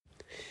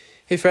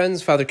Hey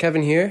friends, Father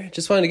Kevin here.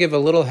 Just wanted to give a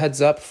little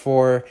heads up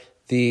for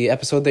the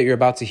episode that you're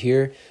about to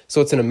hear.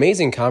 So it's an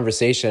amazing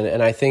conversation,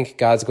 and I think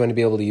God's going to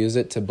be able to use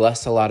it to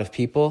bless a lot of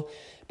people.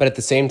 But at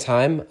the same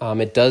time,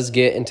 it does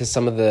get into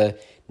some of the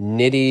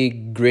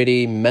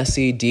nitty-gritty,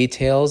 messy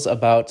details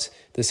about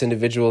this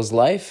individual's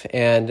life,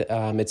 and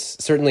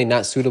it's certainly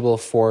not suitable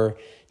for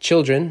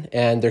children,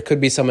 and there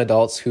could be some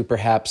adults who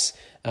perhaps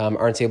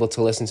aren't able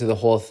to listen to the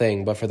whole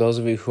thing. But for those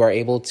of you who are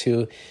able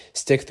to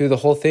stick through the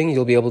whole thing,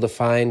 you'll be able to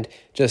find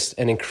just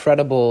an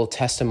incredible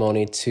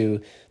testimony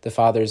to the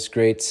Father's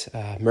great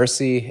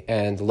mercy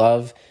and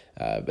love,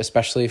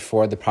 especially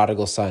for the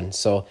prodigal son.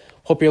 So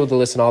hope you're able to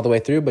listen all the way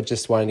through, but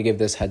just wanted to give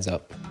this heads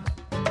up.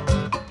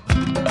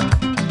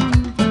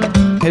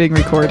 Hitting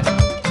record.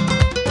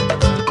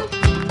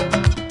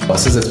 Well, it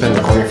says it's been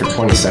recording for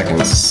 20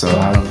 seconds, so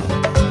I don't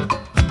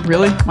know.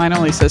 Really? Mine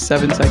only says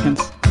 7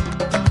 seconds.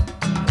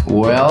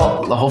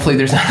 Well, hopefully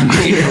there's not a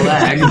major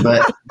lag,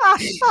 but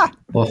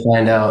we'll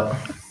find out.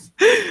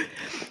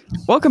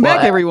 Welcome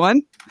back,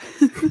 everyone.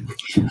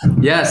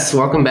 Yes,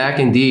 welcome back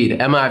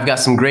indeed. Emma, I've got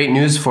some great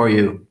news for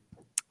you.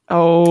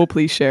 Oh,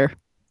 please share.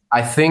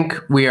 I think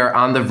we are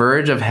on the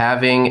verge of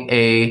having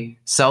a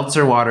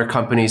seltzer water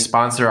company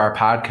sponsor our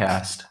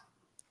podcast.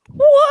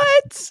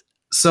 What?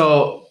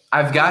 So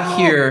I've got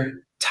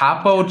here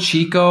Topo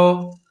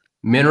Chico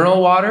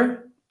mineral water.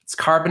 It's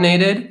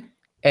carbonated,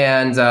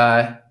 and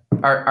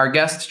our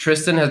guest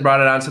Tristan has brought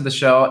it onto the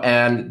show,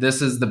 and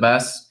this is the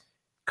best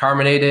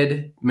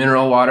carbonated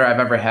mineral water I've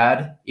ever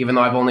had, even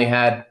though I've only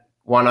had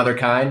one other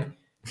kind.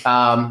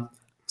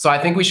 So I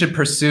think we should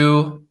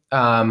pursue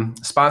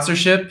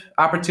sponsorship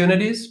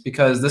opportunities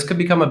because this could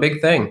become a big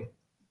thing.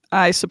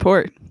 I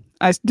support.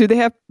 Do they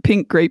have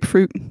pink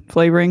grapefruit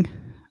flavoring,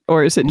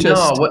 or is it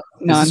just is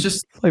this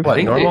just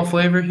normal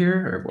flavor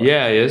here? Or what?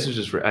 Yeah, this is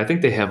just. I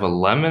think they have a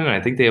lemon, and I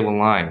think they have a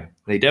lime.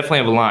 They definitely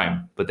have a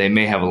lime, but they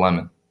may have a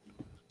lemon.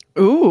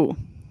 Ooh,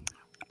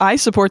 I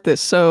support this.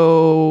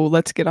 So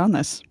let's get on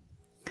this.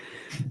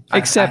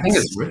 Except, I think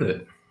it's worth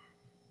it.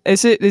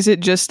 Is it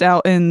just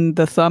out in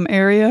the thumb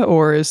area,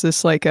 or is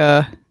this like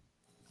a?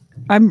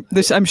 I'm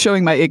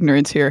showing my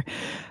ignorance here.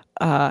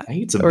 I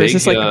think it's a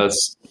big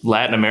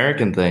Latin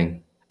American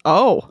thing.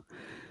 Oh,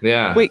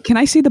 yeah. Wait, can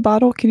I see the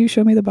bottle? Can you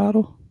show me the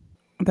bottle?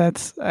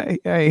 That's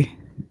I.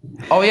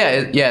 Oh yeah,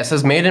 it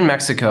says made in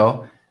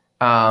Mexico.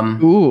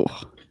 Ooh.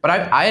 But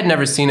I had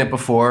never seen it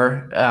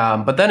before.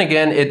 But then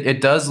again,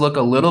 it does look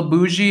a little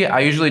bougie.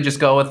 I usually just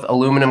go with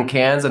aluminum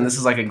cans, and this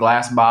is like a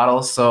glass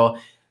bottle. So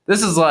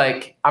this is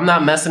like, I'm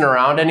not messing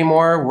around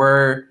anymore.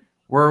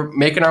 We're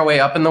making our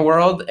way up in the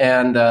world.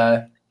 And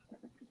so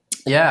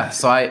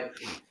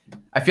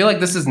I feel like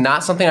this is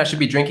not something I should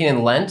be drinking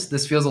in Lent.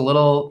 This feels a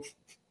little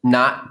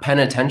not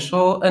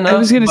penitential enough. I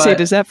was going to say,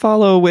 does that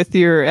follow with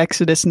your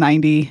Exodus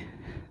 90?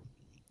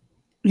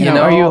 You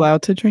know, are you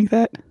allowed to drink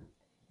that?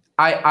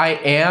 I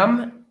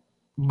am,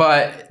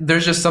 but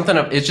there's just something,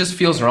 it just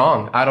feels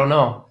wrong. I don't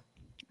know.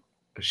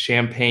 A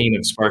champagne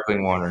of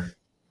sparkling water.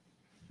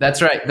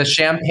 That's right. The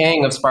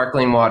champagne of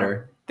sparkling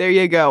water. There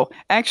you go.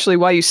 Actually,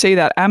 while you say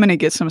that, I'm going to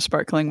get some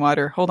sparkling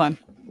water. Hold on.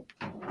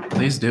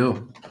 Please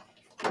do.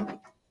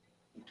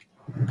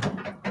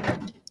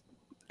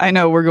 I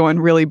know we're going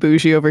really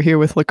bougie over here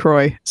with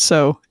LaCroix,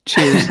 so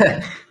cheers.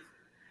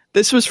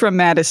 This was from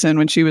Madison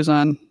when she was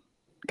on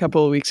a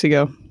couple of weeks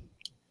ago.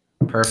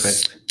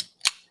 Perfect.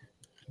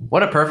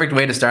 What a perfect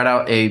way to start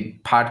out a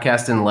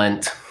podcast in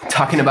Lent,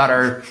 talking about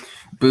our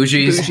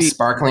bougie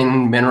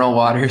sparkling mineral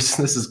waters.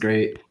 This is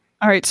great.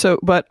 All right,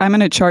 but I'm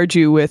going to charge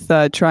you with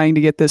trying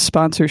to get this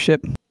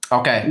sponsorship.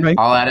 Okay, right?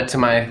 I'll add it to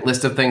my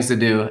list of things to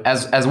do.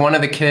 As one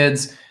of the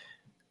kids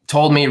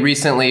told me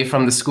recently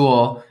from the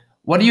school,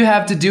 what do you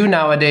have to do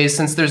nowadays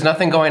since there's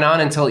nothing going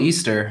on until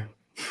Easter?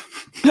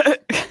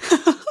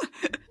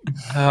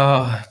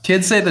 Oh,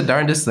 kids say the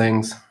darndest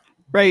things.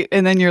 Right.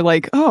 And then you're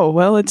like, oh,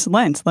 well, it's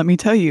Lent. Let me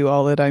tell you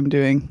all that I'm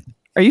doing.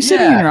 Are you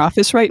sitting in your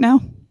office right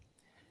now?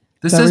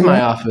 This is my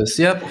office.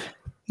 Yep.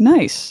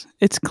 Nice.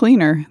 It's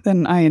cleaner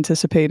than I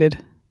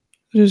anticipated,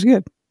 which is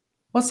good.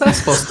 What's that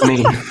supposed to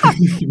mean?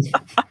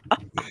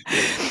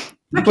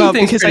 Well,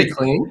 because pretty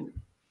clean.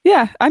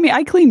 Yeah. I mean,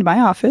 I cleaned my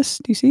office.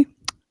 Do you see?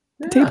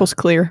 The table's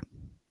clear.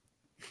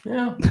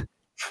 Yeah.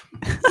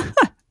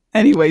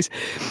 Anyways,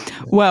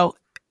 well,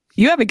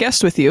 you have a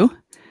guest with you,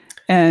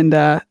 and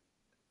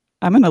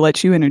I'm going to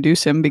let you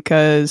introduce him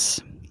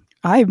because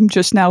I'm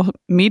just now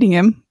meeting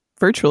him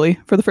virtually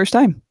for the first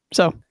time.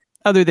 So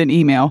other than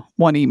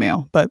one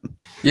email, but.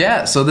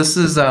 Yeah. So this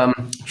is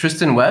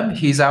Tristan Webb.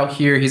 He's out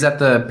here. He's at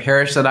the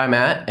parish that I'm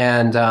at.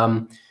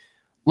 And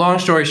long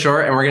story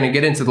short, and we're going to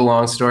get into the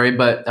long story,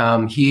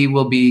 but he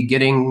will be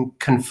getting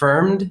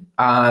confirmed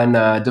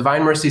on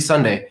Divine Mercy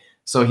Sunday.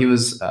 So he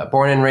was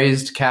born and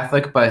raised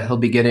Catholic, but he'll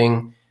be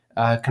getting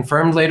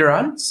confirmed later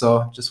on.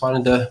 So just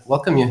wanted to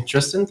welcome you,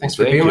 Tristan. Thanks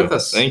for being with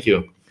us. Thank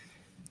you.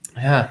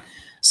 Yeah.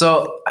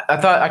 So I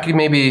thought I could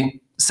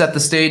maybe set the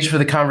stage for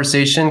the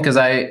conversation because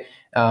I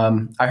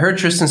heard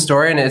Tristan's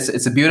story, and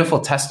it's a beautiful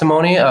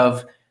testimony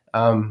of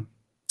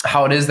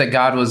how it is that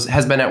God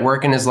has been at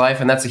work in his life.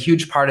 And that's a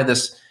huge part of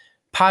this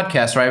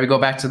podcast, right, we go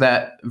back to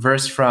that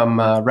verse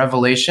from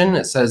Revelation.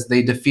 It says,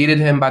 they defeated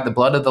him by the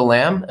blood of the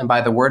Lamb and by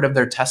the word of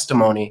their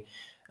testimony.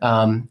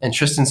 And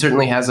Tristan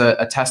certainly has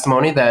a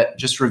testimony that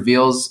just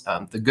reveals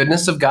the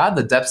goodness of God,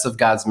 the depths of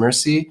God's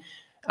mercy.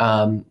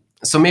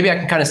 So maybe I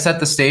can kind of set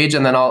the stage,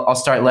 and then I'll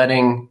start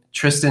letting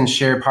Tristan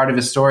share part of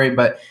his story.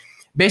 But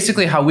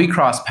basically how we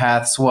crossed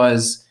paths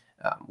was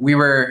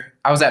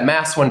I was at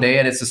Mass one day,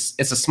 and it's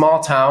a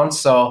small town.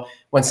 So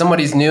when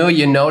somebody's new,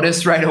 you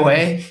notice right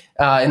away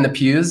in the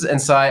pews. And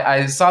so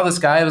I saw this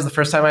guy. It was the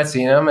first time I'd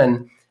seen him.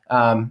 And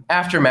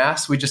after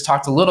Mass, we just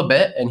talked a little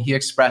bit, and he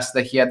expressed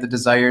that he had the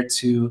desire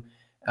to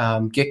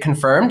get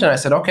confirmed. And I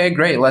said, okay,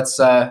 great. Let's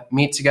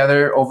meet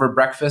together over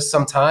breakfast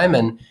sometime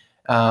and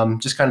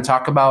just kind of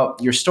talk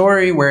about your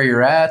story, where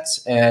you're at,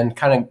 and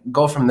kind of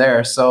go from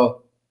there.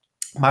 So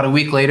about a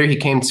week later, he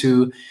came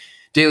to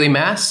daily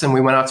Mass, and we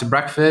went out to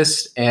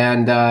breakfast.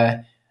 And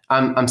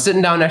I'm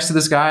sitting down next to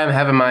this guy. I'm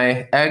having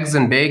my eggs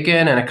and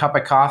bacon and a cup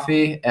of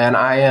coffee, and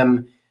I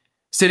am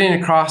sitting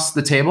across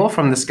the table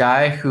from this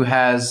guy who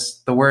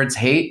has the words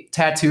hate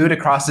tattooed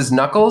across his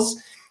knuckles.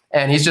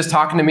 And he's just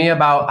talking to me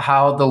about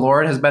how the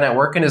Lord has been at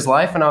work in his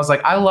life. And I was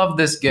like, I love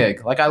this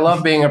gig. Like, I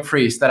love being a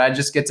priest, that I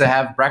just get to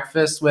have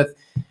breakfast with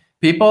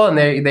people, and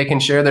they can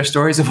share their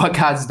stories of what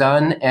God's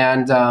done.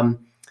 And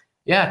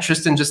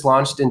Tristan just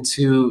launched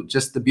into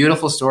just the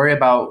beautiful story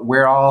about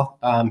where all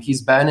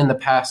he's been in the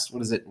past,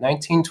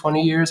 19,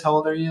 20 years? How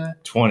old are you?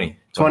 20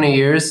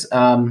 years.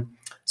 So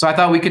I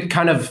thought we could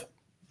kind of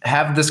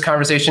have this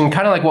conversation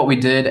kind of like what we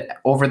did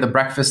over the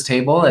breakfast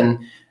table. And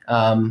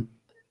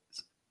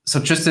so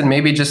Tristan,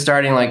 maybe just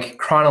starting like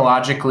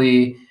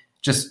chronologically,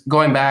 just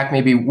going back,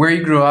 maybe where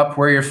you grew up,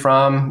 where you're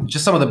from,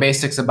 just some of the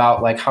basics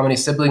about like how many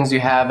siblings you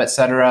have, et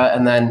cetera.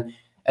 And then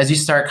as you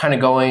start kind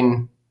of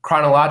going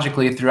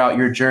chronologically throughout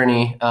your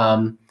journey,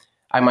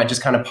 I might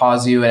just kind of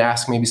pause you and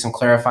ask maybe some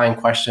clarifying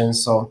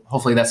questions. So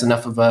hopefully that's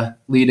enough of a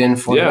lead in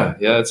for you. Yeah,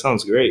 that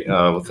sounds great.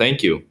 Well,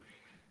 thank you.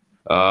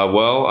 I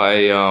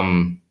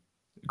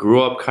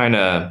grew up kind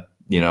of,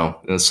 in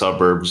the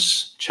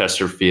suburbs,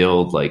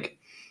 Chesterfield, like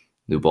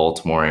New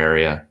Baltimore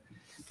area.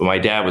 But my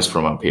dad was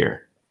from up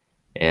here.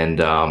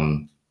 And,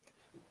 I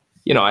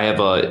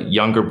have a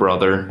younger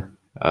brother.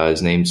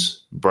 His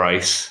name's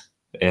Bryce.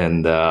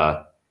 And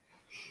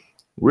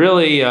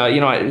really,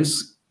 it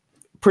was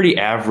pretty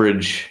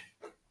average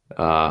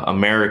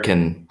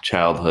American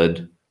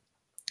childhood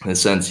in the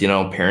sense,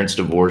 parents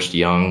divorced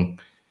young,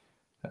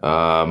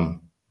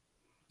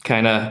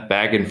 kind of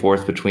back and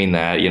forth between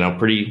that,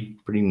 pretty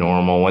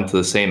normal. Went to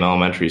the same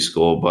elementary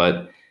school,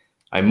 but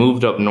I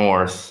moved up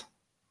north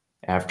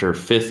after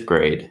 5th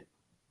grade,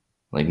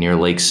 like near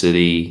Lake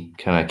City,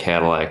 kind of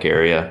Cadillac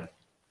area.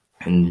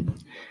 And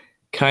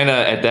kind of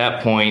at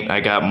that point,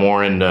 I got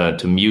more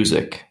into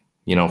music.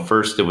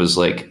 First it was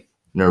like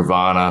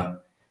Nirvana,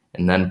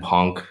 and then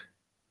punk,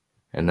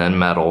 and then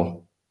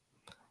metal.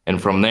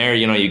 And from there,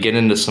 you get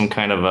into some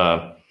kind of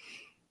a,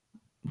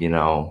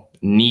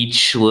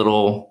 niche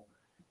little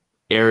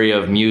area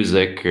of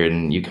music,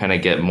 and you kind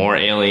of get more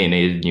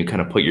alienated, and you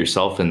kind of put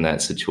yourself in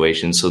that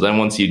situation. So then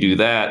once you do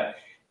that,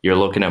 you're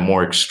looking at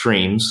more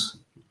extremes.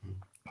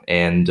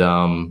 And,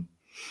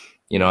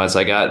 as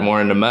I got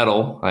more into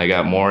metal, I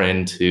got more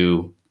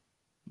into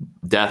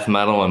death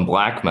metal and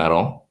black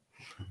metal,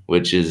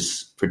 which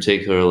is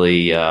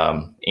particularly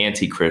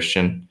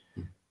anti-Christian.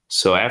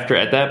 So at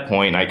that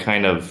point, I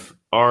kind of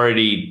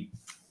already...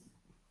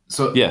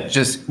 So yeah,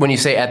 just when you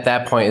say at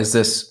that point, is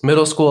this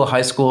middle school,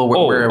 high school?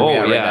 Where are we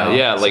at right now?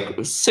 Yeah, like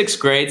 6th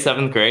grade,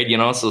 7th grade,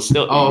 so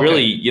still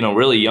really,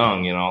 really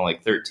young,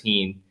 like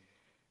 13.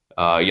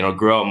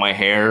 Grew out my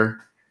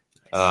hair,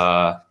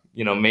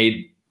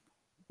 made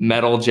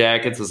metal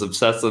jackets, was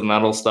obsessed with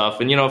metal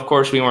stuff. And, of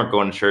course we weren't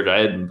going to church.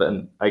 I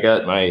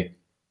got my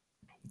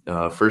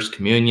first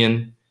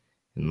communion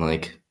in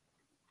like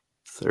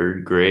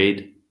 3rd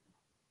grade,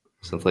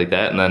 something like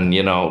that. And then,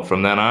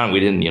 from then on, we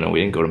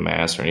didn't go to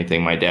Mass or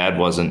anything. My dad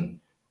wasn't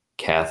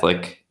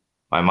Catholic.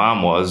 My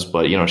mom was,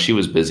 but, she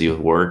was busy with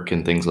work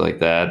and things like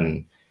that.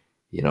 And,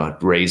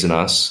 raising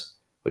us,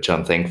 which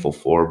I'm thankful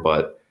for.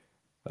 But,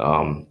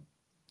 so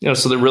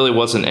there really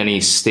wasn't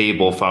any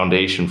stable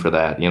foundation for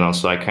that,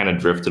 so I kind of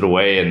drifted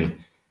away. And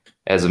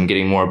as I'm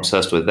getting more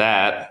obsessed with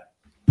that,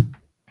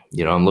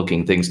 I'm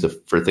looking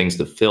for things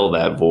to fill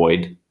that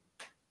void.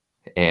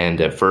 And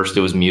at first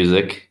it was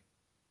music.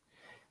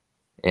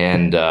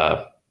 And,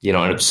 an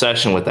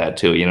obsession with that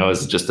too,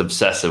 is just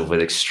obsessive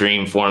with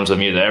extreme forms of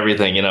music,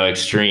 everything,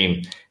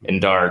 extreme and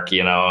dark,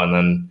 and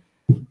then,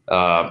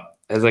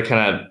 as I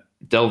kind of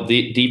delved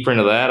deeper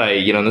into that,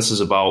 this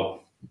is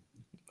about,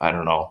 I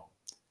don't know,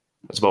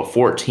 I was about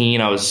 14.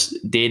 I was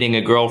dating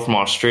a girl from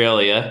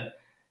Australia,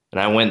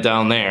 and I went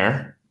down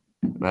there.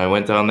 And I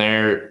went down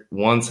there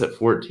once at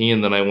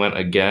 14, then I went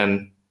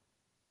again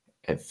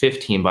at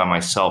 15 by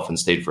myself and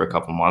stayed for a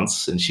couple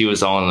months. And she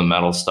was all in the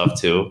metal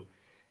stuff too.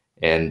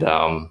 And,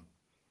 I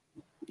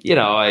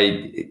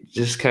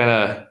just kind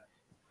of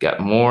got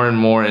more and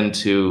more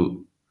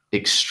into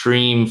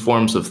extreme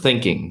forms of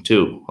thinking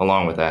too,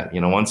 along with that.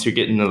 Once you're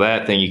getting into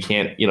that, then you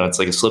can't, it's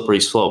like a slippery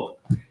slope.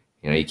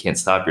 You can't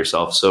stop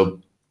yourself. So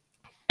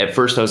at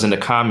first I was into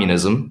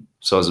communism.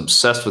 So I was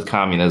obsessed with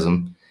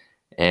communism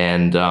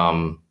and,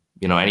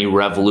 any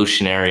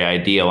revolutionary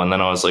ideal. And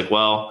then I was like,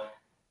 well,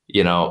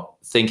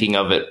 thinking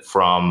of it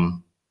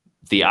from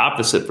the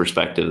opposite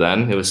perspective,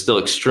 then it was still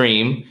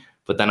extreme,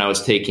 but then I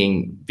was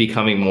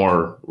becoming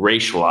more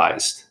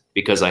racialized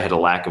because I had a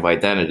lack of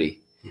identity.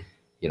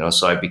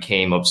 So I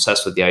became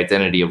obsessed with the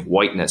identity of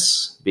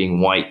whiteness,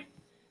 being white.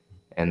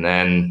 And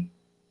then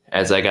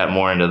as I got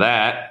more into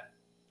that,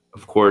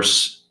 of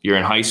course, you're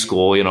in high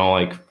school,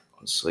 like I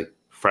was like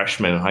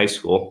freshman in high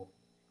school,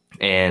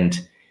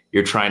 and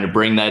you're trying to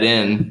bring that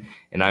in.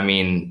 And I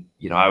mean,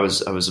 I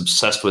was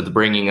obsessed with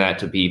bringing that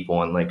to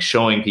people and like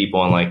showing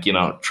people and like,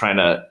 trying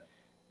to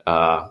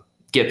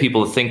get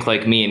people to think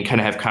like me and kind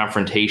of have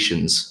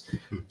confrontations.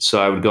 So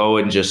I would go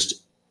and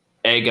just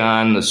egg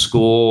on the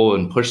school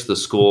and push the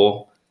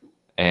school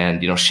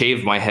and,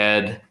 shave my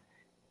head.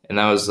 And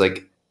that was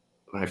like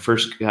when I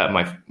first got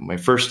my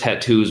first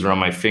tattoos were on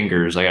my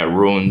fingers. I got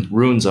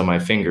runes on my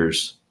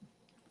fingers.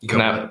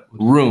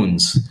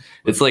 Runes.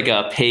 It's like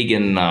a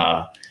pagan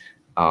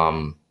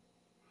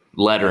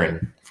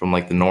lettering from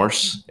like the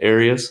Norse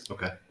areas.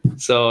 Okay.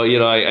 So,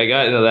 I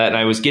got into that and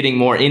I was getting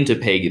more into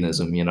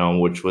paganism,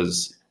 which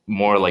was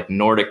more like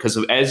Nordic.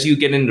 Because as you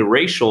get into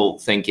racial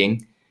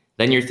thinking,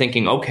 then you're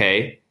thinking,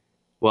 okay,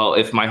 well,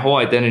 if my whole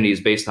identity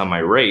is based on my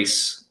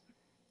race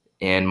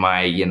and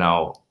my,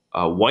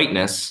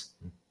 whiteness,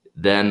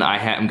 then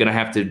I'm going to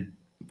have to,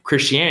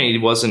 Christianity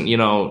wasn't,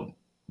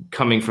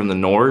 coming from the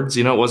Nords,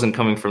 it wasn't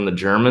coming from the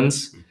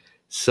Germans.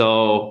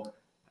 So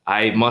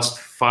I must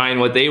find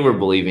what they were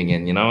believing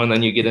in, and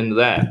then you get into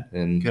that.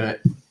 And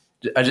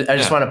I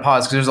just want to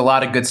pause because there's a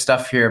lot of good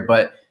stuff here,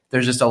 but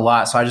there's just a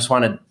lot. So I just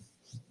want to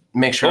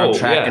make sure I'm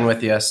tracking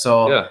with you.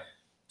 So,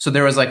 so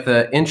there was like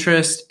the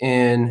interest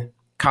in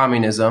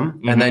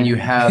communism, and then you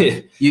have,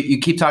 you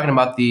keep talking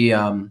about the,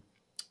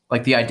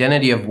 like the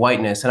identity of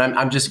whiteness. And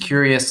I'm just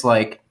curious,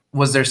 like,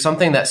 was there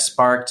something that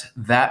sparked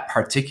that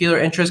particular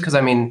interest? Because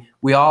I mean,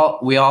 we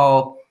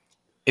all,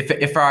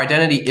 if our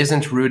identity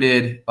isn't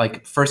rooted,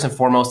 like first and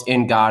foremost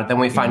in God, then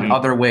we find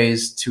other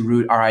ways to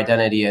root our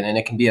identity in. And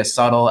it can be as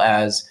subtle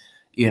as,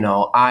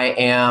 I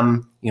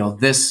am,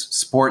 this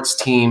sports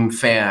team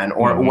fan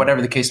or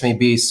whatever the case may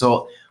be.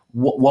 So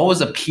what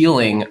was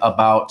appealing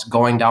about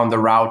going down the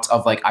route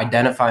of like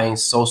identifying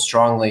so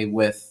strongly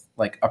with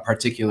like a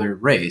particular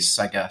race,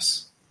 I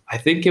guess? I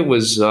think it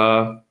was,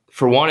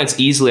 for one, it's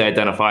easily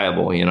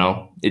identifiable,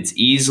 it's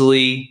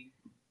easily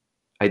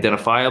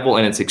identifiable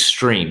and it's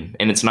extreme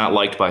and it's not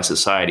liked by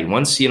society.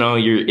 Once,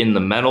 you're in the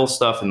metal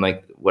stuff and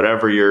like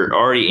whatever, you're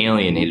already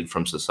alienated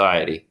from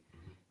society.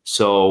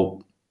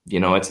 So,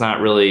 it's not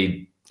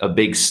really a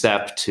big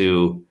step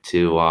to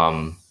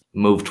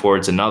move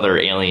towards another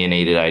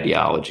alienated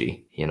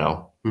ideology,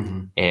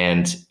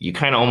 and you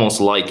kind of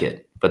almost like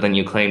it, but then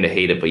you claim to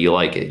hate it, but you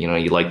like it,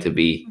 you like to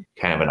be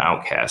kind of an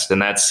outcast.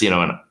 And that's,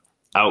 an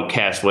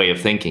outcast way of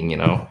thinking,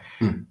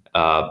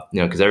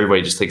 because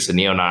everybody just thinks of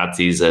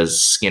neo-Nazis as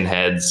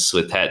skinheads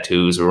with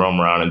tattoos who roam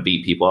around and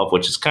beat people up,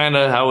 which is kind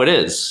of how it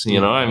is.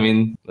 I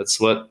mean, that's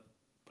what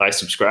I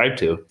subscribe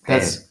to.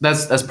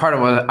 That's part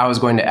of what I was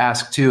going to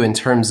ask too, in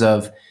terms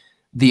of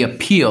the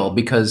appeal,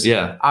 because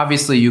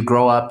obviously you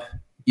grow up,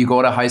 you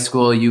go to high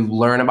school, you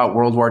learn about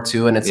World War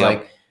II, and it's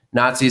like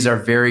Nazis are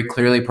very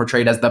clearly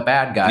portrayed as the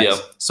bad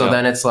guys. So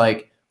then it's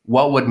like,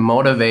 what would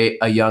motivate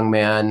a young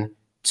man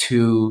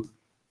to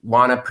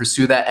want to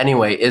pursue that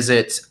anyway? Is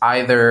it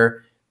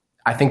either,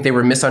 I think they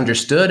were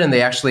misunderstood and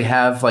they actually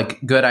have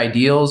like good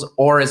ideals,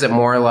 or is it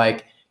more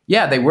like,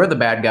 yeah, they were the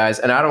bad guys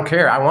and I don't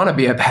care, I want to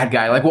be a bad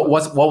guy? Like what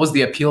was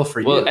the appeal for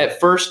you? Well, at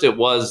first it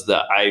was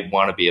that I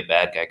want to be a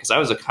bad guy because I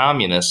was a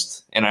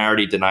communist and I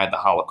already denied the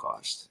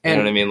Holocaust. You know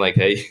what I mean? Like,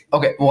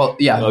 okay, well,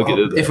 yeah.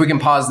 If we can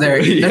pause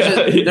there,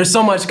 there's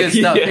so much good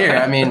stuff here.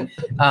 I mean,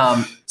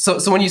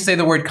 so when you say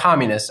the word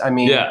communist, I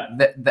mean,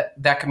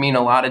 that can mean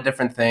a lot of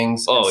different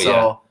things.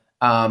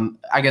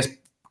 I guess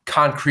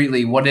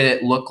concretely, what did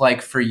it look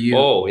like for you?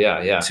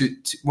 To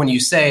when you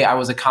say I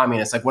was a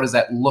communist, like what does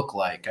that look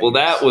like? Well,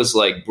 that was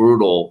like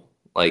brutal,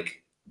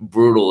 like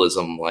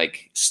brutalism,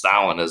 like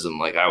Stalinism.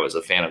 Like I was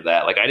a fan of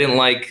that. Like I didn't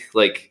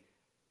like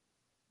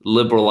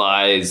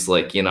liberalized,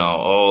 like,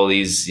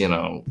 these,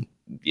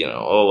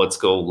 let's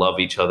go love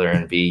each other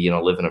and be,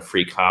 live in a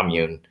free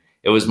commune.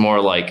 It was more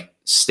like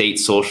state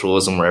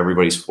socialism where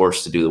everybody's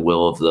forced to do the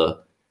will of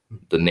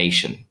the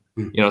nation.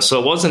 So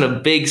it wasn't a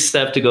big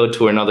step to go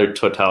to another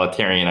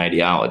totalitarian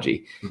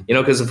ideology,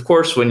 because of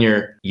course, when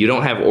you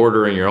don't have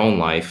order in your own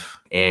life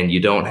and you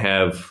don't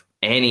have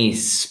any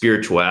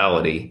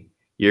spirituality,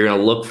 you're going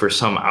to look for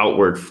some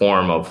outward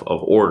form of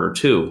order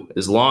too,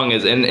 as long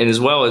as, and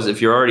as well as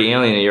if you're already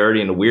alien, you're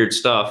already into weird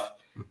stuff,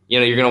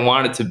 you're going to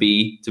want it to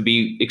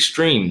be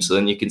extreme. So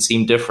then you can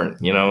seem different,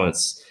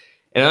 it's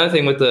another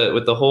thing with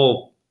the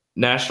whole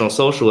National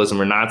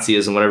Socialism or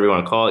Nazism, whatever you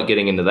want to call it,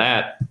 getting into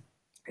that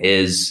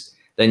is,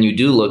 then you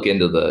do look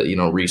into the,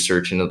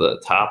 research into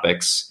the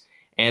topics,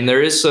 And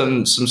there is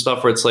some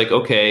stuff where it's like,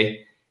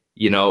 okay,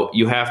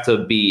 you have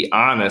to be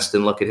honest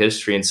and look at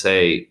history and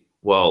say,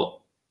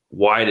 well,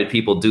 why did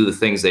people do the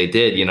things they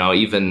did?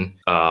 Even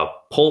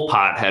Pol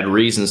Pot had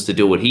reasons to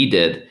do what he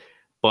did,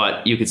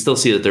 but you could still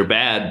see that they're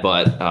bad.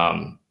 But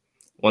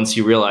once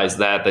you realize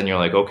that, then you're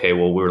like, okay,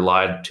 well, we were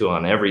lied to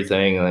on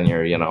everything. And then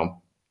you're,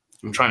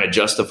 trying to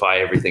justify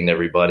everything to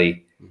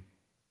everybody.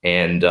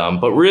 And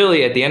but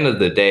really, at the end of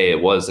the day,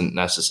 it wasn't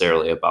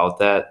necessarily about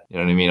that. You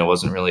know what I mean? It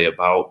wasn't really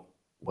about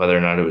whether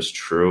or not it was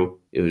true.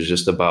 It was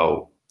just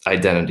about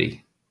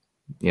identity,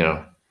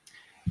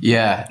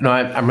 Yeah, no,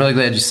 I'm really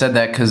glad you said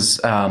that because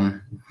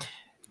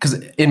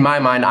in my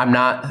mind, I'm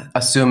not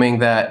assuming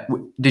that.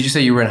 Did you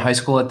say you were in high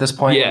school at this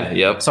point? Yeah,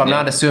 yep. So I'm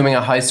not assuming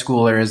a high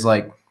schooler is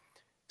like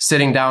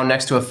sitting down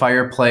next to a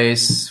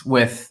fireplace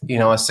with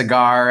a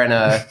cigar and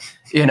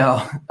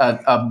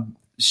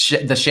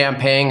the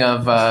champagne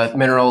of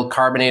mineral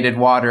carbonated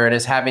water and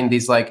is having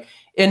these like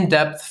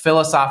in-depth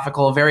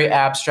philosophical, very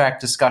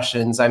abstract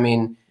discussions. I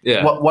mean,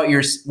 what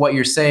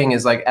you're saying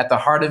is like at the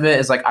heart of it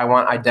is like, I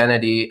want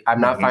identity.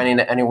 I'm not finding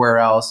it anywhere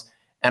else.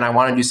 And I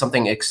want to do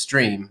something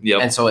extreme. Yep.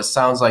 And so it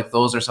sounds like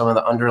those are some of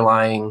the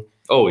underlying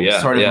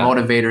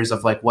motivators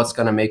of like, what's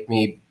going to make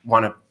me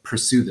want to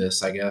pursue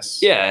this, I guess.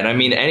 Yeah. And I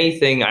mean,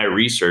 anything I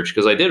research,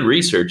 because I did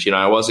research,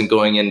 I wasn't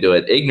going into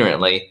it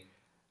ignorantly,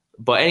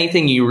 but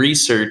anything you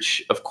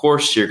research, of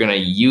course, you're going to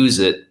use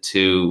it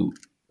to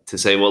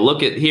say, well,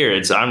 look at here,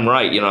 I'm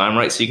right, I'm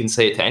right. So you can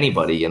say it to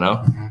anybody, and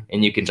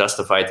you can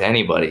justify it to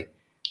anybody.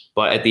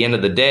 But at the end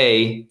of the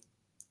day,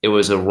 it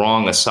was a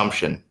wrong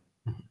assumption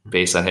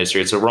based on history.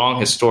 It's a wrong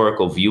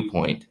historical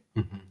viewpoint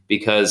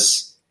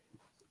because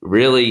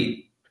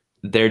really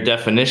their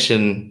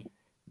definition,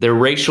 their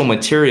racial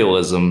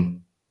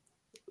materialism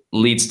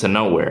leads to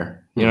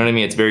nowhere. You know what I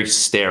mean? It's very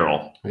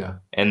sterile. Yeah.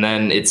 And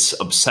then it's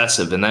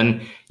obsessive and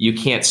then you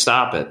can't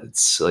stop it.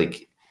 It's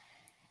like,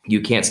 you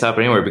can't stop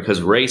it anywhere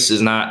because race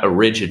is not a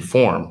rigid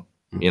form,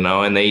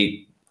 and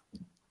they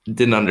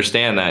didn't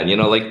understand that,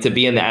 like to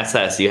be in the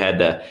SS, you had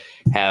to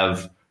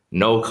have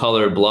no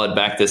colored blood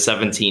back to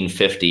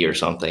 1750 or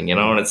something,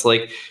 and it's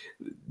like,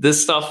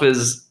 this stuff it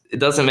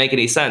doesn't make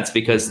any sense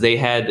because they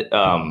had,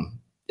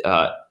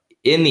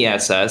 in the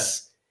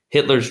SS,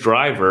 Hitler's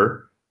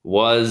driver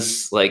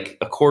was like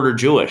a quarter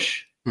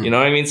Jewish, you know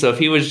what I mean? So if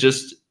he was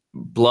just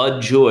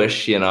blood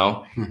Jewish,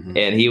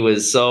 and he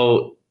was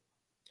so,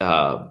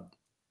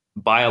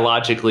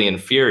 biologically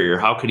inferior,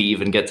 how could he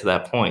even get to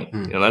that point?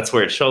 That's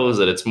where it shows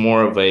that it's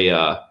more of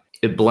a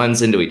it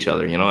blends into each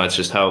other. It's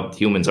just how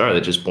humans are. That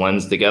just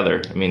blends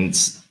together. I mean,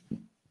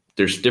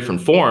 there's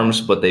different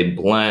forms, but they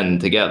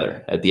blend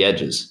together at the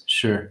edges.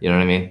 Sure. You know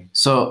what I mean?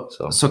 So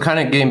kind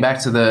of getting back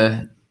to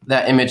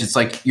that image, it's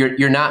like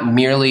you're not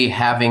merely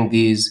having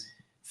these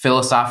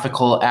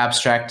philosophical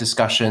abstract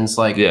discussions.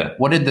 Like,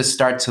 what did this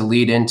start to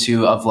lead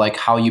into of like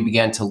how you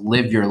began to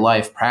live your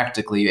life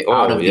practically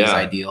out of these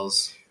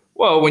ideals?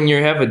 Well, when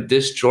you have a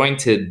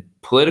disjointed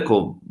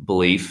political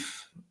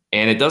belief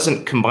and it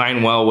doesn't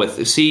combine well with,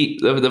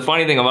 the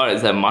funny thing about it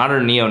is that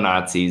modern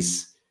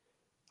neo-Nazis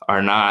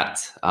are not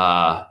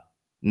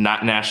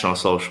National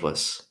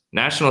Socialists.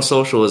 National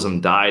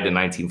Socialism died in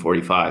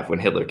 1945 when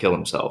Hitler killed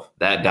himself.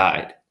 That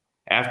died.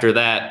 After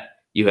that,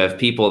 you have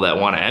people that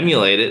want to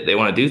emulate it. They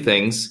want to do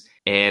things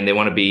and they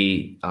want to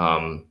be,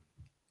 try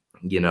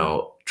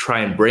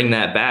and bring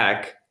that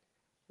back.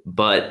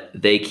 But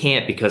they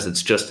can't because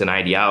it's just an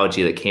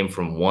ideology that came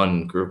from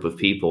one group of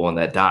people and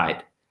that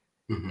died.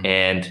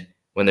 And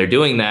when they're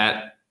doing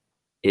that,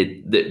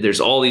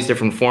 there's all these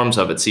different forms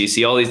of it. So you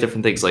see all these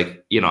different things.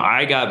 Like,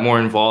 I got more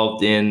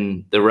involved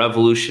in the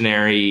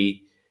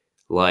revolutionary,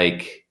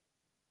 like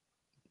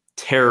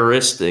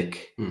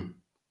terroristic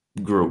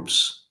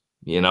groups,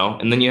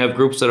 and then you have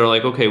groups that are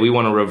like, okay, we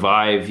want to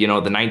revive, the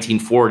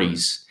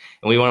 1940s.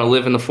 And we want to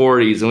live in the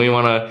 40s and we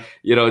want to,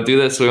 do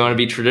this. We want to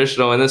be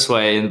traditional in this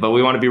way. But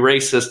we want to be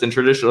racist and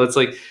traditional. It's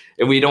like,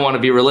 and we don't want to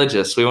be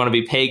religious. We want to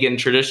be pagan,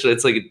 traditional.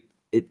 It's like,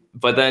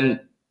 but then,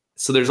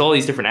 so there's all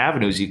these different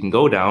avenues you can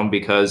go down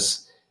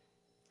because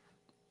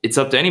it's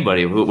up to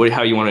anybody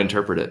how you want to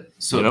interpret it.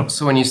 So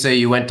when you say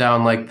you went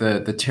down like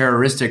the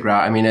terroristic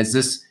route, I mean, is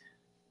this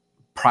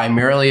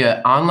primarily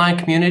an online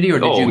community or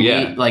did you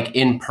meet like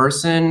in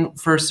person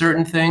for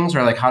certain things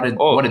or like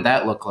what did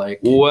that look like?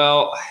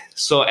 Well,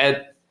 so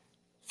at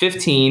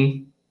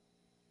 15,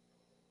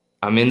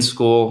 I'm in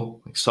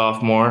school, like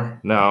sophomore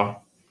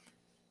now,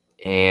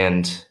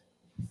 and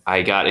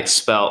I got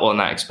expelled. Well,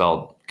 not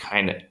expelled,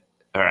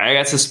 or I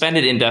got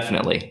suspended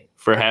indefinitely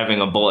for having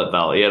a bullet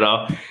belt,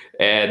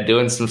 and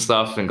doing some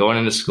stuff and going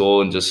into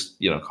school and just,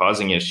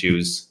 causing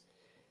issues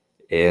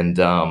and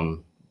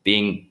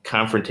being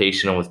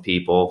confrontational with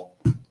people,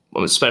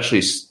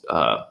 especially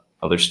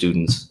other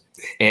students.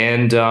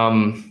 And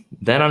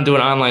then I'm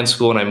doing online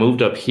school and I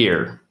moved up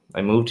here.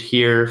 I moved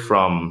here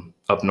from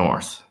up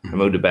north. I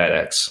moved to Bad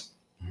X.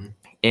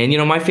 And,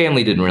 my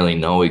family didn't really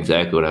know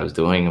exactly what I was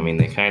doing. I mean,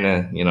 they kind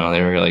of, they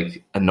were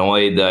like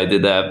annoyed that I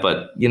did that,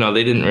 but,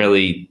 they didn't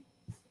really,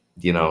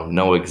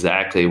 know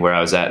exactly where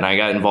I was at. And I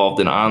got involved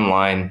in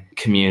online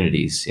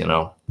communities,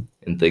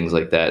 and things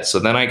like that. So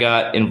then I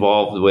got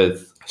involved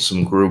with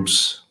some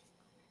groups,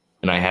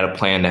 and I had a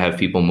plan to have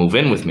people move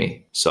in with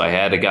me. So I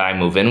had a guy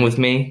move in with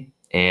me,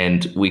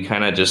 and we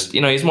kind of just,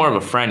 he's more of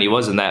a friend. He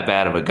wasn't that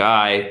bad of a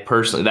guy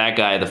personally. That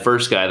guy, the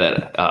first guy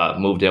that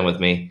moved in with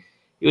me,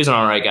 he was an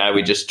all right guy.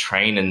 We just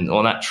train and,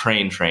 well, not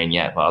train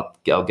yet, but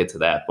I'll get to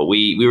that. But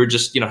we were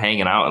just,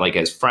 hanging out like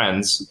as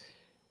friends,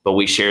 but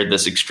we shared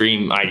this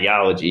extreme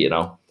ideology,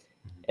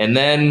 And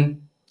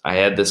then I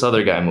had this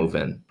other guy move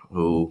in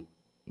who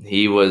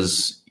he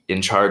was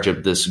in charge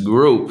of this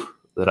group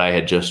that I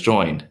had just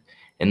joined.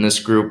 And this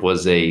group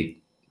was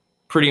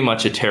pretty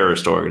much a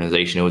terrorist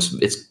organization.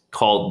 It's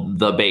called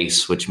The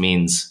Base, which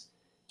means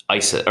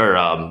ISIS,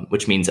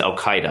 which means Al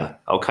Qaeda.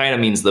 Al Qaeda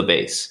means the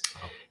base.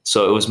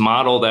 So it was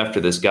modeled after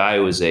this guy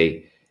who was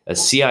a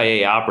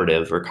CIA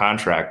operative or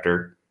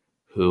contractor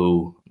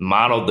who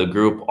modeled the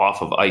group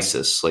off of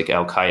ISIS, like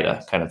Al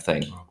Qaeda kind of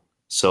thing.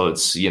 So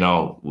it's,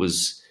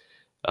 was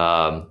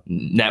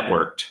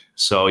networked.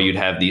 So you'd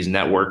have these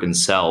network and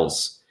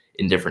cells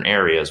in different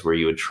areas where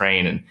you would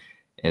train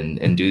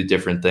and do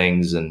different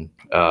things. And,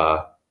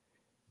 I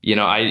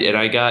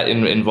got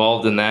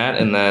involved in that.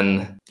 And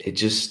then it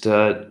just,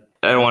 I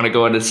don't want to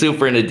go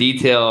into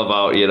detail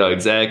about,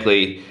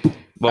 exactly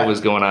what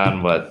was going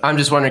on, but I'm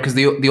just wondering, because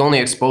the only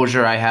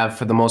exposure I have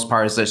for the most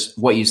part is just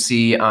what you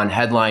see on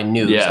headline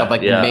news of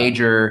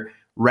major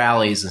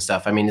rallies and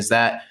stuff. I mean, is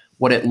that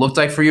what it looked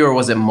like for you, or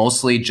was it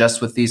mostly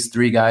just with these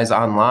three guys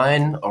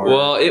online? Or?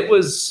 Well, it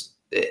was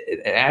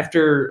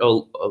after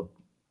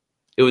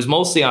it was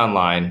mostly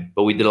online,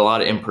 but we did a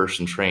lot of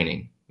in-person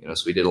training.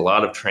 So we did a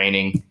lot of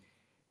training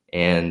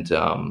and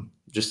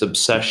just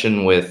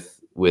obsession with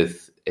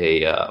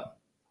the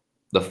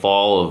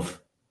fall of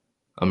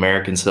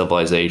American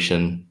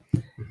civilization,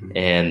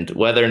 and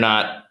whether or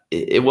not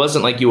it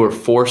wasn't like you were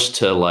forced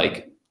to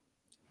like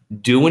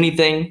do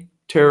anything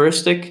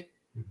terroristic,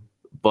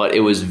 but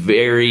it was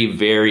very,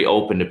 very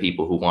open to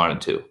people who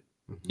wanted to.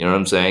 You know what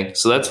I'm saying?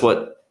 So that's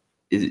what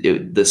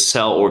the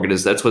cell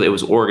organized. That's what it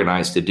was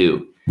organized to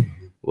do,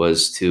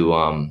 was to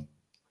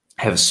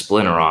have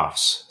splinter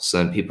offs, so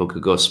then people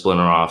could go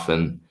splinter off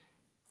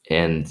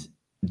and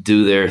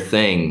do their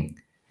thing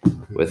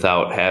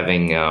without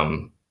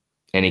having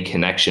any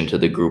connection to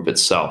the group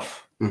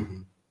itself.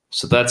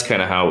 So that's kind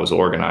of how it was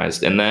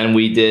organized. And then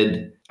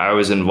I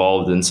was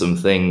involved in some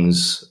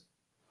things,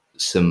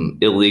 some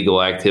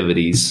illegal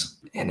activities.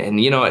 And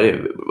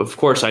of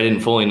course I didn't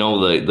fully know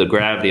the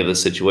gravity of the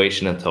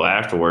situation until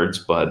afterwards,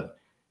 but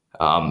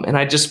at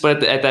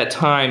that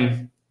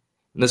time,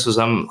 and this was,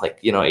 I'm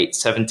like,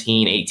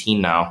 17,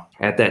 18 now.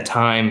 At that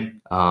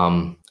time,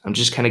 I'm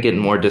just kind of getting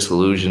more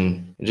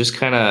disillusioned and just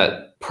kind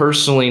of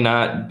personally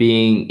not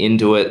being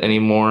into it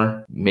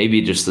anymore.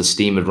 Maybe just the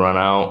steam had run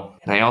out.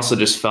 And I also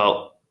just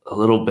felt a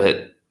little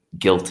bit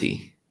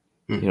guilty.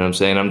 You know what I'm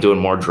saying? I'm doing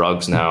more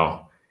drugs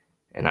now.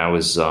 And I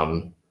was,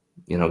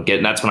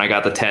 that's when I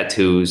got the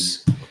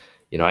tattoos.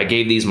 I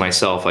gave these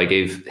myself. I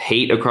gave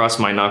hate across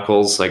my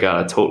knuckles. I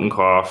got a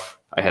Totenkopf.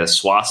 I had a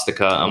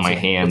swastika on my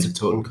hand. What's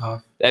a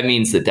Totenkopf? That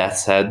means the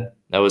death's head.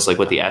 That was like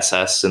what the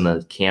SS and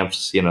the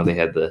camps, they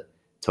had the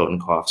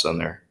Totenkopfs on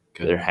their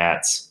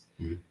hats.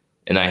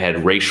 And I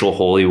had racial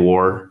holy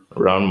war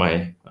around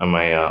my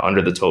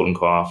under the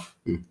Totenkopf,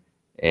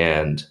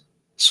 and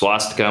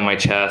swastika on my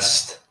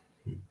chest,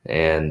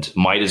 and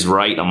might is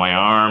right on my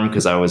arm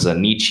because I was a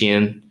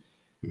Nietzschean,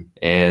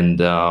 and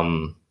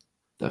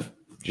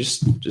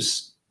just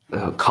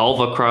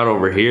Kalvakrot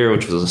over here,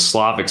 which was a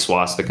Slavic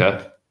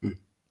swastika,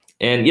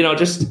 and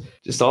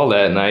just all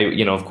that. And I,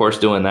 of course,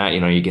 doing that,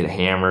 you get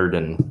hammered,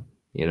 and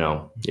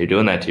you're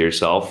doing that to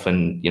yourself,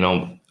 and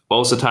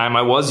most of the time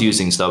I was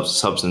using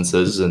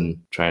substances and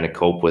trying to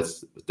cope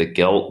with the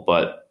guilt,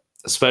 but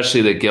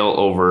especially the guilt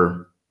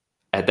over,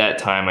 at that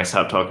time, I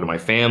stopped talking to my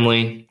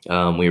family.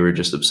 We were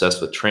just obsessed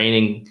with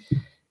training,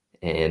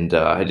 and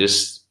I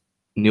just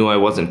knew I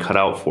wasn't cut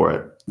out for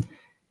it.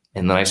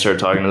 And then I started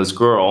talking to this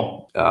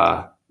girl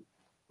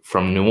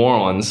from New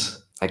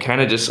Orleans.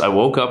 I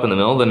woke up in the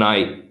middle of the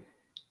night.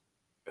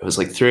 It was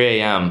like 3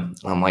 a.m.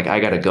 And I'm like,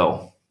 I got to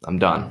go. I'm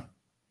done.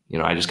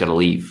 I just got to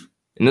leave.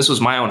 And this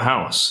was my own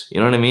house. You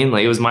know what I mean?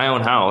 Like, it was my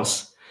own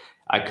house.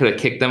 I could have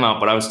kicked them out,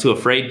 but I was too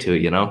afraid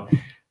to,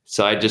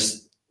 So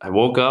I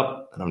woke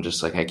up and I'm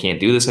just like, I can't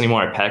do this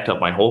anymore. I packed up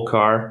my whole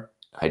car.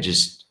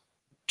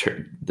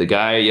 The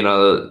guy,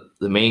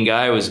 the main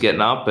guy was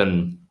getting up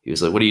and he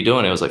was like, what are you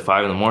doing? It was like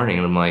 5 a.m. And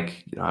I'm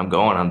like, I'm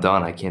going, I'm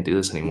done. I can't do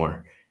this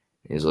anymore.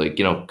 He was like,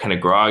 kind of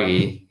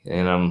groggy,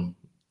 and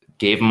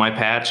gave him my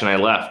patch and I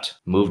left,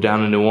 moved down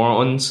to New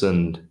Orleans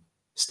and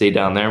stayed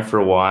down there for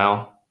a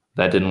while.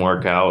 That didn't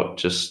work out.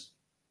 Just,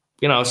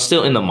 I was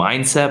still in the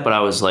mindset, but I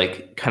was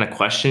like kind of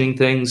questioning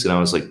things, and I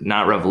was like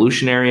not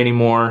revolutionary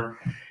anymore.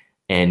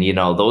 And,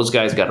 those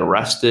guys got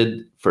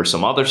arrested for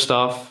some other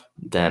stuff.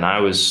 Then I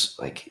was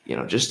like,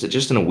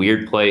 just in a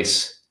weird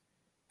place.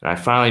 And I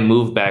finally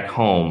moved back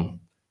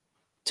home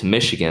to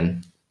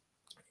Michigan.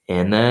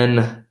 And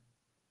then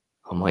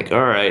I'm like,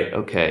 all right,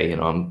 okay.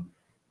 I'm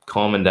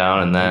calming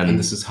down. And then. And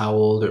this is how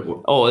old?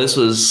 This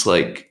was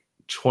like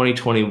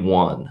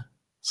 2021.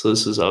 So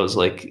I was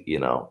like,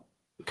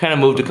 kind of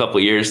moved a couple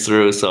years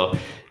through. So,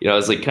 I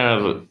was like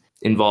kind of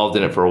involved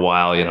in it for a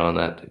while, in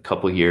that a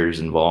couple years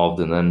involved.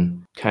 And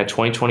then kind of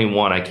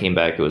 2021, I came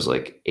back, it was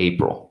like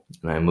April,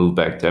 and I moved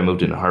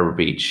into Harbor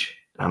Beach.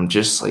 I'm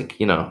just like,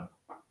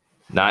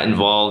 not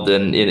involved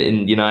in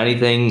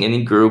anything,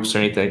 any groups or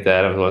anything like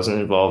that. I wasn't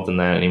involved in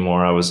that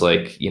anymore. I was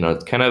like,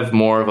 kind of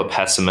more of a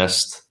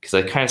pessimist because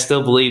I kind of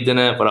still believed in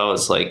it, but I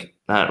was like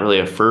not really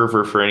a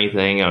fervor for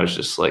anything. I was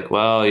just like,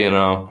 well,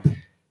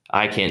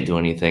 I can't do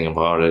anything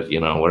about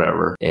it,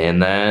 whatever.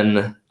 And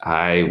then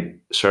I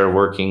started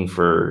working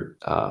for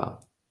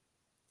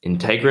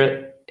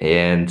Integrit,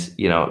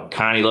 and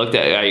Connie looked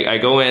at. I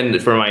go in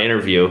for my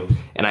interview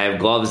and I have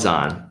gloves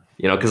on,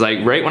 because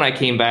right when I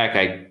came back,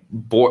 I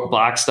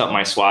boxed up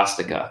my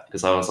swastika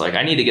because I was like,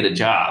 I need to get a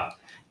job.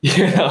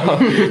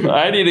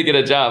 I need to get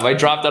a job. I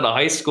dropped out of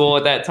high school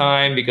at that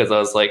time because I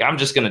was like, I'm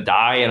just gonna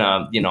die in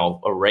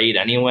a raid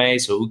anyway,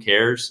 so who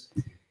cares?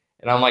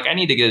 And I'm like, I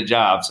need to get a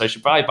job, so I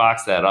should probably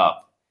box that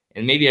up,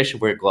 and maybe I should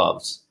wear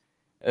gloves.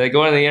 And I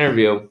go into the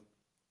interview,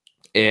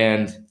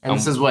 and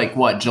this is like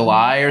what,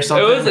 July or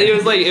something?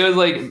 It was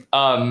like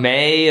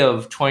May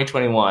of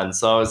 2021.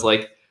 So I was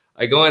like,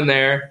 I go in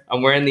there,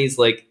 I'm wearing these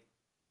like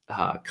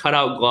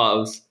cutout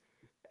gloves,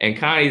 and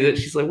Connie,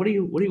 she's like, what are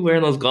you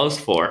wearing those gloves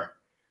for?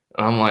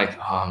 And I'm like,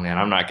 oh man,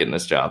 I'm not getting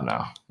this job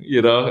now,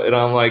 And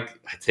I'm like,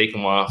 I take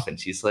them off, and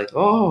she's like,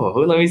 oh,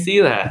 let me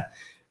see that.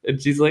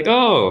 And she's like,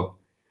 oh,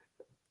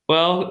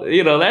 well,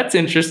 that's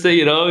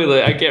interesting,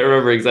 Like, I can't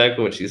remember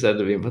exactly what she said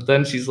to me, but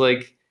then she's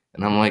like,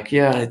 and I'm like,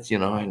 yeah, it's,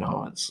 I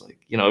know, it's like,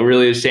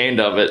 really ashamed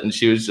of it. And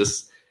she was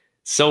just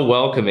so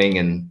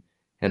welcoming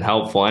and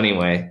helpful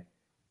anyway,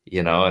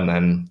 and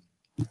then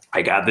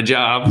I got the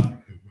job,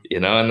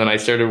 and then I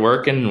started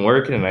working,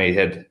 and I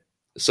had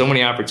so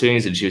many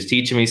opportunities, and she was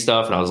teaching me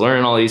stuff, and I was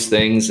learning all these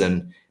things,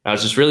 and I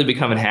was just really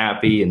becoming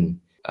happy. And,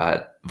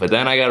 but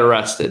then I got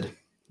arrested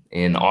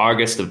in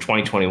August of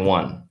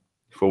 2021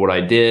 for what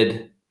I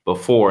did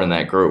before in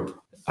that group.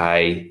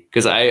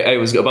 Because I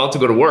was about to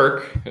go to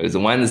work. It was a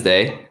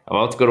Wednesday. I'm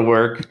about to go to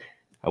work.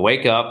 I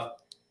wake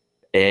up,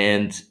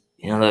 and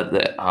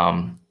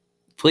the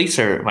police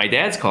my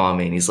dad's calling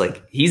me, and he's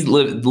like, he's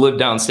lived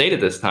downstate at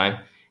this time,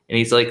 and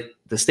he's like,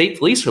 the state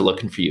police are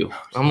looking for you.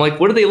 I'm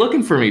like, what are they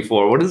looking for me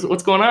for?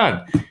 What's going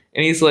on?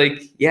 And he's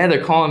like, yeah,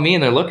 they're calling me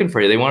and they're looking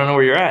for you. They want to know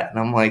where you're at. And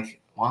I'm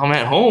like, well, I'm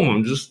at home.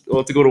 I'm just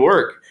about to go to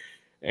work.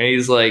 And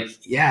he's like,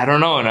 yeah, I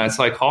don't know. And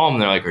so I call him.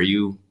 They're like, are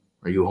you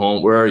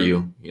home? Where are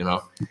you?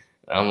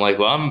 I'm like,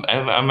 well,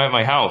 I'm at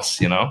my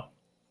house, I'm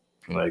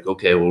like,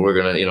 okay, well, we're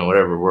going to,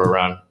 whatever, we're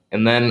around.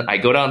 And then I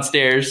go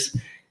downstairs,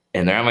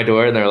 and they're at my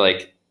door, and they're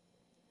like,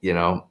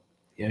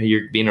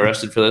 you're being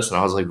arrested for this. And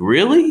I was like,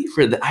 really?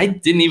 I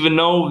didn't even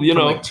know,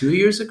 Like 2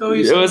 years ago?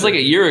 It was like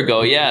a year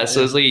ago. Yeah.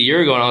 So it was like a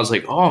year ago. And I was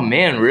like, oh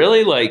man,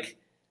 really? Like,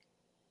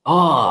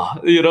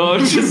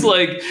 it's just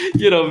like,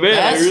 man.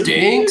 That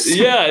stinks.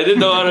 Yeah. I didn't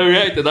know how to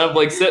react. And I'm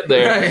like sitting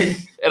there. Right.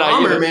 And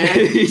Bummer, man.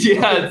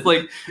 Yeah. It's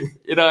like,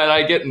 and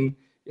I get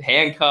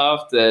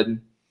handcuffed,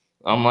 and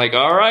I'm like,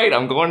 all right,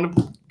 I'm going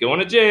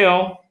to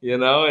jail,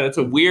 and it's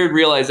a weird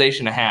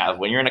realization to have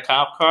when you're in a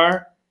cop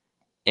car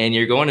and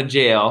you're going to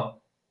jail.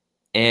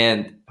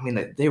 And I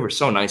mean, they were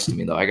so nice to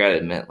me, though. I got to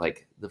admit,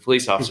 like, the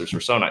police officers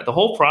were so nice. The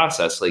whole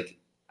process, like,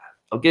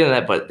 I'll get into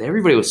that, but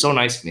everybody was so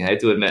nice to me. I have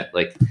to admit,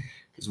 like,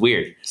 it's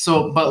weird.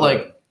 So, but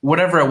like,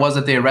 whatever it was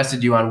that they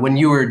arrested you on, when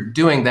you were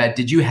doing that,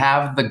 did you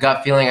have the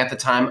gut feeling at the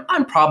time,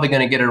 I'm probably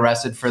going to get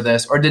arrested for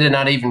this? Or did it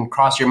not even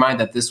cross your mind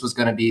that this was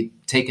going to be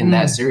taken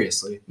that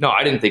seriously? No,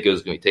 I didn't think it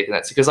was going to be taken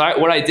that seriously.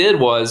 Because what I did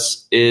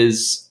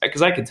is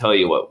because I can tell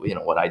you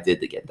what I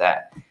did to get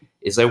that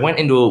is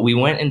we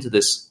went into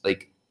this,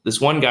 like, this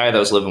one guy that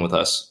was living with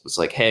us was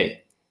like,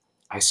 hey,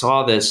 I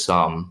saw this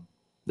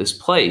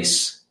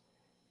place,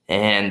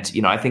 and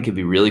I think it'd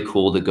be really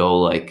cool to go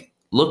like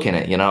look in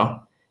it, and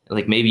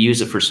like maybe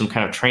use it for some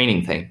kind of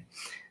training thing.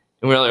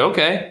 And we were like,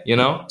 okay,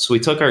 so we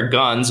took our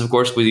guns. Of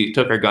course, we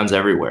took our guns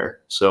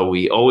everywhere. So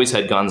we always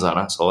had guns on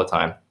us all the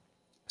time.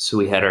 So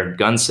we had our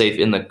gun safe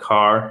in the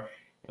car,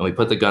 and we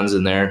put the guns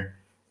in there,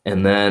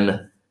 and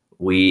then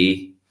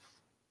we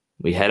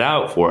head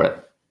out for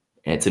it.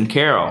 And it's in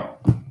Carroll.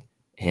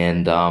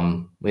 And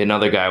we had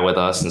another guy with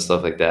us and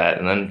stuff like that.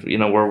 And then,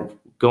 we're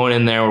going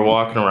in there, we're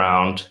walking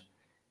around,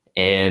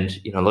 and,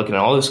 looking at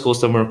all this cool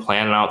stuff. We're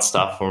planning out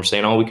stuff, and we're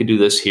saying, oh, we could do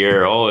this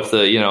here. Oh, if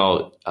the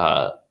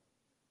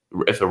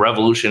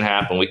revolution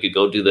happened, we could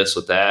go do this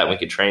with that. We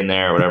could train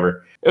there or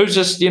whatever. It was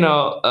just,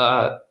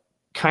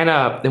 kind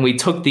of, and we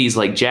took these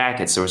like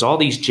jackets. There was all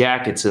these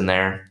jackets in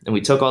there, and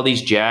we took all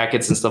these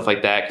jackets and stuff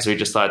like that because we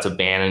just thought it's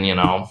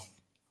abandoned,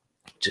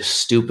 just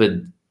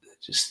stupid,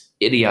 just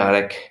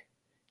idiotic.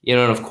 And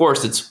of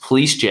course it's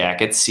police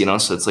jackets,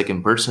 so it's like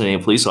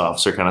impersonating a police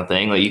officer kind of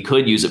thing. Like you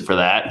could use it for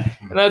that.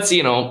 And that's,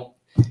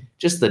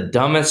 just the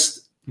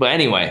dumbest. But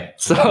anyway,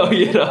 so,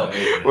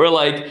 we're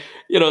like,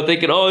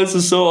 thinking, oh, this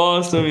is so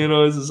awesome.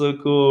 This is so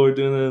cool. We're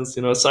doing this,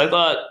 So I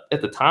thought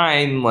at the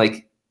time,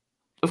 like,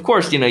 of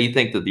course, you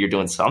think that you're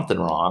doing something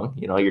wrong.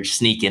 You're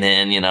sneaking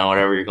in,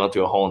 whatever. You're going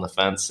through a hole in the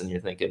fence, and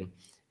you're thinking,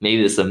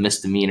 maybe this is a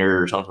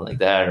misdemeanor or something like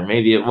that, or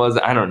maybe it was,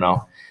 I don't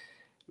know.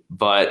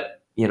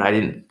 But, I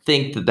didn't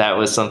think that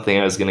was something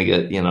I was going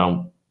to get,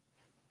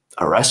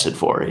 arrested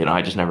for.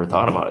 I just never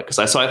thought about it.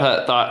 I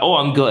thought, oh,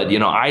 I'm good.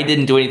 I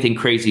didn't do anything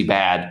crazy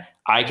bad.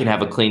 I can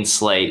have a clean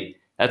slate.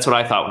 That's what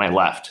I thought when I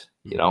left.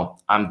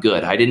 I'm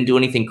good. I didn't do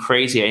anything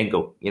crazy. I didn't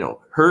go,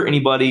 hurt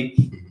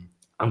anybody.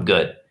 I'm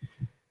good.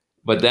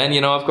 But then,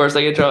 of course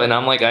I get trouble, and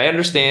I'm like, I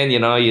understand,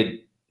 they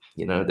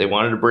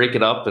wanted to break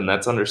it up, and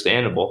that's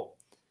understandable.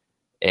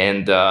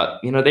 And,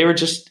 they were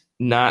just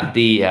not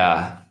the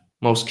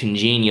most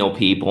congenial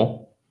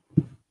people,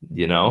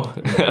 not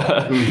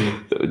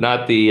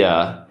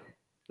the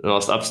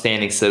most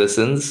upstanding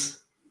citizens.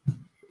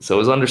 So it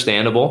was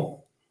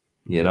understandable,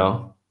 and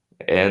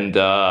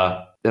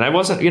I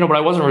wasn't, but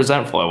I wasn't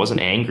resentful. I wasn't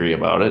angry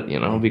about it,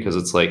 because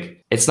it's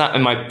like, it's not,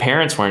 and my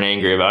parents weren't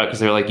angry about it because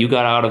they're like, you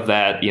got out of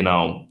that,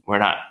 we're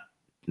not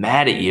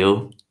mad at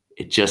you.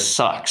 It just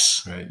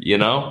sucks, right.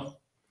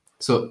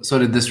 So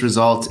did this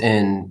result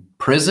in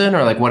prison,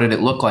 or like, what did it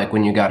look like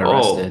when you got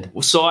arrested?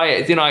 So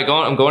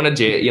I'm going to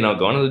jail,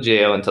 going to the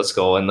jail in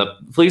Tuscola, and the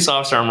police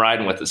officer I'm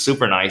riding with is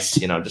super nice,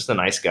 just a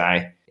nice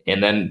guy.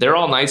 And then they're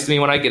all nice to me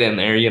when I get in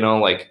there,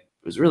 like,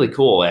 it was really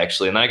cool,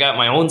 actually. And I got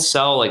my own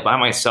cell, like, by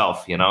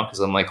myself, because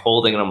I'm like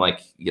holding, and I'm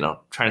like,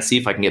 trying to see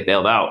if I can get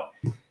bailed out.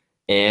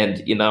 And,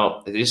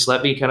 they just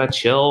let me kind of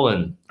chill.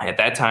 And at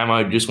that time,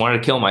 I just wanted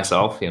to kill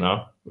myself,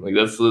 like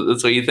that's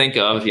what you think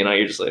of,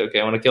 you're just like,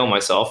 okay, I want to kill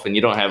myself. And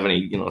you don't have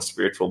any,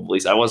 spiritual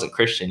beliefs. I wasn't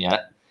Christian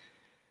yet.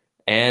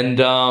 And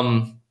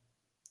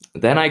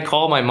then I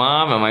called my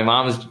mom, and my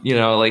mom is,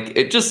 like,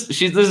 this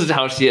is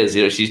how she is,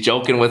 she's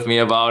joking with me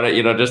about it,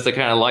 just to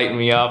kind of lighten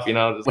me up,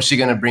 Was she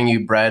going to bring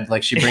you bread?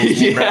 Like, she brings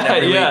me bread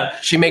every week.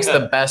 She makes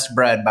the best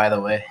bread, by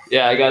the way.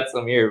 Yeah, I got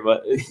some here,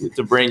 but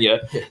to bring you.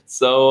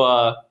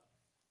 So,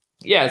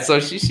 so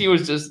she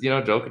was just,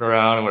 joking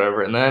around and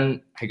whatever. And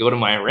then I go to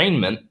my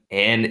arraignment,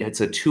 and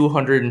it's a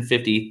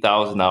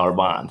 $250,000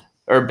 bond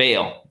or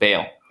bail.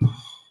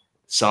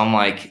 So I'm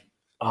like,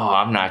 oh,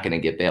 I'm not going to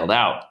get bailed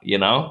out.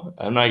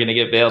 I'm not going to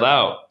get bailed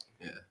out.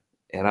 Yeah.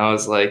 And I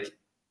was like,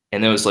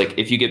 and it was like,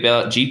 if you get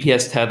bailed out,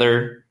 GPS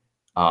tether,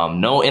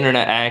 no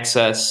internet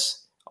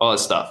access, all that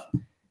stuff.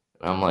 And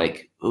I'm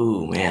like,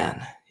 ooh,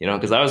 man,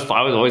 cause I was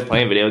always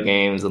playing video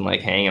games and like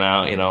hanging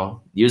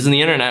out, using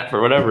the internet for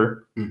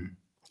whatever. Mm-hmm.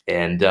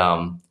 And,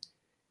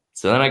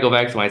 so then I go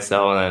back to my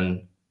cell,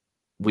 and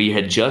we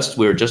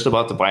were just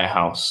about to buy a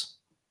house.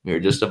 We were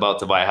just about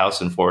to buy a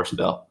house in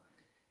Forestville.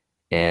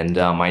 And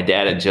my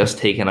dad had just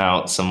taken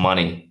out some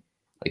money,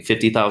 like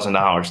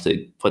 $50,000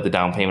 to put the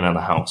down payment on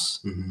the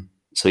house. Mm-hmm.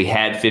 So he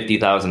had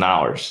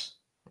 $50,000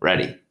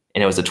 ready,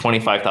 and it was a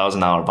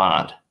 $25,000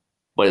 bond,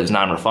 but it was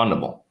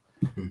non-refundable.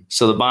 Mm-hmm.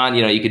 So the bond,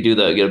 you could get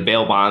a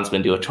bail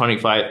bondsman, do a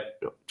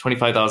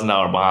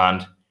 $25,000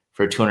 bond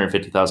for a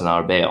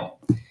 $250,000 bail.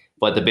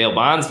 But the bail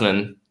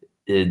bondsman,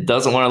 it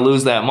doesn't want to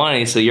lose that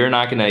money, so you're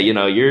not gonna,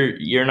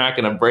 you're not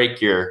gonna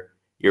break your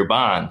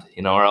bond,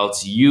 or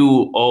else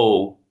you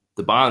owe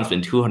the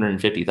bondsman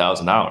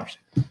 $250,000.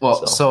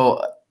 Well,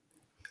 so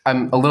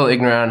I'm a little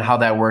ignorant on how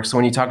that works. So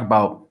when you talk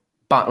about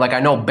bond, like,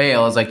 I know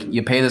bail is like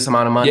you pay this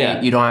amount of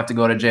money, you don't have to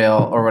go to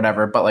jail or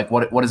whatever. But like,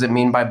 what does it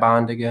mean by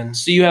bond again?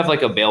 So you have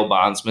like a bail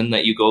bondsman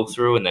that you go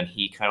through, and then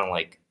he kind of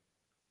like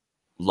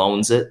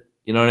loans it.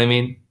 You know what I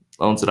mean?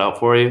 Loans it out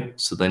for you.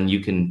 So then you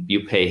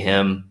pay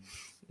him,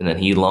 and then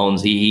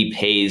he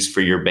pays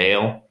for your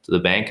bail to the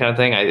bank, kind of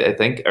thing, I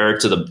think, or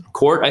to the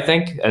court, I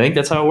think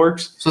that's how it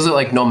works. So is it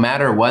like no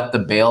matter what, the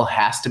bail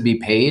has to be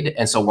paid,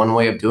 and so one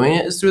way of doing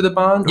it is through the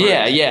bond?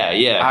 Yeah.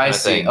 I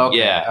see. Okay.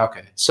 Yeah.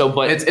 Okay. So,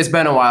 but it's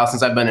been a while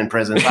since I've been in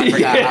prison, so I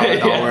forgot how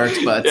it all works,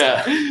 but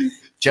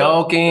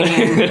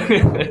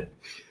joking.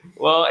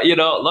 Well,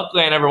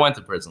 luckily I never went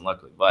to prison, but,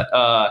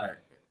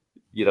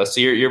 so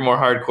you're more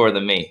hardcore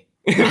than me.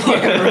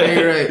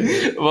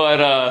 right.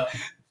 But,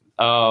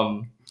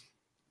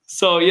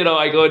 so,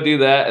 I go do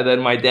that, and then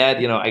my dad,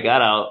 I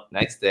got out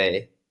next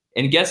day,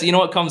 and guess,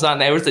 what comes on?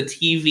 There was a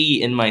TV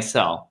in my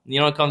cell. You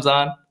know what comes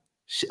on?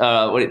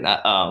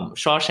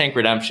 Shawshank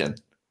Redemption.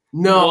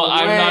 No, well,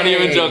 I'm not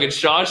even joking.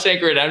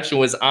 Shawshank Redemption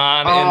was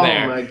on in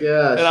there. Oh my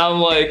gosh! And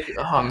I'm like,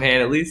 oh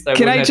man, at least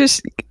Can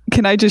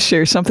I just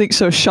share something?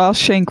 So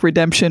Shawshank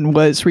Redemption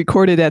was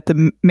recorded at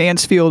the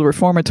Mansfield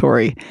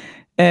Reformatory,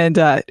 and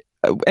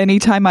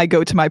anytime I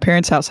go to my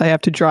parents' house, I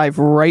have to drive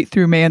right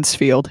through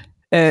Mansfield.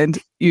 And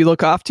you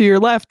look off to your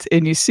left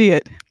and you see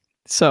it.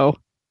 So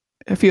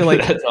I feel like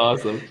that's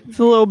awesome. It's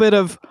a little bit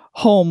of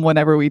home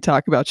whenever we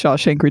talk about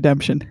Shawshank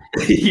Redemption.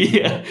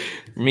 Yeah,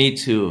 me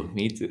too.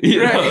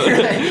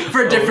 Right.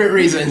 For different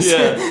reasons.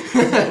 Yeah.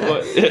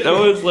 It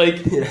was like,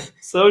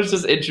 so it's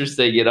just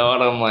interesting, and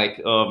I'm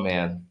like, oh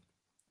man.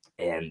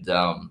 And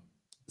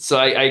so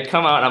I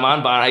come out, and I'm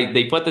on bond.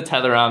 They put the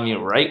tether on me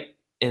right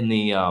in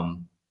the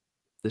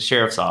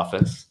sheriff's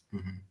office.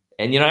 Mm-hmm.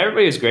 And,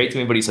 everybody was great to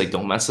me, but he's like,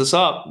 don't mess this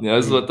up.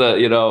 This is what the,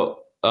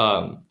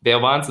 bail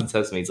bondsman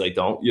says to me. He's like,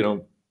 don't,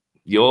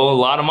 you owe a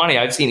lot of money.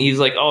 He's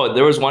like, oh,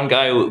 there was one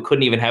guy who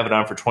couldn't even have it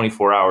on for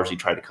 24 hours. He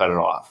tried to cut it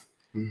off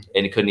and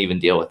he couldn't even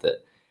deal with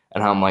it.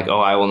 And I'm like, oh,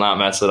 I will not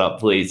mess it up,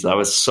 please. I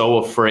was so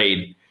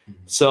afraid.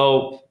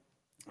 So,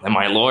 and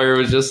my lawyer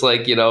was just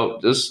like,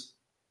 just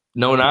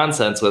no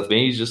nonsense with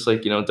me. He's just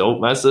like,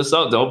 don't mess this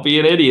up. Don't be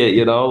an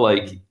idiot,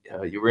 like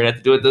you were going to have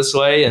to do it this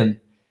way. And,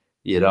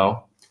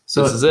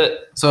 so this is it.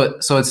 So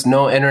it's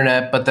no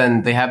internet, but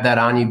then they have that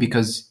on you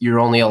because you're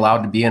only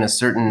allowed to be in a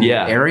certain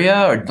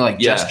area, or like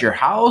just your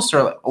house,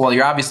 or well,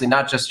 you're obviously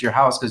not just your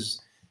house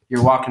because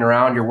you're walking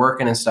around, you're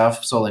working and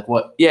stuff. So like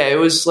what? Yeah, it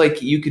was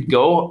like you could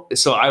go.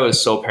 So I was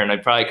so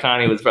paranoid. Probably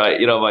Connie was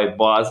probably, my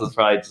boss was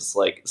probably just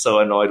like so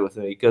annoyed with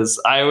me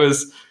because I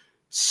was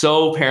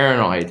so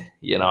paranoid.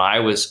 I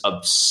was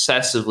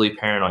obsessively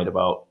paranoid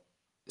about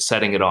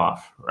setting it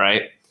off.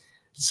 Right.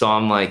 So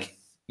I'm like,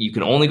 you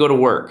can only go to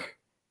work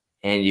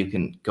and you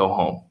can go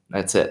home.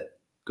 That's it.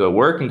 Go to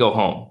work and go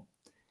home.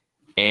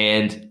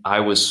 And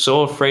I was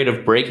so afraid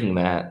of breaking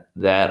that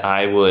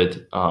I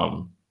would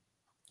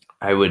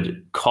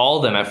call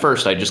them. At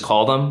first, I'd just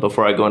call them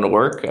before I go into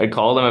work. I'd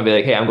call them. I'd be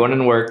like, hey, I'm going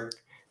into work.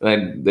 And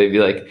then they'd be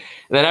like, and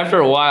then after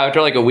a while,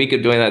 after like a week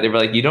of doing that, they were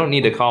like, you don't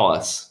need to call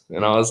us.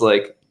 And I was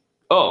like,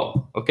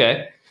 oh,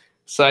 okay.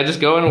 So I just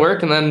go and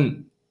work. And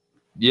then,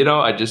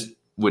 I just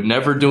would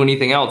never do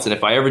anything else. And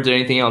if I ever did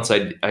anything else,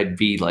 I'd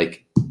be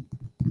like,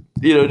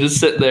 just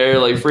sitting there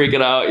like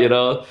freaking out,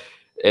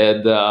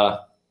 and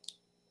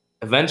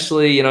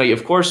eventually,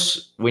 of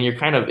course, when you're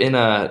kind of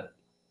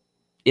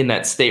in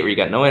that state where you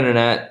got no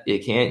internet,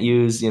 you can't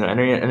use,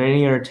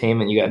 any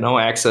entertainment, you got no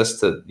access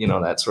to,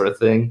 that sort of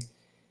thing.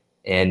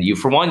 And you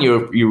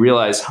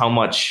realize how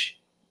much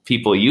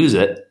people use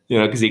it,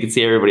 because you can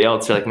see everybody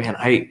else. You're like, man,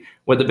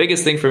 the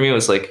biggest thing for me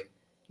was like,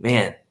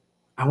 man,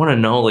 I want to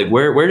know, like,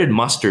 where did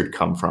mustard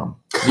come from?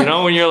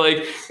 When you're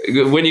like,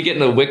 when you get in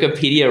the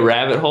Wikipedia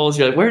rabbit holes,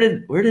 you're like,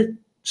 where did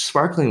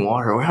sparkling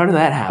water, how did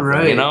that happen?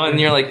 Right. And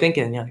you're like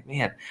thinking,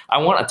 man, I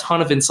want a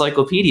ton of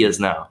encyclopedias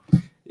now.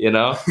 And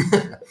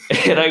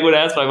I would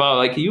ask my mom,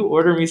 like, can you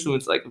order me some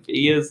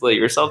encyclopedias, like,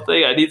 or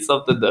something? I need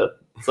something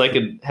so I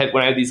can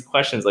when I have these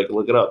questions, I can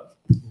look it up.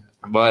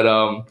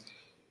 But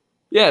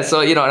yeah,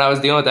 so and I was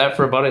dealing with that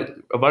for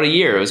about a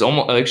year. It was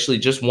almost actually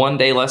just one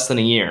day less than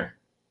a year,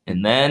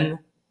 and then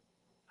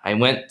I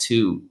went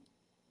to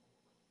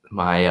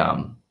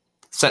my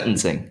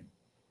sentencing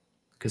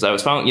because I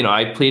was found.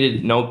 I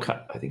pleaded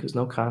I think it was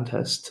no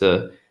contest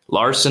to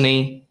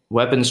larceny,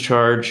 weapons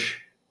charge,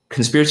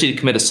 conspiracy to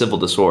commit a civil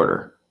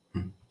disorder.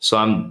 So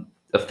I'm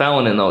a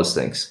felon in those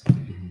things.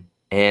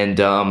 And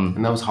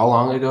that was how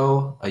long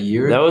ago? A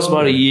year ago? That was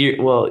about a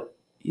year. Well,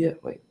 yeah,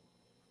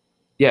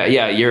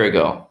 a year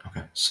ago.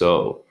 Okay.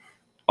 So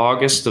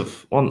almost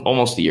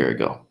a year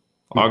ago.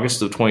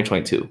 August of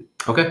 2022.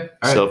 Okay. All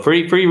right. So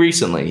pretty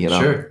recently,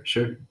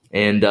 Sure.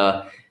 And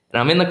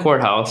I'm in the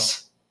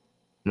courthouse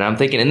and I'm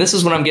thinking, and this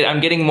is when I'm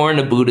getting more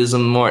into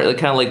Buddhism, more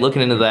kind of like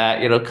looking into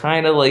that,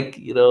 kind of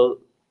like,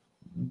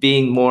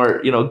 being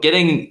more,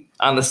 getting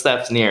on the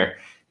steps near,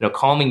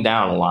 calming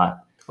down a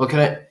lot. Well, can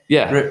I?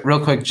 Yeah. Real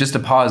quick, just to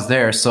pause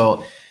there.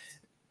 So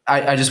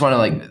I just want to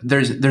like,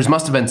 there's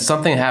must have been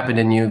something happened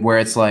in you where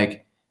it's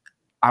like,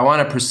 I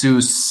want to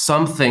pursue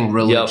something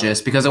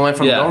religious because it went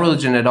from no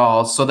religion at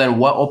all. So then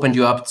what opened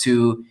you up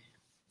to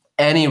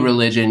any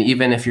religion,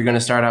 even if you're going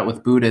to start out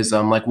with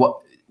Buddhism? Like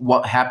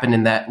what happened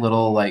in that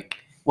little, like,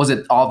 was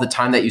it all the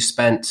time that you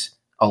spent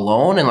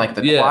alone and like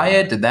the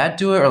quiet? Did that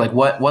do it? Or like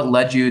what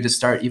led you to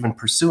start even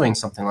pursuing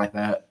something like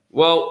that?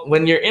 Well,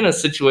 when you're in a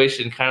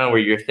situation kind of where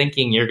you're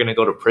thinking you're going to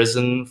go to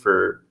prison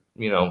for,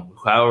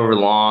 however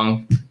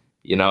long,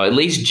 at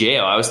least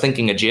jail. I was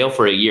thinking a jail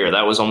for a year.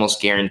 That was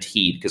almost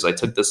guaranteed because I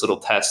took this little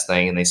test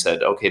thing and they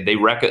said, okay,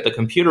 the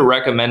computer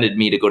recommended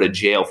me to go to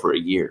jail for a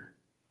year.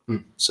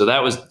 So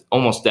that was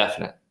almost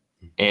definite.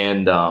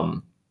 And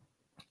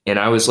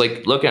I was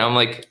like, I'm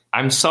like,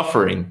 I'm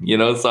suffering,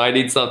 so I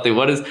need something.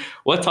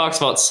 What talks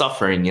about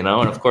suffering, And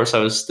of course I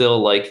was still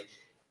like,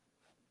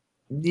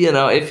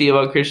 iffy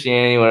about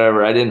Christianity,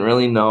 whatever. I didn't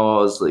really know.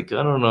 I was like,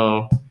 I don't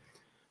know.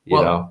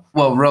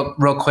 Well,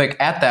 real quick,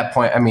 at that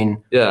point, I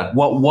mean,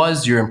 what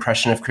was your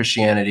impression of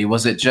Christianity?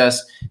 Was it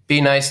just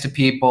be nice to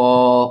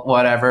people,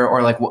 whatever?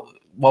 Or like,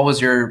 what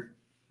was your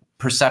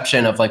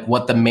perception of like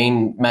what the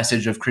main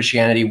message of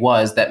Christianity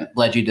was that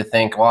led you to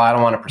think, well, I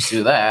don't want to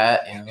pursue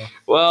that?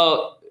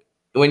 Well,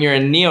 when you're a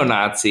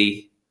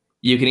neo-Nazi,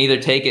 you can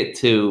either take it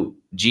to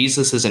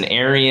Jesus as an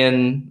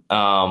Aryan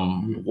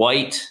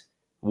white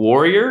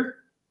warrior.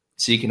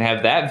 So you can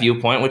have that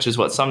viewpoint, which is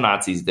what some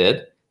Nazis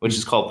did, which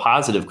is called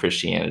positive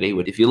Christianity.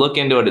 If you look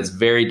into it, it's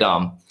very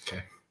dumb.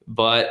 Okay.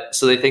 But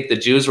so they think the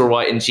Jews were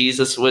white, and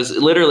Jesus was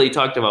literally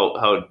talked about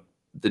how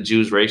the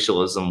Jews'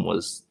 racialism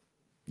was,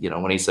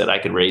 when he said, I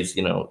could raise,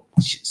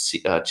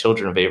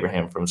 children of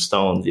Abraham from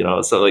stones,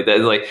 so like that,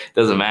 like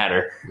doesn't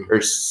matter,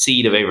 or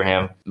seed of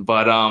Abraham.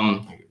 But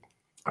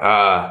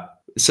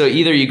so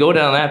either you go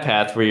down that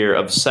path where you're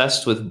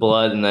obsessed with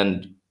blood and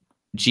then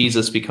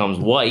Jesus becomes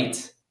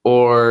white,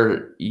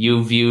 or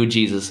you view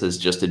Jesus as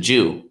just a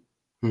Jew.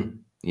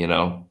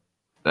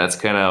 That's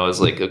kind of, I was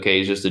like, okay,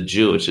 he's just a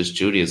Jew. It's just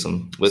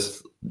Judaism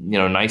with,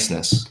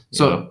 niceness.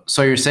 So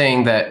you're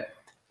saying that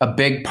a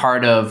big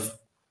part of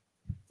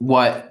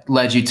what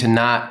led you to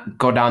not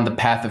go down the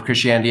path of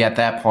Christianity at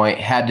that point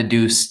had to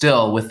do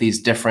still with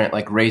these different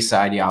like race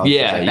ideologies.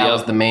 Yeah, like, that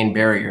was the main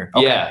barrier.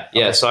 Okay.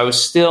 Yeah. So I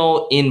was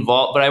still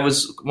involved, but I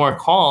was more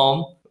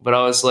calm. But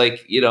I was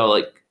like,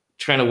 like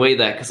trying to weigh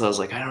that because I was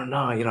like, I don't know,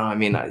 I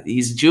mean,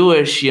 he's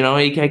Jewish,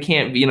 I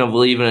can't,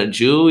 believe in a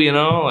Jew,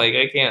 like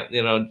I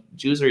can't,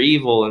 Jews are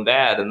evil and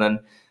bad. And then,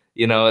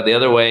 the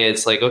other way,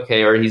 it's like,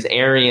 okay, or he's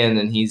Aryan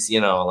and he's,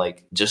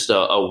 like just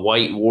a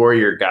white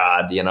warrior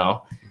god,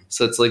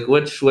 So it's like,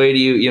 which way do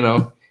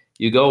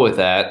you go with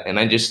that? And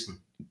I just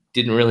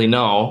didn't really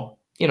know,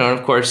 and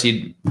of course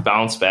you'd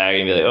bounce back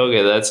and be like,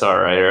 okay, that's all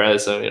right. Or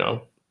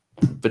so,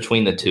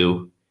 between the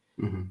two.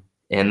 Mm-hmm.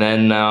 And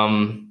then,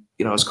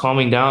 I was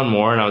calming down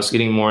more and I was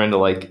getting more into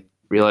like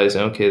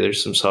realizing, okay,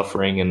 there's some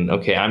suffering and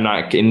okay, I'm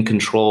not in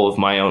control of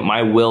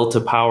my will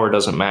to power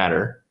doesn't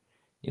matter,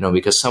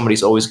 because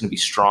somebody's always going to be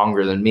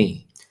stronger than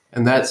me.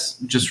 And that's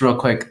just real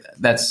quick.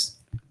 That's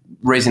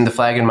raising the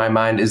flag in my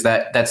mind. Is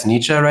that's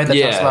Nietzsche, right? That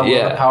talks about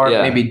will to power.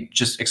 Yeah. Maybe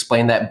just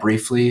explain that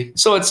briefly.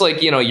 So it's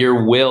like,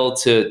 your will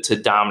to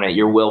dominate,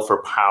 your will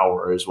for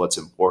power is what's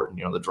important.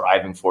 The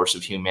driving force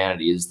of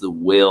humanity is the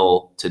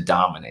will to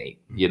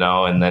dominate,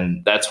 and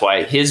then that's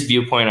why his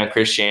viewpoint on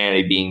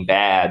Christianity being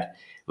bad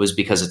was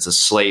because it's a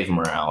slave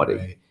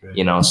morality,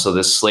 right. So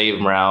this slave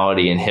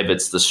morality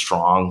inhibits the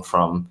strong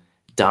from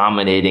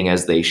dominating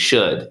as they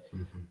should.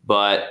 Mm-hmm.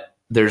 But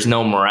there's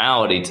no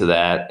morality to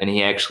that. And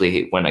he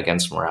actually went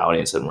against morality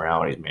and said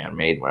morality is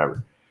man-made,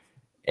 whatever.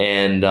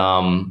 And,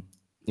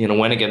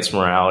 went against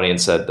morality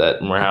and said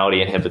that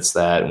morality inhibits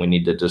that and we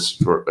need to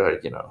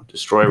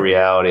destroy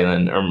reality and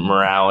then or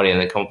morality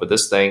and then come up with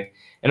this thing.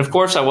 And of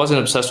course, I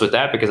wasn't obsessed with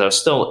that because I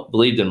still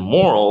believed in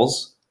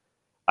morals.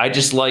 I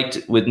just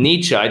liked with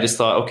Nietzsche, I just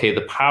thought, okay,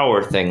 the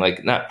power thing,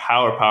 like not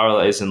power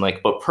as in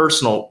like, but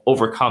personal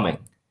overcoming.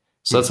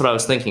 So that's what I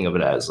was thinking of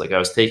it as. Like I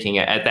was taking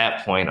it at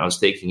that point, I was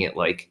taking it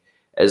like,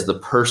 as the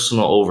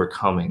personal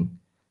overcoming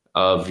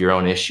of your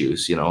own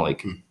issues,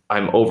 like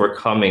I'm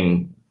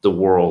overcoming the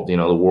world,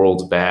 the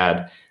world's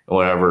bad and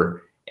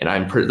whatever.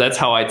 And that's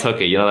how I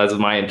took it, that's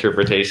my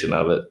interpretation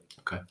of it.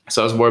 Okay.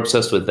 So I was more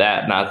obsessed with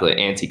that, not the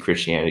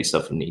anti-Christianity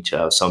stuff of Nietzsche.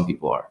 Some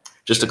people are,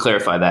 just to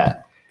clarify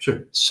that.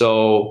 Sure.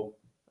 So,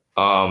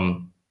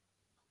 and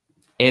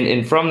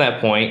from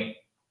that point,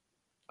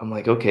 I'm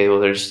like, okay,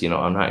 well there's,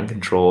 I'm not in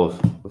control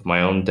of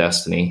my own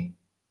destiny,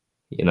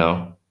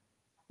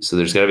 So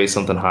there's got to be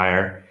something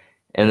higher.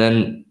 And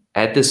then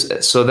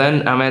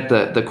then I'm at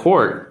the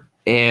court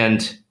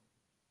and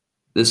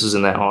this was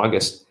in that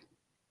August.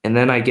 And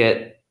then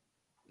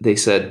they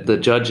said, the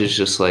judge is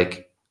just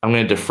like, I'm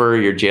going to defer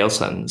your jail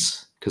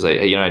sentence. Cause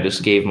I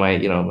just gave my,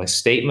 my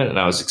statement and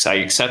I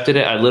accepted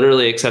it. I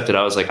literally accepted.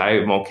 I was like,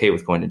 I'm okay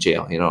with going to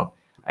jail.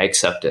 I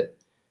accept it,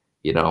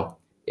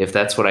 if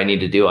that's what I need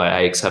to do, I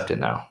accept it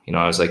now.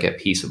 I was like at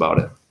peace about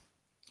it.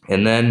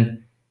 And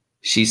then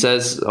she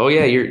says, oh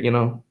yeah,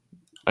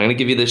 I'm going to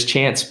give you this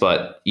chance,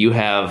 but you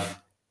have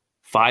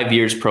 5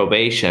 years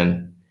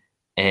probation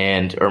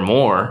or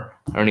more.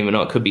 I don't even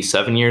know. It could be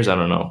 7 years. I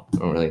don't know. I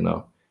don't really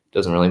know. It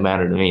doesn't really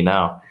matter to me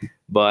now.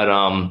 But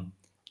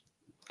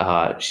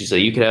she said,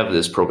 you could have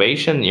this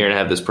probation. You're going to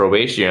have this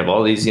probation. You have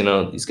all these,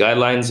 these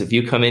guidelines. If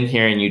you come in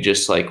here and you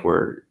just like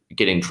were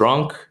getting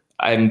drunk,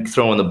 I'm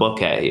throwing the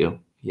book at you.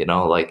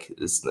 Like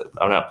this,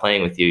 I'm not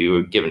playing with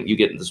you. You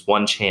get this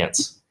one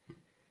chance.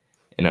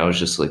 And I was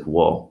just like,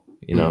 whoa,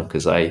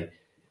 because I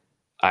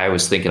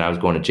was thinking I was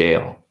going to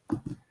jail.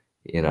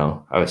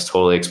 I was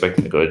totally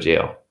expecting to go to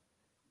jail.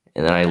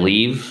 And then I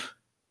leave,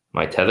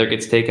 my tether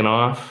gets taken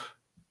off.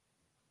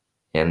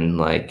 And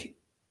like,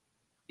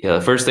 the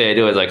first thing I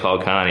do is I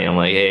call Connie. I'm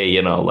like, hey,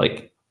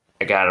 like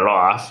I got it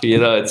off.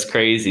 It's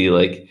crazy.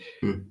 Like,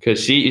 cause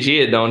she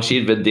had known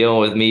she'd been dealing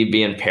with me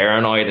being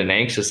paranoid and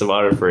anxious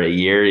about it for a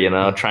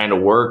year, trying to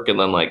work. And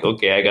then like,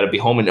 okay, I got to be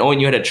home.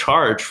 And you had a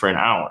charge for an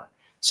hour.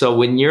 So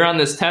when you're on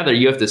this tether,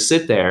 you have to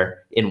sit there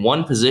in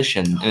one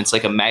position and it's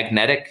like a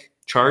magnetic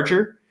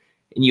charger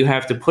and you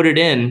have to put it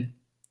in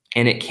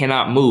and it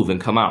cannot move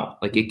and come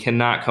out. Like it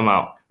cannot come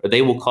out or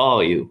they will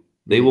call you.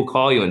 They will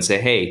call you and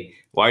say, hey,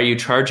 why are you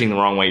charging the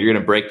wrong way? You're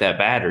going to break that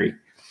battery.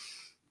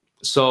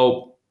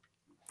 So,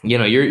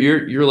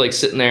 you're like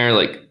sitting there,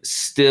 like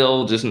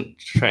still just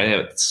trying to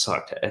have it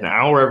sucked an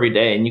hour every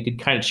day. And you could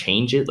kind of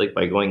change it like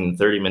by going in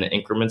 30-minute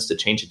increments to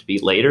change it to be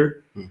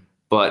later.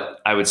 But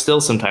I would still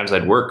sometimes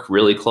I'd work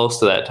really close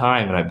to that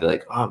time and I'd be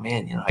like, oh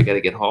man, I got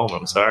to get home.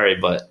 I'm sorry,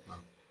 but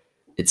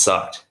it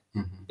sucked.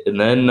 Mm-hmm. And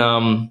then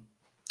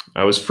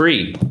I was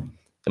free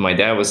and my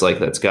dad was like,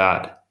 that's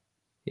God,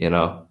 And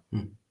I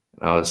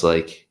was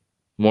like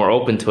more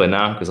open to it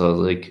now because I was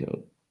like,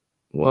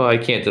 well, I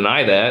can't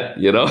deny that,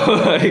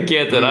 I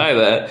can't deny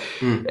that.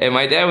 And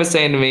my dad was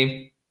saying to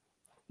me,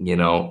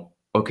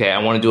 okay,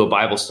 I want to do a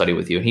Bible study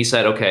with you. And he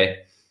said, okay,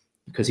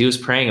 because he was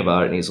praying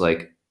about it and he's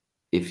like,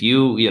 if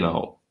you,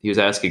 he was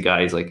asking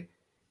God, he's like,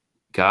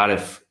 God,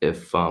 if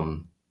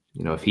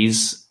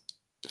he's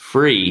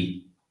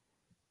free,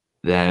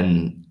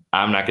 then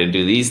I'm not going to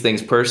do these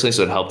things personally.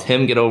 So it helped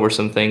him get over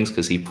some things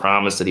because he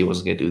promised that he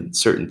wasn't going to do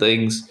certain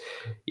things,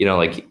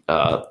 like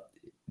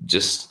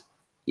just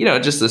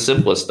the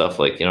simplest stuff,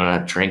 like,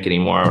 not drink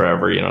anymore or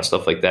whatever,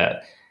 stuff like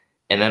that.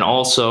 And then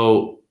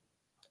also,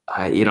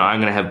 I'm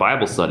going to have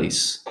Bible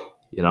studies,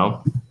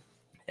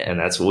 and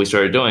that's what we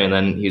started doing. And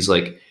then he's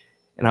like,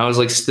 and I was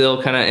like,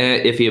 still kind of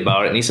iffy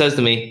about it. And he says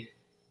to me,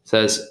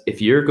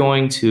 if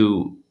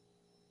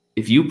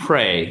you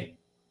pray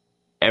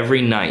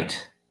every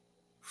night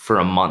for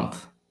a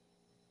month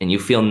and you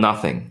feel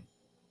nothing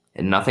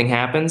and nothing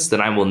happens, then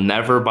I will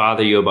never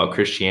bother you about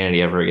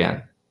Christianity ever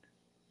again.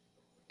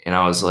 And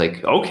I was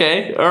like,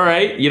 okay, all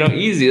right,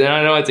 easy. Then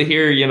I don't have to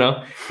hear,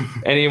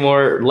 any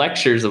more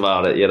lectures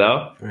about it,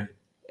 Right.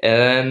 And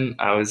then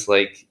I was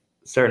like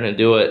starting to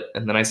do it.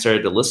 And then I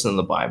started to listen to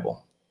the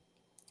Bible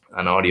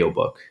on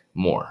audiobook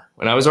more.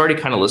 And I was already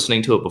kind of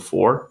listening to it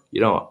before,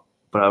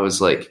 but I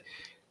was like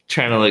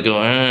trying to like go,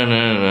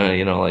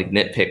 like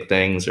nitpick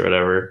things or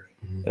whatever.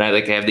 Mm-hmm. And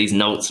I have these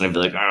notes and I'd be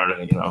like, I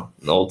don't know,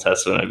 in the Old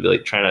Testament, I'd be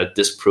like trying to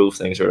disprove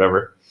things or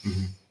whatever.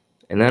 Mm-hmm.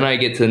 And then I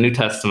get to the New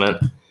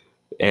Testament,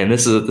 and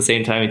this is at the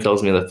same time he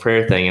tells me the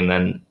prayer thing. And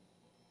then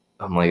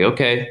I'm like,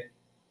 okay,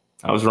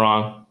 I was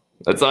wrong.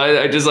 That's all.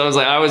 I was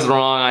like, I was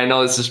wrong. I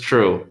know this is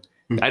true.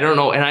 Mm-hmm. I don't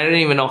know. And I didn't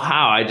even know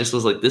how. I just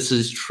was like, this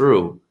is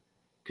true.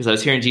 Because I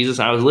was hearing Jesus,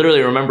 and I was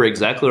literally remember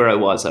exactly where I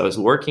was. I was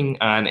working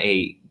on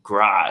a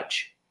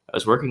garage. I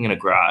was working in a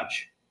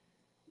garage.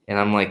 And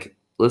I'm like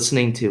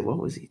listening to, what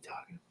was he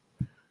talking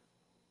about?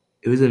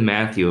 It was in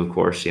Matthew, of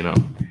course, And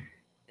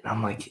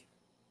I'm like,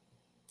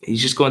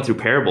 he's just going through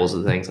parables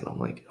and things. And I'm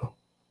like, oh,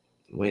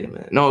 wait a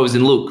minute. No, it was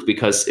in Luke,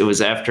 because it was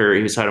after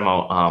he was talking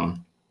about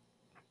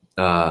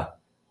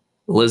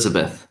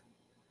Elizabeth.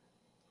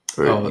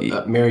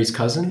 Mary's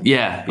cousin?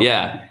 Yeah,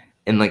 yeah.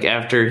 And like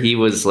after he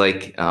was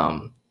like,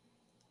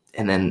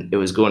 and then it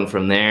was going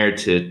from there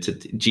to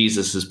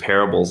Jesus's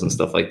parables and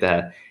stuff like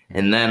that.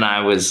 And then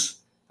I was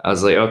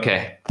like,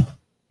 okay,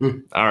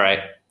 all right,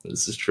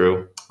 this is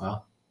true.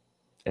 Wow.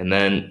 And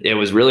then it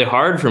was really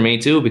hard for me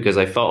too, because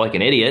I felt like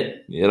an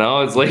idiot.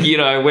 It's like,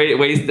 I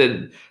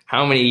wasted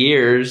how many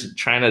years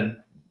trying to,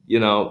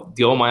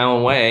 go my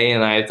own way.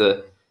 And I have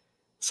to,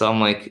 so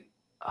I'm like,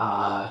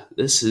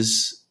 this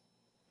is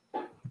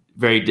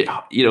very,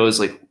 it was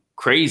like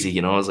crazy,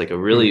 it was like a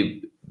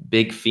really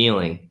big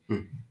feeling.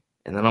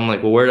 And then I'm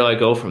like, well, where do I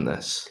go from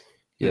this?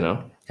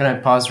 Can I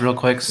pause real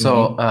quick?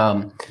 So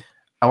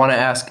I want to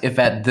ask if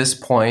at this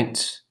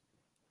point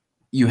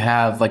you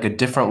have like a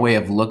different way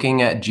of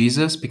looking at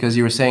Jesus, because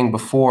you were saying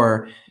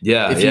before,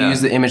 if you use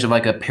the image of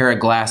like a pair of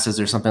glasses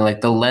or something,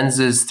 like the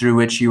lenses through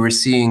which you were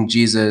seeing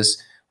Jesus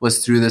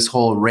was through this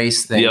whole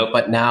race thing. Yep.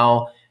 But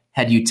now,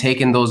 had you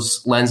taken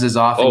those lenses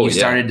off and you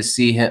started to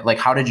see him, like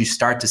how did you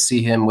start to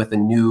see him with a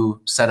new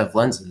set of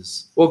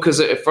lenses? Well, because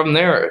from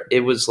there,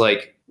 it was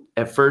like,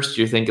 at first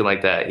you're thinking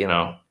like that,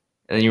 and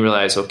then you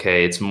realize,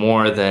 okay, it's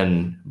more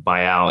than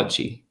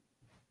biology.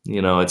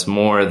 It's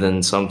more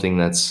than something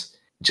that's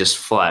just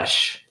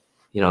flesh.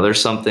 There's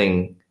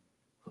something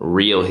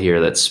real here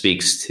that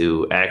speaks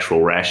to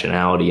actual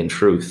rationality and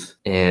truth.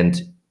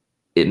 And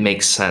it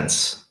makes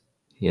sense.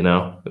 It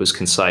was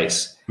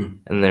concise.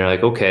 And they're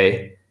like,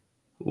 okay,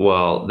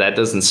 well, that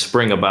doesn't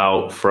spring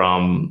about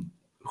from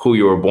who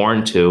you were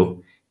born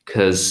to,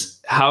 because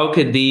how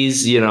could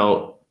these,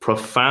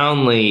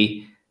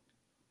 profoundly,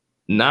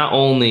 not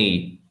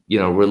only,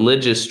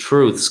 religious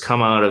truths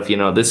come out of,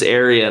 this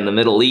area in the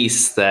Middle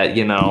East that,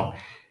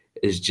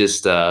 is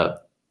just a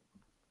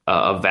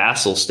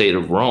vassal state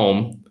of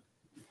Rome.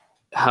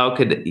 How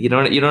could, you know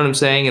what I'm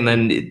saying? And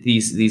then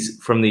these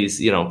from these,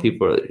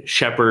 people,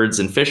 shepherds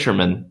and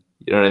fishermen,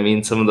 you know what I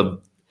mean? Some of the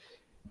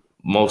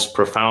most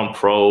profound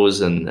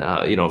prose and,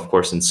 of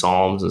course in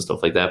Psalms and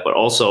stuff like that, but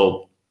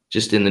also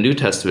just in the New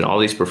Testament, all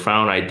these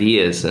profound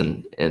ideas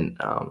and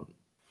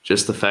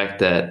just the fact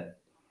that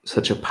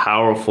such a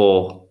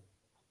powerful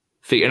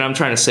figure, and I'm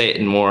trying to say it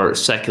in more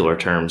secular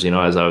terms,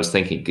 as I was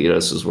thinking,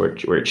 this is where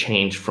it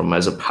changed from,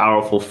 as a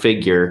powerful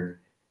figure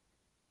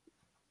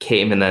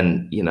came, and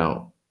then,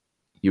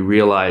 you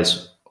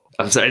realize,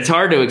 it's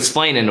hard to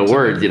explain in a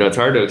word, it's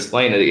hard to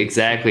explain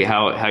exactly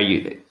how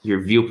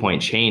your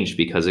viewpoint changed,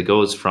 because it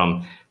goes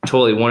from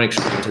totally one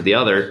extreme to the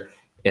other.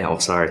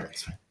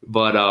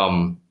 But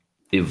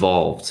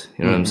evolved,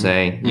 what I'm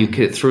saying? You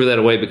threw that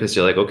away because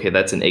you're like, okay,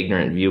 that's an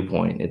ignorant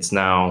viewpoint. It's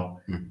now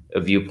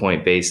a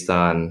viewpoint based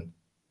on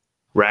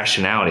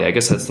rationality. I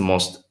guess that's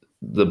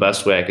the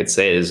best way I could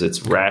say it is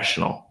it's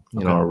rational,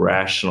 a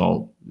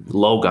rational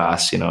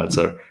logos, it's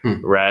a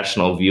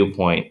rational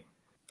viewpoint,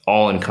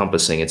 all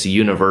encompassing. It's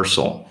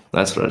universal.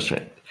 That's what I was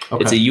saying.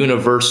 Okay. It's a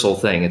universal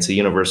thing. It's a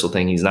universal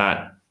thing. He's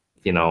not,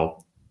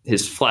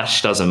 his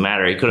flesh doesn't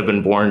matter. He could have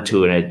been born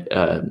to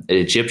an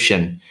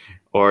Egyptian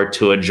or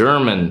to a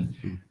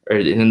German,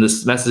 and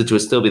this message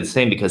would still be the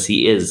same, because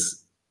he is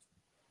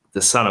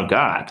the Son of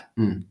God.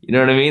 You know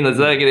what I mean?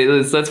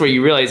 That's where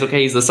you realize,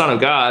 okay, he's the Son of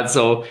God,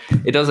 so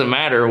it doesn't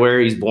matter where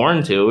he's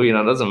born to. It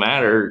doesn't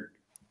matter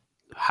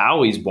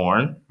how he's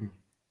born.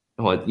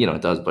 Well,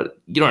 it does, but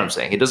you know what I'm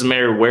saying? It doesn't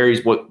matter where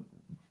he's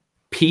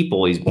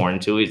people he's born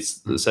into. It's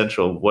the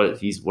essential of what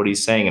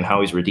he's saying and how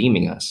he's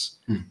redeeming us.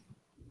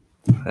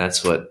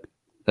 That's what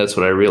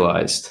I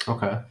realized.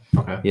 Okay.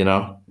 You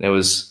know, it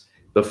was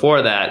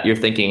before that you're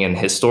thinking in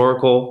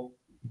historical,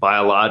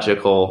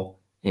 biological,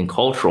 and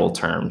cultural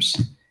terms.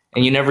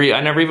 And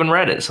I never even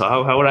read it. So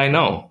how would I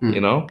know?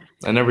 You know,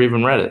 I never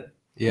even read it.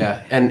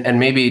 Yeah. And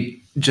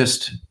maybe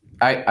just,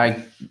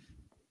 I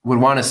would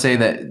want to say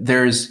that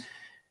there's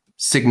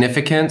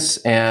significance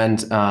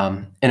and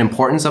an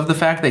importance of the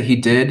fact that he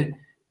did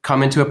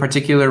come into a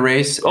particular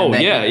race. Oh,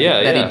 that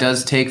that he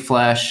does take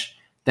flesh,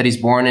 that he's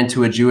born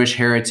into a Jewish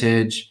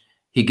heritage.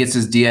 He gets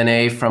his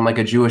DNA from like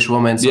a Jewish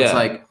woman. So it's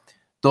like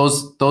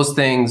those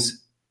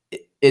things,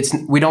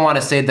 we don't want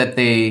to say that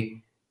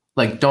they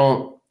like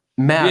don't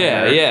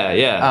matter.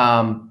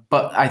 Yeah.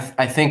 But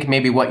I think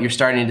maybe what you're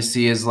starting to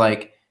see is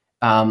like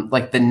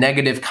the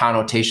negative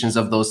connotations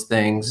of those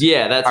things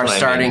are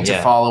starting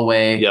to fall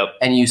away. Yep.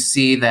 And you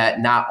see that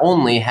not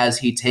only has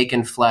he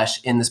taken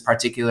flesh in this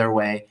particular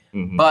way,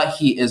 but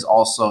he is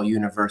also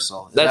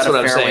universal. That's what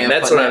I'm saying.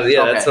 That's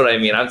what I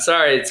mean. I'm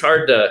sorry. It's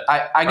hard to...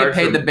 I get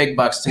paid the big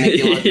bucks to make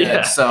you look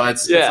good, so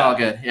it's all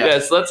good. Yeah.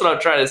 So that's what I'm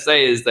trying to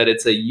say is that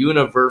it's a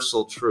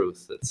universal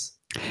truth.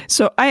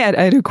 So I had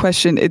a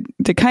question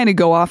to kind of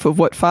go off of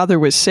what Father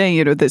was saying,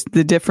 you know,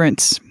 the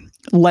difference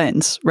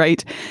lens,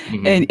 right?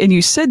 And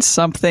you said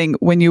something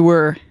when you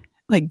were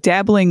like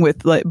dabbling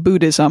with like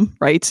Buddhism,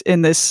 right?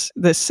 In this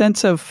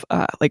sense of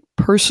like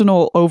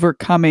personal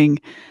overcoming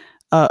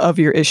of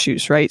your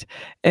issues, right?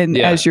 And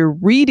as you're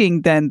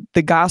reading then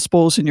the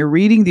Gospels and you're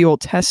reading the Old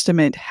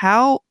Testament,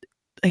 how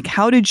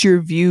did your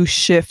view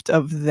shift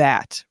of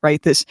that,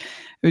 right?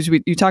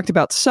 You talked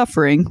about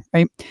suffering,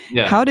 right?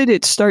 Yeah. How did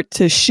it start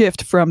to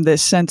shift from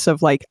this sense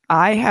of like,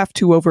 I have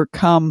to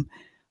overcome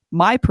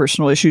my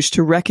personal issues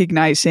to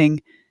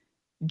recognizing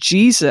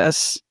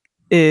Jesus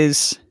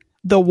is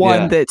the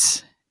one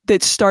that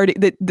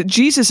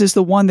Jesus is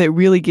the one that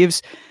really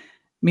gives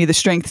me the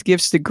strength,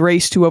 gives the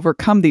grace to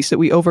overcome these, that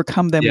we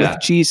overcome them with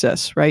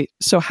Jesus, right?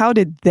 So how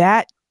did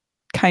that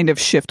kind of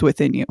shift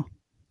within you?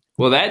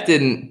 Well, that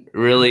didn't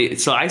really,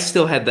 so I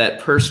still had that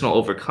personal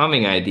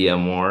overcoming idea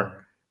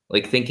more,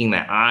 like thinking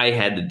that I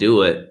had to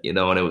do it, you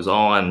know, and it was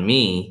all on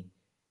me,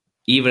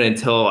 even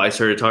until I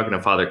started talking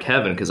to Father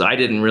Kevin, because I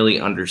didn't really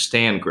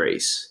understand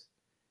grace.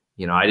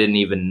 You know, I didn't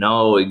even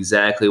know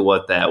exactly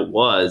what that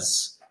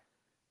was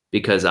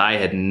because I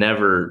had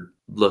never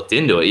looked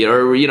into it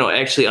or, you know,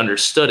 actually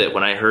understood it.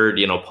 When I heard,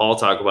 you know, Paul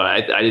talk about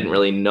it, I didn't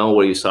really know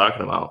what he was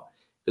talking about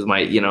because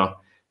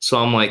so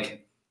I'm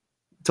like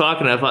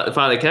talking to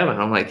Father Kevin.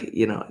 I'm like,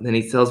 you know, and then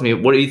he tells me,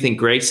 what do you think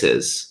grace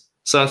is?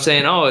 So I'm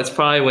saying, it's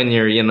probably when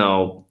you're, you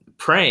know,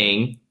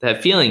 praying,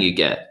 that feeling you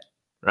get,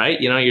 right?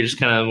 You know, you're just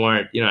kind of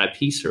more, you know, at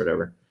peace or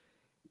whatever.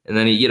 And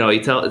then he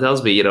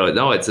tells me, you know,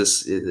 no, it's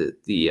this,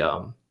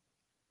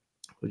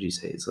 what'd you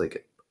say? It's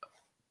like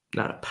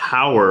not a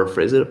power.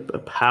 Is it a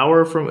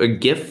power from a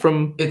gift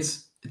from?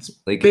 It's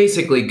like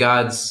basically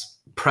God's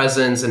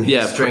presence and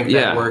His strength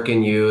at work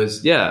in you.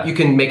 You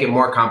can make it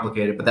more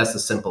complicated, but that's the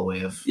simple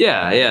way of.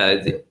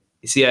 You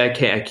see, I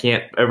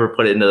can't ever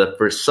put it into the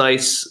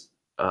precise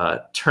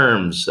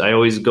terms. I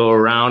always go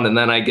around and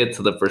then I get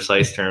to the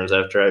precise terms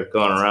after I've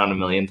gone around a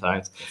million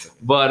times.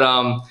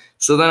 But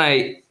so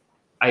then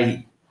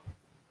I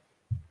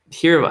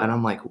hear about it and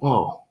I'm like,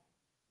 whoa,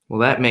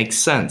 well, that makes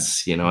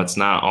sense. You know, it's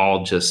not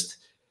all just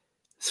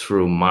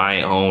through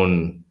my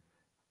own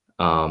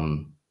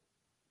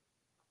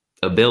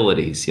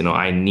abilities. You know,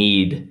 I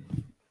need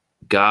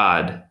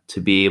God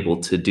to be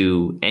able to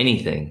do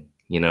anything,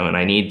 you know, and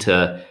I need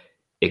to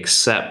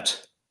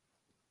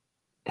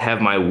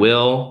have my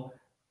will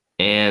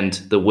and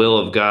the will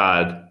of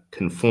God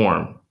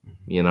conform,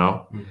 you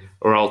know,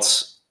 or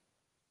else,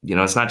 you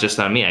know, it's not just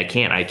on me. I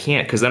can't,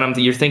 because then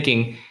you're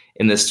thinking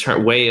in this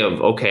way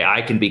of, okay,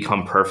 I can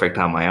become perfect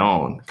on my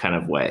own kind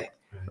of way,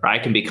 or I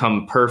can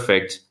become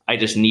perfect. I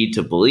just need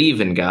to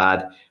believe in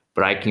God,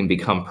 but I can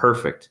become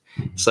perfect.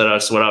 So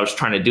that's what I was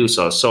trying to do.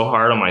 So I was so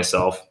hard on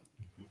myself.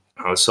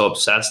 I was so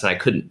obsessed and I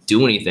couldn't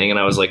do anything. And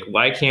I was like,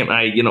 why can't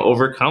I, you know,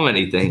 overcome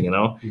anything, you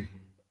know?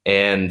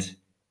 And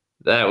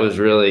that was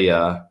really,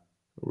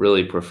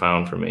 really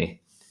profound for me.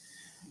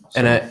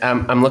 So. And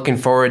I'm looking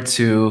forward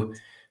to,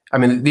 I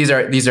mean, these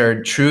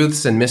are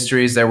truths and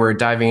mysteries that we're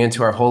diving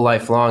into our whole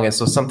life long. And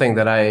so something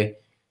that I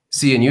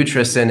see in you,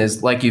 Tristan,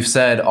 is like you've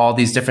said, all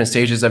these different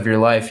stages of your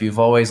life, you've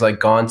always like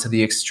gone to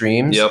the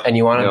extremes and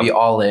you want to be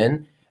all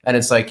in. And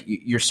it's like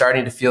you're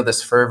starting to feel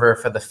this fervor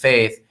for the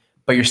faith,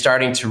 but you're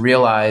starting to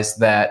realize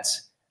that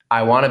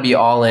I want to be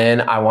all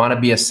in. I want to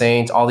be a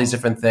saint, all these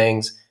different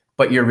things,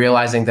 but you're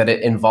realizing that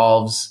it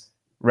involves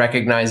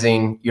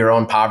recognizing your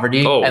own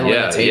poverty and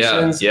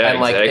limitations.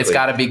 And like, it's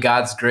got to be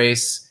God's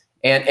grace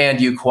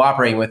and you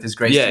cooperating with His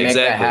grace to make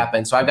that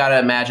happen. So I've got to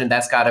imagine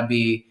that's got to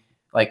be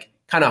like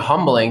kind of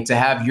humbling to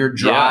have your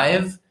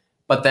drive,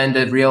 but then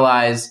to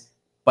realize,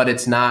 but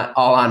it's not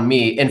all on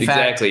me. In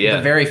fact,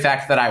 the very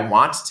fact that I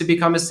want to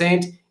become a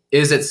saint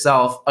is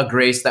itself a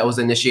grace that was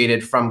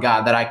initiated from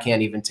God that I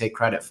can't even take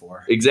credit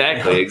for.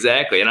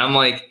 Exactly. And I'm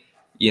like,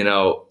 you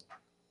know,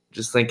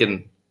 just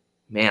thinking,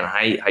 man,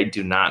 I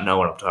do not know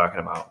what I'm talking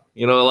about.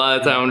 A lot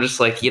of the time I'm just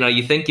like,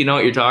 you think you know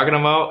what you're talking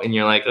about, and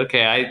you're like,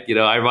 okay,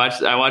 I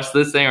watched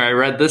this thing, or I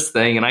read this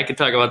thing, and I could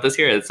talk about this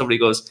here. And somebody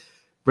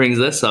brings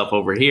this up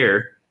over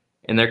here,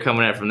 and they're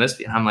coming at it from this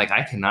view. And I'm like,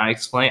 I cannot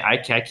explain. I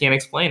can't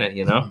explain it,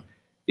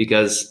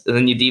 because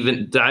then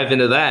you dive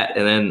into that,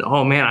 and then,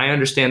 oh man, I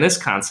understand this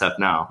concept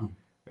now,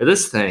 or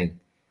this thing.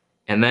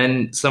 And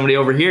then somebody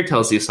over here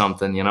tells you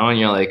something, and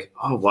you're like,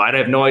 oh, well, I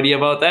have no idea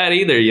about that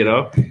either,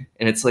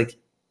 And it's like,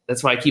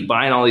 that's why I keep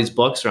buying all these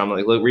books, or I'm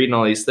like reading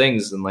all these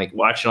things and like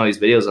watching all these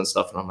videos and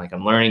stuff. And I'm like,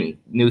 I'm learning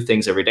new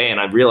things every day. And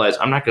I realize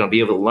I'm not going to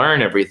be able to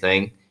learn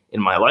everything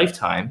in my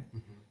lifetime,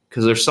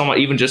 because there's so much,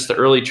 even just the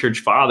early church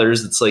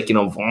fathers, it's like,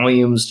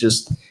 volumes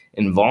just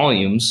in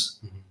volumes.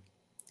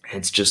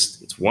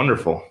 It's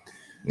wonderful.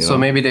 So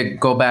maybe to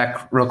go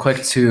back real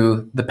quick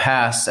to the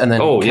past and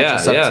then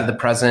catch us up to the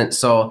present.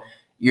 So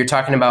you're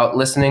talking about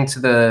listening to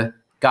the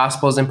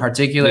Gospels in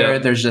particular.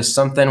 There's just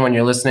something when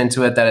you're listening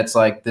to it that it's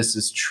like, this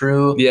is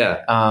true.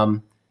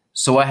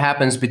 So what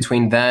happens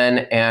between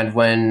then and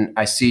when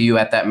I see you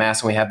at that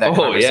Mass and we have that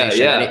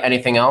conversation?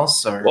 Anything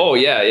else? Or?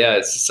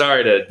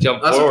 Sorry to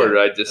jump forward.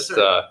 Okay. I just,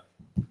 I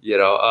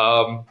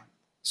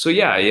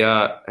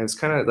was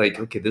kind of like,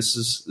 okay, this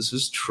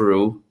is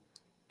true.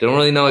 Don't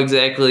really know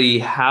exactly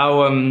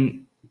how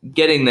I'm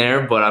getting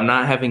there, but I'm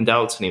not having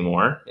doubts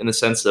anymore, in the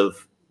sense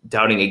of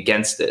doubting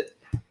against it.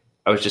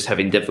 I was just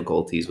having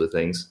difficulties with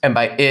things. And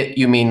by it,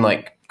 you mean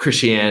like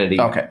Christianity.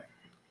 Okay.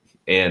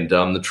 And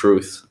the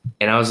truth.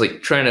 And I was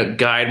like trying to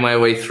guide my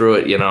way through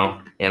it,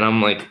 and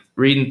I'm like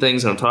reading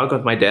things, and I'm talking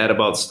with my dad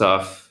about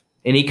stuff,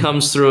 and he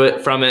comes through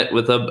it from it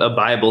with a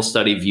Bible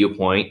study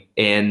viewpoint.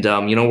 And,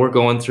 we're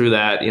going through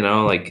that,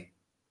 like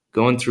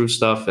going through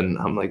stuff. And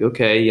I'm like,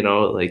 okay,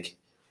 like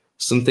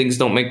some things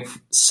don't make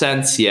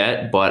sense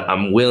yet, but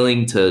I'm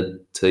willing to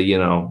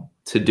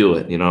do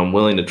it. I'm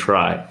willing to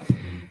try.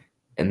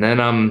 And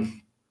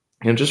then,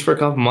 just for a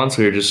couple months,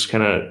 we were just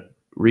kind of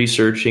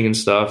researching and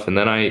stuff. And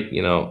then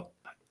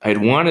I'd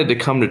wanted to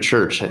come to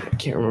church. I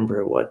can't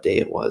remember what day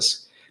it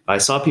was. I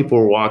saw people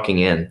were walking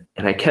in,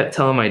 and I kept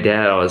telling my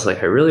dad, I was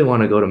like, I really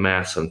want to go to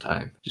Mass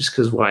sometime, just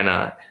because why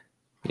not?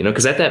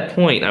 Because at that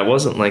point I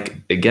wasn't like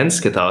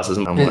against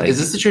Catholicism. I'm like, is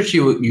this the church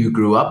you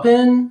grew up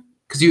in?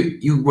 Because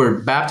you were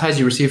baptized,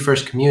 you received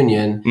First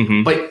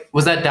Communion, but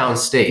was that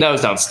downstate? That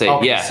was downstate.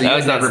 Okay, yeah, so you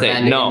had never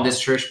been in this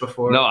church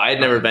before? No, I had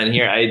never been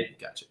here.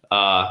 Gotcha.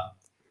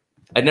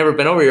 I'd never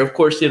been over here. Of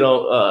course,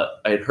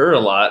 I'd heard a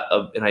lot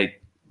of, and I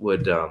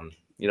would,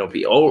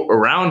 be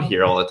around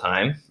here all the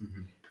time,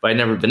 but I'd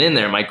never been in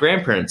there. My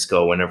grandparents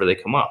go whenever they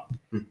come up.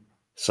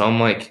 So I'm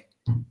like,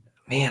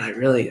 man, I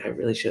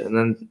really should. And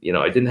then,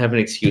 I didn't have an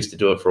excuse to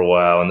do it for a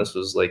while. And this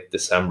was like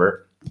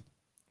December.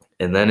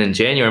 And then in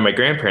January, my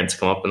grandparents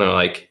come up and they're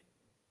like,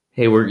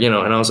 hey, we're,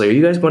 and I was like, are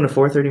you guys going to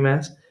 4:30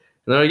 Mass? And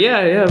they're like,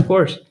 yeah, of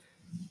course.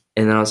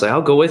 And then I was like,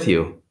 I'll go with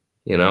you,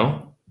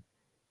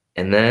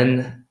 And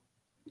then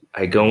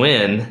I go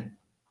in,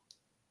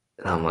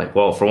 and I'm like,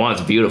 well, for one,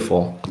 it's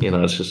beautiful.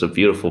 It's just a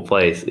beautiful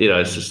place.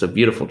 It's just a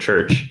beautiful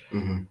church.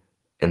 And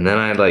then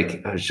I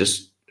was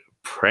just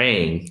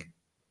praying,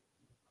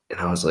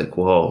 and I was like,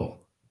 whoa.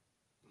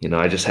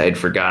 I just had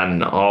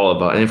forgotten all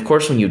about it. And of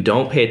course, when you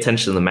don't pay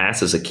attention to the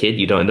Mass as a kid,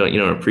 you don't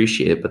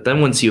appreciate it. But then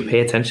once you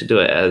pay attention to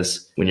it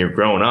when you're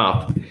growing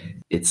up,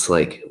 it's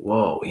like,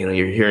 whoa,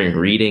 you're hearing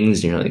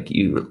readings, and you're like,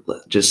 you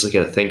just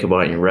got to think about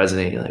it and you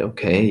resonate. You're like,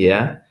 okay,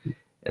 yeah.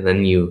 And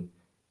then you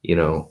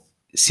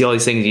see all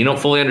these things. You don't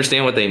fully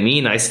understand what they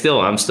mean. I'm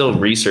still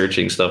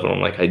researching stuff, and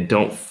I'm like, I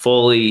don't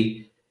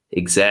fully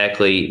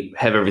exactly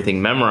have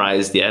everything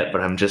memorized yet, but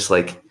I'm just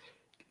like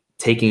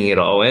taking it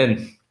all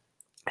in.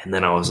 And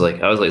then I was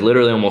like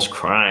literally almost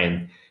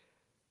crying,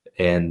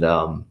 and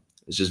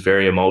it's just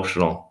very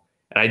emotional.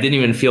 And I didn't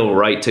even feel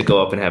right to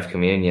go up and have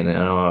communion. And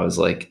I was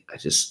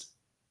just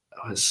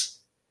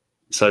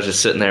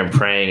sitting there and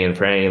praying,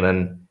 and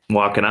then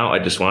walking out. I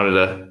just wanted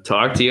to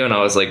talk to you, and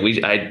I was like,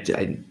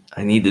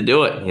 I need to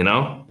do it.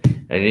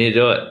 I need to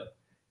do it.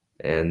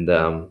 And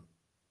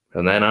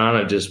from then on,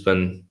 I've just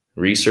been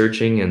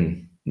researching,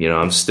 and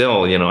I'm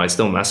still, I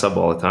still mess up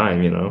all the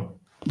time.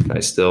 I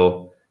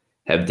still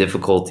have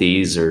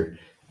difficulties or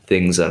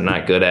things I'm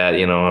not good at,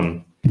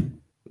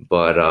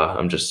 but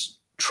I'm just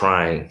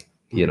trying,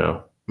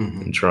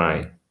 and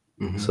trying.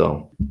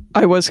 So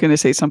I was going to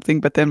say something,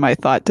 but then my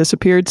thought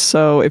disappeared.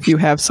 So if you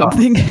have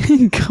something,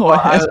 go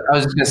ahead. I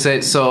was just going to say,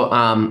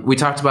 so we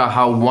talked about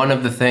how one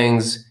of the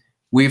things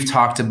we've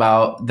talked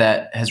about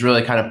that has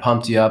really kind of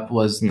pumped you up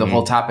was the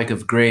whole topic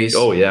of grace.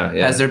 Oh yeah.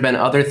 Has there been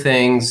other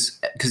things?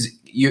 Because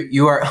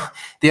you are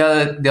the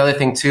other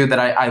thing too that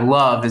I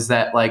love is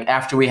that like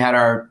after we had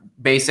our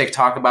basic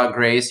talk about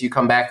grace, you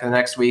come back the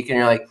next week and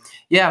you're like,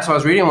 yeah, so I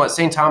was reading what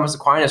St. Thomas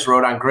Aquinas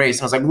wrote on grace.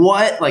 And I was like,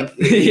 what? Like,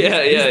 he's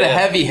the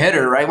heavy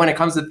hitter, right? When it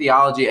comes to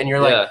theology. And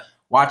you're like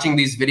watching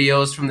these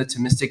videos from the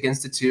Thomistic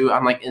Institute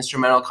on like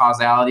instrumental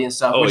causality and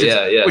stuff,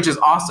 which is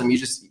awesome. You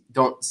just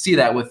don't see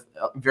that with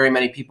very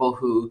many people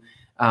who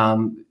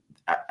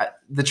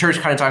the church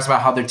kind of talks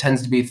about how there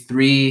tends to be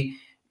three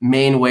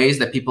main ways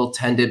that people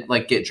tend to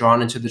like get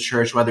drawn into the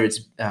church, whether it's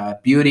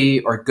beauty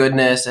or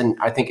goodness. And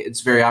I think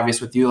it's very obvious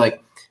with you,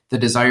 like the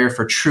desire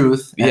for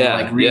truth and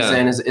like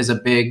reason is a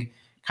big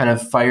kind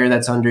of fire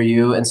that's under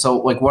you. And so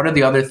like, what are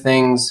the other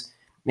things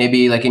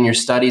maybe like in your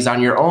studies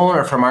on your own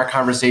or from our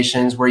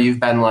conversations where you've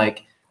been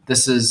like,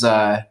 this is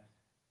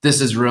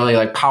really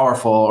like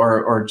powerful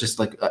or just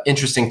like an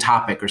interesting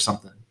topic or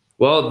something?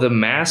 Well, the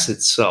Mass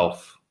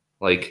itself,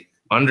 like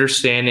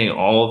understanding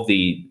all of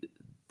the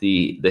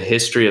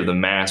history of the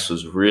Mass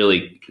was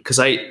really, because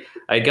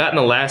I'd gotten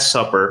the Last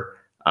Supper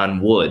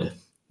on wood,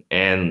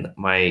 and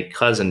my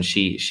cousin,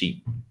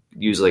 she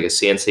used like a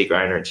CNC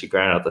grinder and she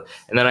ground out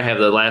and then I have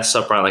the Last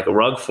Supper on like a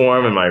rug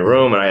form in my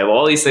room, and I have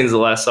all these things, the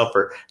Last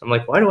Supper. I'm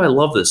like, why do I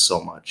love this so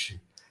much?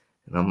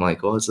 And I'm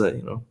like, oh, it's a,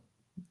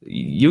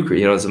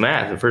 Eucharist, it's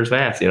the first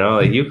Mass,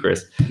 like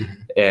Eucharist.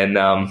 And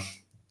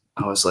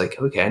I was like,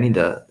 okay, I need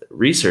to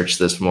research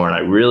this more. And I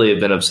really have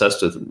been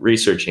obsessed with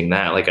researching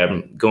that. Like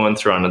I'm going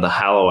through onto the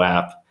Hallow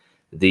app,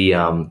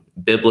 the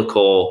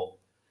biblical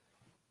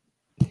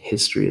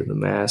history of the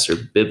Mass or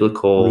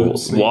biblical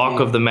walk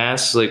of the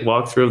Mass, like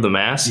walkthrough of the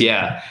Mass.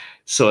 Yeah.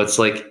 So it's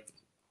like,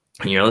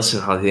 when you're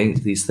listening to how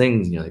these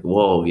things, and you're like,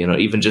 whoa,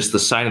 even just the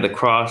sign of the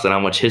cross and how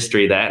much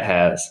history that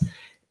has,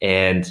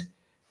 and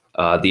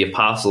the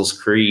Apostles'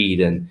 Creed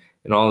and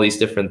all these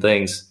different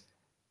things.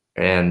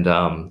 And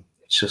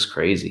it's just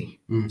crazy.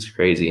 It's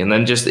crazy. And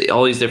then just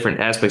all these different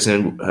aspects,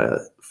 and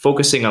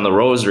focusing on the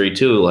rosary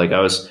too. Like it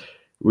was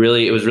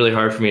really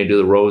hard for me to do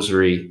the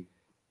rosary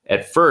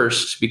at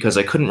first because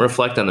I couldn't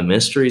reflect on the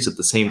mysteries at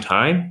the same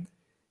time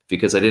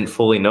because I didn't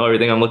fully know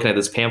everything. I'm looking at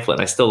this pamphlet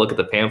and I still look at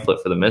the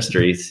pamphlet for the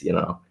mysteries,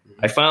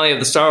 I finally have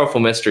the sorrowful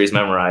mysteries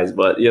memorized,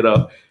 but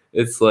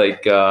it's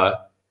like,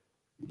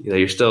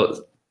 you're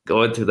still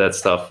going through that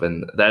stuff,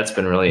 and that's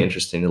been really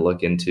interesting to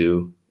look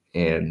into.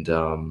 And,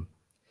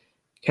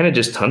 kind of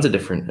just tons of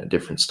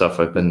different stuff.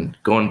 I've been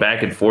going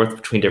back and forth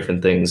between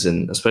different things,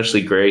 and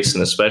especially grace,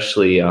 and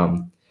especially,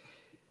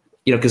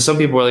 because some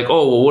people are like,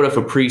 oh, well, what if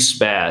a priest's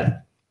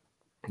bad,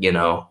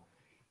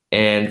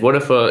 and what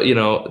if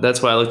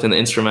that's why I looked in the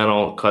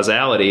instrumental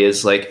causality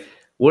is like,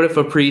 what if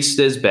a priest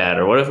is bad,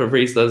 or what if a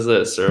priest does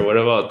this, or what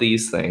about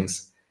these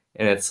things?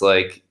 And it's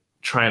like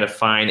trying to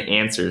find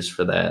answers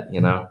for that,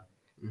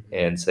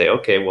 and say,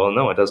 okay, well,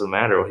 no, it doesn't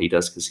matter what he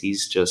does because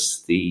he's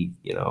just the,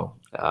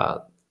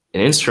 an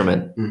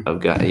instrument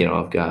of God,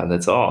 of God.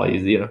 That's all.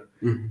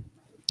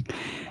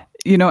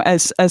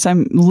 As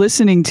I'm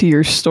listening to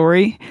your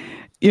story,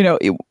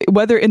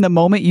 whether in the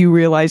moment you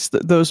realize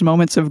those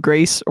moments of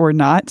grace or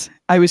not,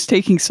 I was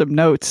taking some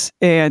notes,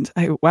 and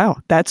wow,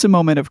 that's a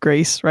moment of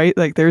grace, right?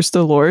 Like there's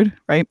the Lord,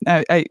 right?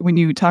 When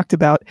you talked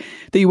about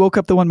that, you woke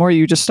up the one morning,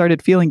 you just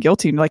started feeling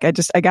guilty, and like,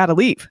 I gotta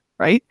leave,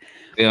 right?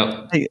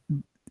 Yeah.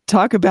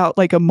 Talk about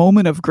like a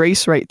moment of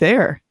grace right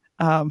there.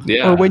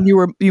 Or when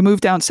you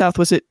moved down south,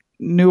 was it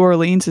New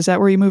Orleans? Is that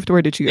where you moved?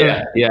 Where did you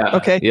go? Yeah.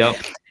 Okay. Yep.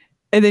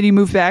 And then you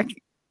moved back,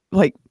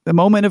 like the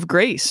moment of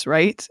grace,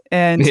 right?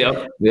 And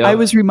I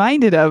was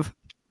reminded of,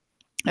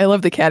 I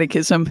love the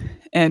catechism,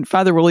 and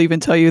Father will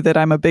even tell you that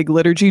I'm a big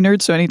liturgy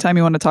nerd. So anytime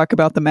you want to talk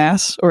about the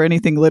Mass or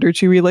anything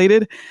liturgy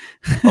related,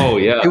 oh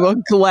yeah, I will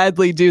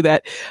gladly do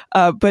that.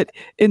 But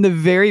in the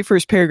very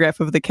first paragraph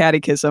of the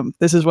catechism,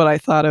 this is what I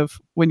thought of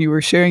when you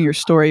were sharing your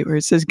story, where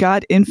it says,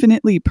 God,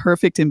 infinitely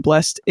perfect and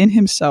blessed in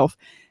himself,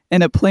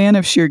 and a plan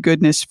of sheer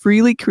goodness,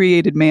 freely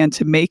created man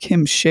to make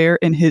him share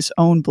in his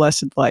own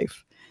blessed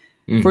life.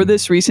 Mm-hmm. For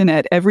this reason,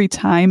 at every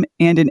time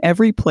and in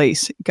every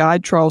place,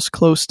 God draws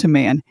close to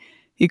man.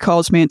 He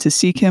calls man to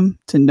seek him,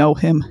 to know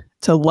him,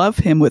 to love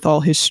him with all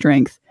his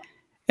strength.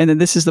 And then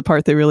this is the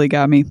part that really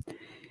got me.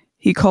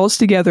 He calls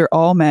together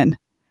all men,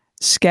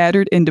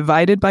 scattered and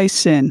divided by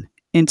sin,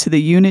 into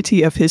the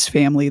unity of his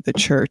family, the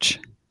church.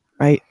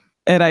 Right?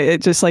 And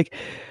it just like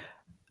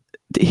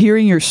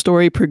hearing your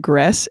story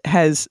progress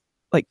has,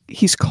 like,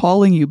 he's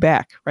calling you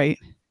back, right?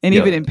 And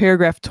even in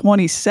paragraph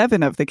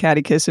 27 of the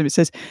catechism, it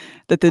says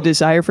that the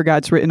desire for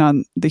God's written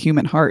on the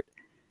human heart.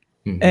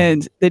 Mm-hmm.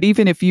 And that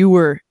even if you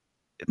were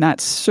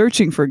not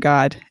searching for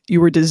God, you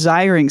were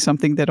desiring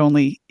something that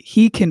only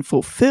he can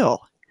fulfill.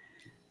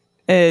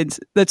 And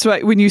that's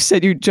why when you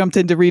said you jumped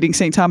into reading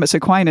St. Thomas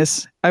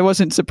Aquinas, I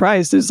wasn't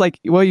surprised. It's like,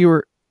 well, you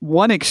were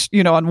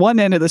on one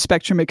end of the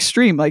spectrum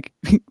extreme, like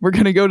we're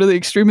going to go to the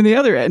extreme in the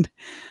other end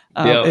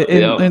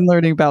in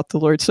learning about the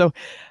Lord. So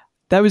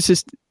that was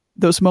just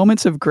those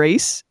moments of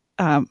grace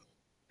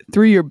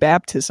through your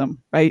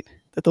baptism, right?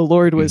 That the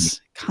Lord was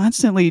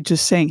constantly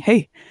just saying,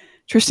 hey,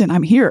 Tristan,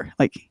 I'm here.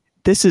 Like,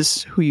 this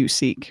is who you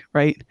seek,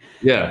 right?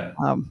 Yeah.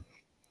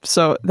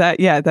 So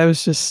that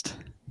was just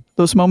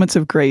those moments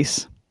of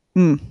grace.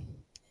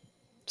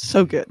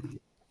 So good.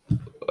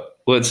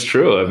 Well, it's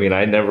true. I mean,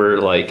 I never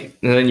and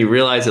then you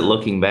realize it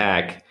looking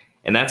back.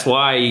 And that's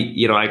why,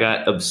 I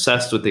got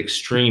obsessed with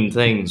extreme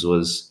things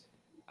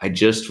I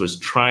just was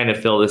trying to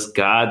fill this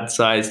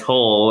God-sized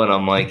hole. And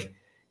I'm like,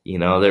 you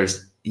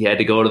had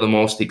to go to the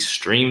most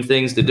extreme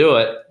things to do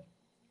it.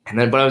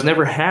 But I was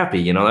never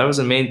happy, that was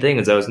the main thing,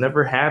 is I was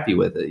never happy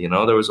with it.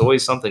 There was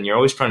always something. You're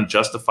always trying to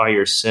justify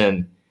your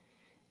sin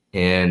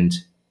And,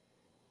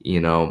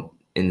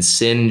 and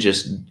sin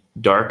just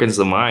darkens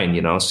the mind,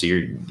 so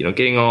you're,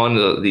 getting on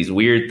to these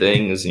weird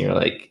things, and you're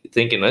like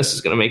thinking this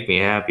is going to make me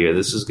happy, or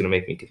this is going to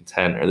make me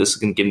content, or this is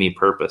going to give me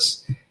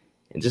purpose.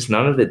 And just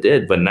none of it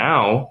did. But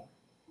now,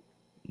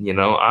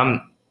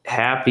 I'm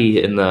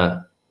happy in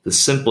the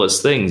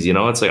simplest things.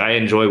 It's like I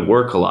enjoy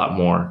work a lot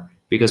more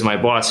because my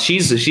boss,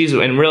 she's,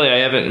 and really I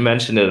haven't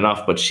mentioned it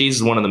enough, but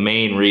she's one of the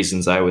main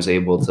reasons I was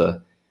able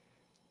to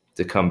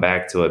come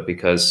back to it,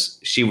 because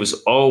she was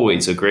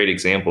always a great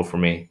example for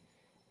me.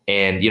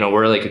 And,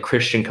 we're like a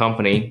Christian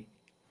company,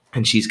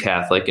 and she's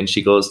Catholic, and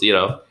she goes,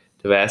 to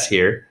Mass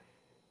here.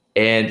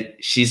 And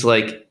she's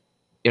like,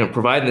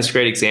 providing this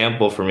great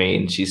example for me.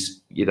 And she's,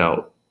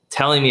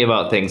 telling me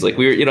about things like I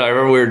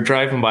remember we were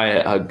driving by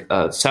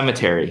a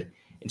cemetery,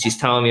 and she's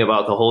telling me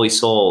about the holy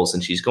souls,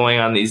 and she's going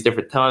on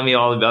telling me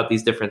all about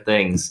these different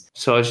things.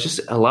 So it's just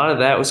a lot of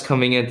that was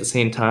coming in at the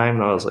same time.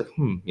 And I was like,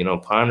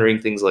 pondering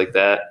things like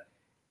that.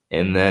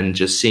 And then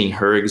just seeing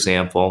her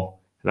example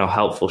and how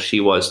helpful she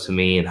was to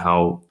me and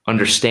how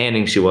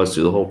understanding she was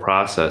through the whole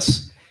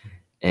process.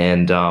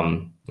 And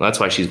that's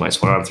why she's my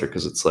sponsor,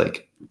 because it's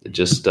like,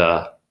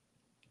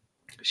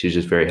 she was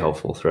just very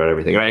helpful throughout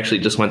everything. I actually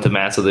just went to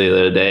Mass the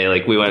other day.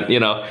 Like we went,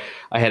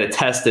 I had a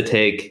test to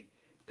take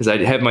because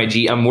I have I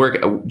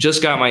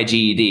just got my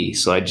GED.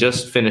 So I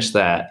just finished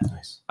that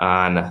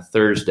on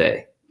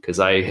Thursday because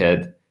I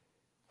had,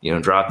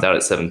 dropped out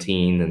at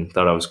 17 and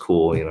thought I was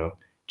cool,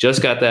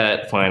 just got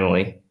that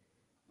finally.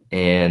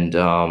 And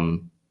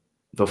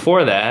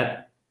before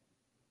that,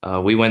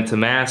 we went to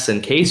Mass in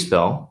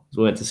Caseville.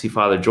 We went to see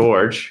Father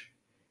George.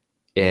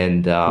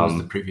 And he was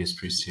the previous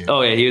priest here.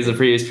 Oh yeah, he was the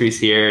previous priest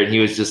here, and he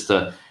was just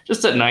a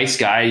nice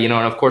guy, And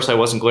of course, I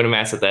wasn't going to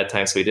Mass at that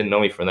time, so he didn't know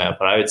me from that.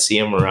 But I would see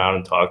him around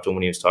and talk to him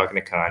when he was talking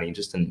to Connie.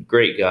 Just a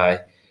great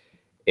guy.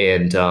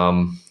 And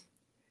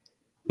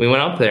we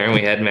went up there and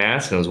we had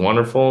Mass, and it was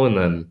wonderful. And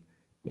then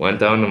went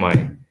down to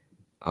my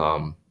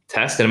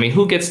test. And I mean,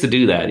 who gets to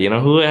do that?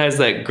 Who has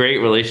that great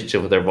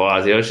relationship with their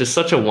boss? It's just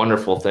such a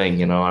wonderful thing.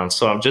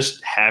 So I'm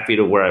just happy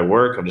to where I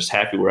work. I'm just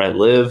happy where I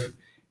live.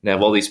 And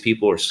have all these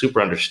people who are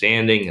super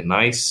understanding and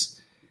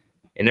nice,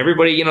 and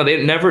everybody,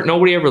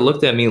 nobody ever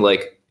looked at me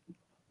like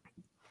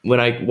when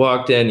I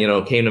walked in,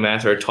 came to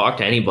Mass or talked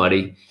to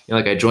anybody,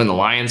 like I joined the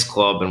Lions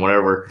Club and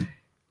whatever.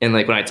 And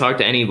like when I talked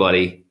to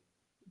anybody,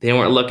 they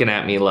weren't looking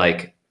at me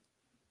like,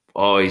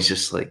 oh, he's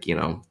just like,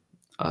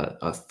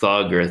 a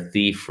thug or a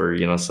thief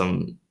or,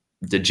 some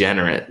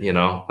degenerate,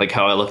 like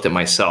how I looked at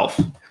myself.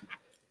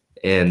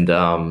 And,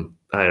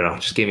 I don't know,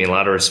 just gave me a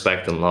lot of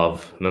respect and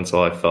love. And that's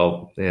all I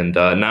felt. And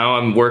now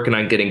I'm working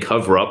on getting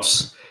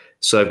cover-ups.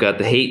 So I've got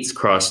the hates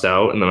crossed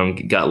out, and then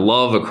I've got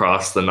love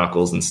across the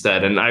knuckles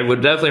instead. And I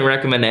would definitely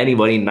recommend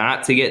anybody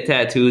not to get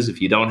tattoos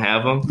if you don't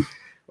have them,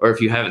 or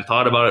if you haven't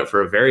thought about it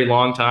for a very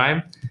long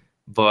time.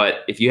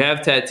 But if you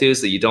have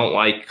tattoos that you don't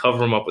like, cover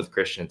them up with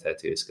Christian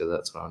tattoos, because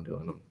that's what I'm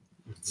doing.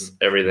 It's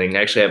everything.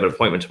 Actually, I have an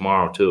appointment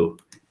tomorrow, too.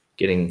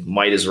 Getting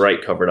Might Is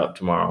Right covered up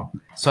tomorrow.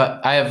 So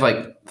I have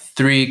like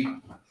 3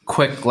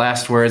 quick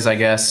last words, I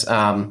guess.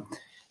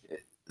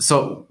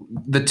 So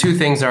the 2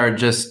 things are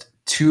just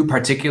 2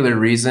 particular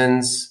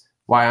reasons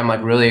why I'm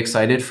like really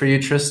excited for you,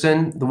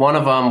 Tristan. The one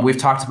of them we've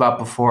talked about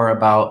before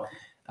about,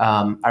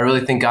 I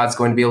really think God's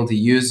going to be able to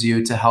use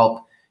you to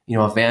help,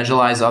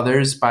 evangelize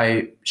others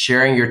by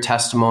sharing your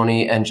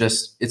testimony. And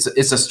just, it's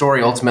a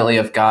story ultimately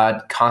of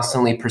God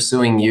constantly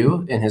pursuing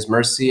you in his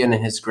mercy and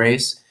in his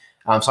grace.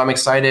 So I'm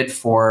excited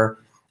for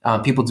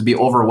people to be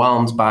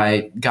overwhelmed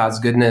by God's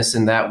goodness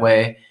in that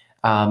way.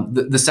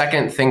 The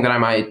second thing that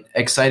I'm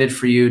excited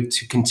for you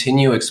to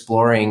continue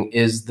exploring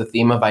is the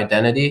theme of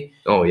identity.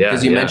 Oh, yeah.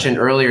 Because you mentioned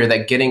earlier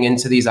that getting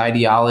into these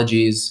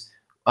ideologies,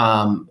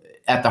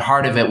 at the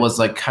heart of it was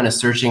like kind of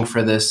searching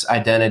for this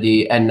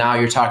identity. And now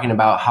you're talking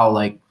about how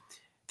like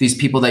these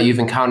people that you've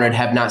encountered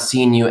have not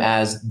seen you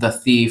as the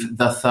thief,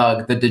 the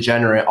thug, the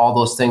degenerate, all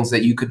those things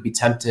that you could be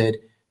tempted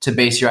to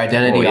base your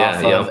identity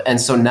off of. And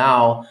so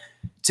now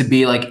to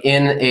be like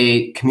in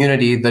a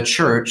community, the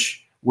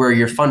church, where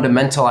your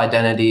fundamental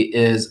identity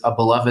is a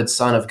beloved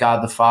son of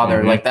God the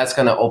Father, like that's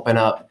going to open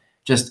up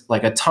just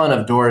like a ton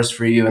of doors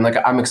for you. And like,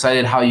 I'm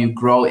excited how you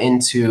grow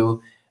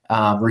into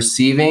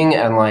receiving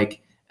and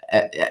like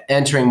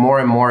entering more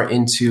and more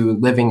into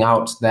living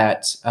out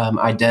that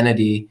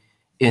identity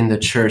in the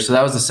church. So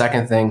that was the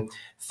second thing.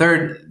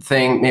 Third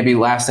thing, maybe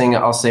last thing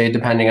I'll say,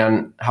 depending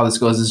on how this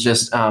goes, is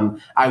just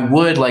I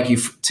would like you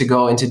to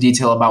go into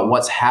detail about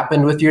what's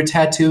happened with your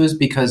tattoos,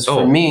 because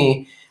for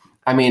me,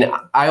 I mean,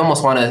 I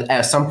almost want to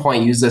at some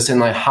point use this in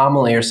like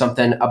homily or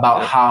something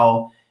about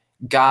how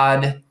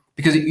God,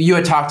 because you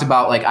had talked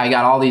about like, I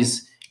got all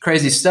these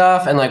crazy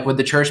stuff, and like, would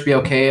the church be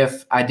okay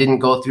if I didn't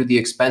go through the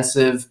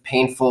expensive,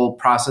 painful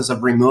process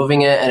of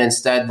removing it and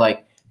instead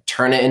like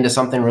turn it into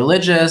something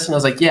religious? And I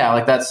was like, yeah,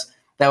 like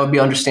that would be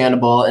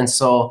understandable. And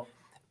so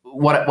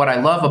what I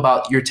love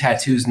about your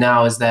tattoos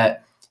now is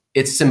that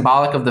it's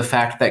symbolic of the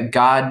fact that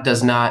God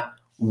does not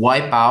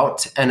wipe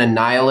out and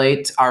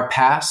annihilate our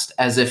past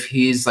as if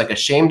he's like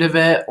ashamed of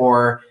it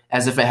or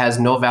as if it has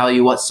no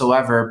value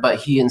whatsoever, but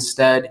he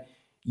instead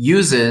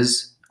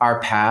uses our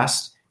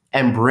past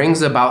and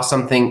brings about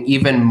something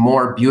even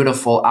more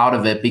beautiful out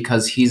of it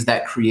because he's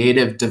that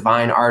creative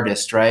divine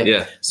artist, right?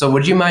 Yeah. So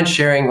would you mind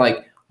sharing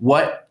like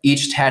what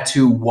each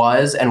tattoo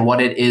was and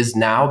what it is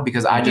now?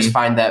 Because I just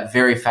find that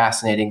very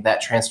fascinating,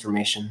 that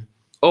transformation.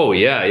 Oh,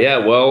 yeah. Yeah.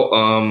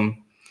 Well,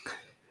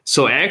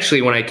 so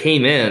actually when I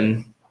came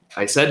in,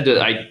 I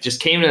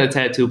just came to the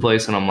tattoo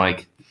place and I'm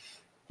like,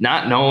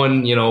 not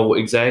knowing,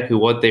 exactly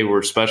what they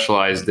were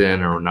specialized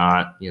in or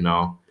not,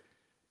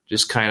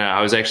 just kind of,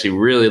 I was actually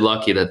really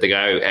lucky that the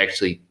guy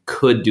actually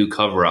could do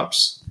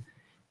cover-ups.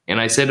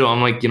 And I said to him,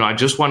 I'm like, I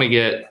just want to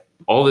get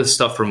all this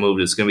stuff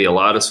removed. It's going to be a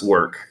lot of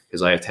work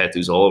because I have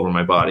tattoos all over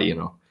my body,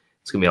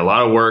 It's going to be a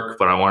lot of work,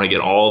 but I want to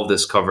get all of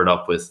this covered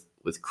up with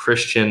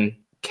Christian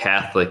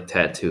Catholic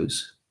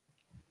tattoos.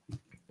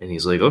 And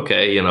he's like,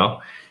 okay,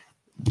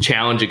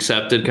 challenge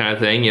accepted kind of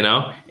thing,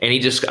 And he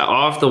just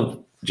out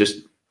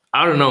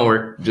of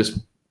nowhere, just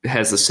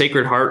has the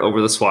Sacred Heart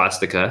over the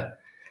swastika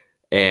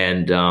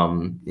and,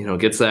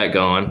 gets that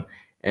going.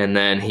 And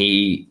then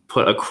he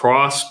put a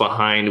cross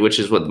behind, which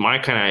is what my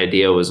kind of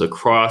idea was, a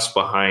cross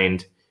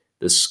behind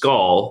the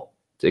skull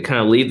to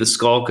kind of leave the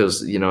skull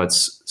because,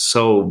 it's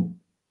so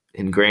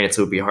ingrained,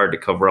 so it would be hard to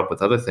cover up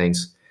with other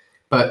things.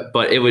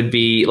 But it would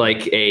be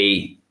like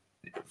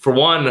for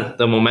one,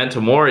 the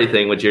memento mori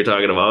thing, which you're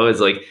talking about, is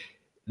like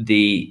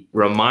the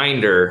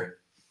reminder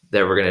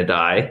that we're going to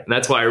die. And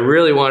that's why I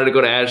really wanted to go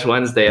to Ash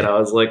Wednesday. And I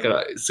was like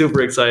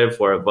super excited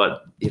for it.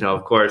 But,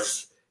 of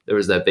course, there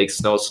was that big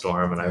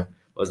snowstorm and I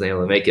wasn't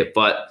able to make it.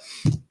 But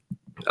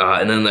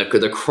and then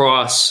the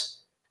cross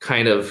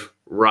kind of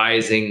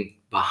rising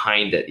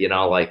behind it,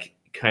 like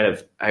kind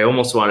of, I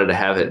almost wanted to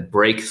have it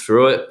break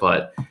through it,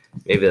 but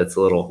maybe that's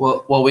a little.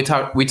 Well, we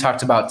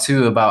talked about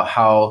too about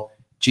how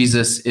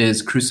Jesus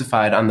is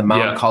crucified on the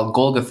mount called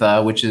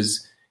Golgotha, which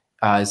is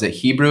it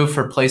Hebrew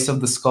for place of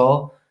the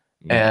skull?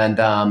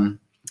 Yeah.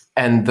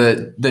 And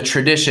the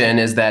tradition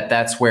is that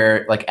that's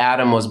where like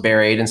Adam was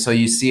buried. And so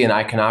you see in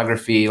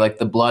iconography, like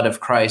the blood of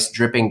Christ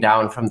dripping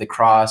down from the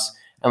cross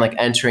and like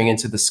entering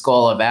into the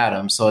skull of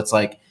Adam. So it's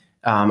like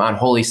on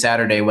Holy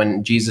Saturday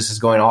when Jesus is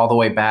going all the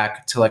way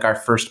back to like our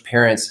first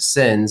parents'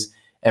 sins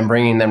and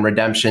bringing them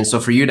redemption. So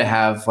for you to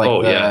have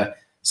like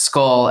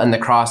skull and the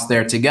cross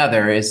there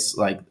together is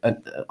like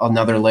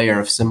another layer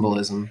of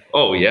symbolism.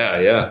 Oh, yeah,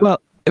 yeah.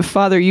 Well,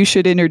 Father, you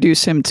should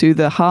introduce him to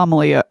the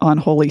homily on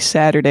Holy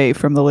Saturday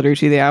from the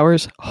Liturgy of the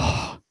Hours.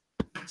 Oh,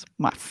 it's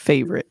my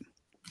favorite.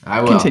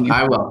 I will. Continue.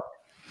 I will.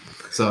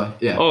 So,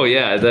 yeah. Oh,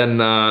 yeah. Then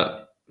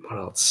what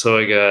else? So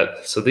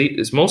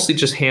it's mostly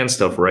just hand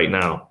stuff right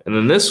now. And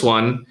then this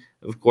one,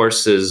 of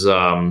course, is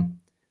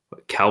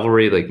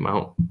Calvary, like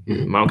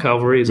Mount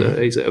Calvary. Is that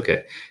how you say?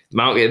 Okay.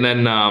 Mount, and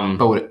then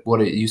but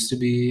what it used to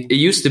be? It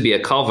used to be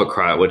a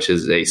Kalvakrat, which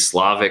is a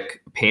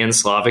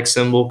pan-Slavic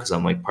symbol, because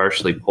I'm like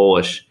partially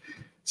Polish.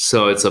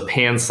 So it's a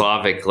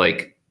pan-Slavic,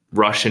 like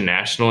Russian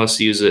nationalists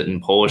use it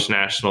and Polish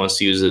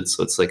nationalists use it.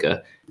 So it's like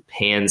a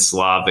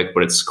pan-Slavic,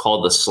 but it's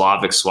called the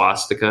Slavic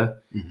swastika,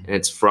 and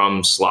it's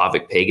from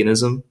Slavic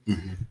paganism.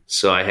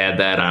 So I had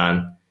that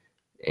on,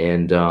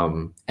 and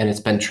it's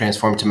been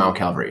transformed to Mount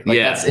Calvary. Like,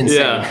 that's insane.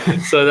 Yeah.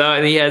 So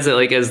and he has it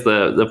like as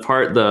the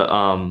part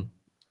the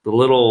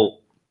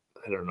little,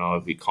 I don't know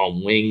if we call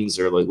them wings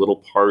or like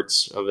little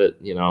parts of it.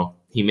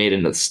 He made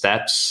into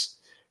steps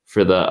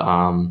for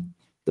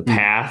the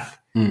path.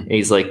 And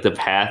he's like, the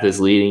path is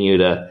leading you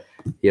to,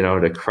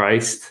 to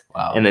Christ.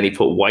 Wow. And then he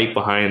put white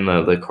behind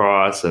the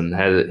cross and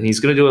he's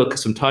going to do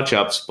some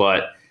touch-ups,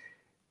 but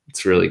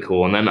it's really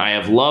cool. And then I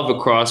have love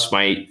across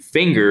my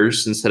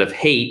fingers instead of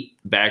hate.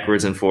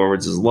 Backwards and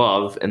forwards is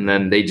love. And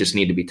then they just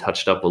need to be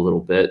touched up a little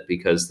bit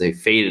because they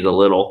faded a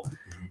little.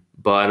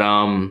 But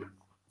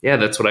yeah,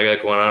 that's what I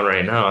got going on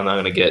right now. And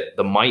I'm going to get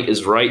the Might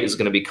is Right is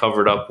going to be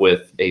covered up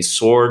with a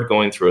sword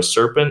going through a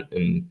serpent.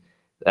 And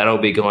that'll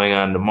be going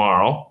on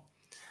tomorrow.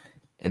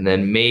 And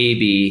then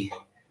maybe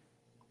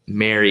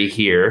Mary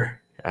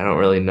here. I don't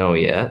really know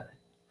yet.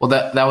 Well,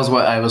 that was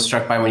what I was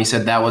struck by when you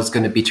said that was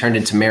going to be turned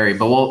into Mary.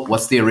 But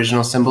what's the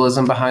original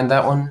symbolism behind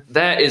that one?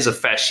 That is a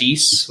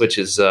fascis, which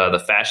is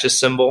the fascist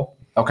symbol.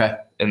 Okay.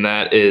 And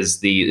that is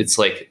it's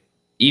like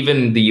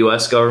even the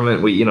U.S.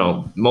 government,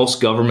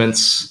 most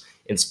governments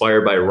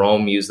inspired by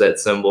Rome use that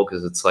symbol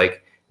because it's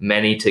like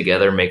many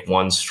together make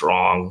one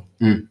strong,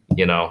 many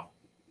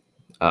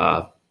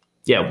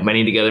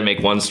together make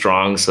one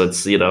strong. So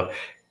it's,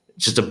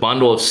 just a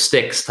bundle of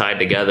sticks tied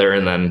together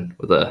and then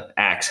with an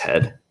axe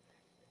head.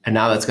 And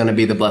now that's going to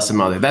be the Blessed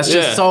Mother. That's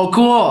just so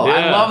cool. Yeah.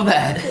 I love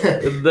that.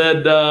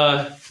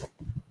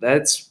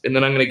 And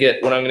then I'm going to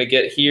get, what I'm going to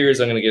get here is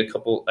I'm going to get a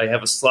couple, I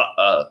have a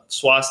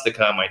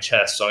swastika on my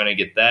chest. So I'm going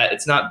to get that.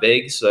 It's not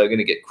big. So I'm going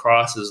to get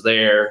crosses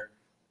there,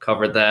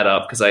 covered that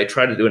up because I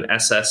tried to do an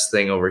SS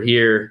thing over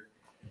here.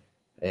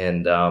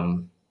 And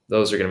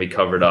those are going to be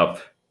covered up.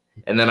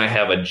 And then I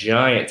have a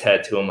giant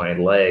tattoo on my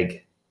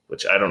leg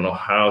which I don't know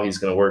how he's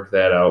going to work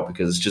that out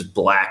because it's just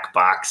black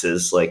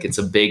boxes. Like it's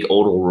a big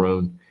odal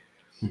room.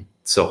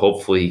 So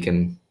hopefully he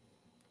can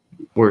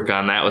work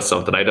on that with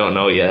something. I don't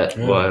know yet,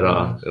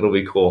 but it'll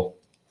be cool.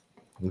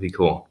 It'll be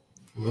cool.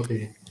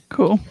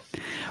 Cool.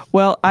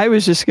 Well, I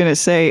was just going to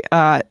say,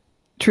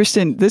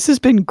 Tristan, this has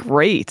been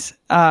great.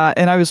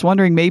 And I was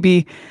wondering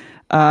maybe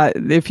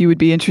if you would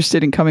be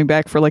interested in coming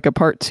back for like a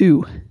part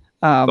 2.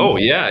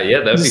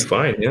 That'd be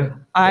fine. Yeah.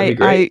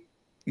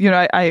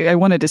 I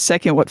wanted to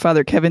second what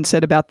Father Kevin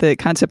said about the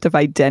concept of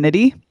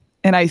identity.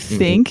 And I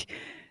think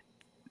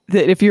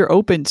that if you're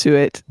open to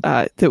it,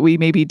 that we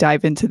maybe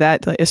dive into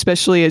that,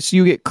 especially as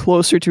you get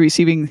closer to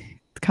receiving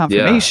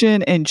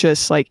confirmation and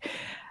just like,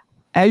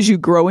 as you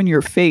grow in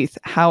your faith,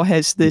 how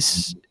has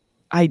this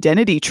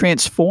identity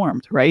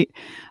transformed, right?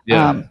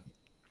 Yeah.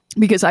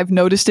 Because I've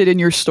noticed it in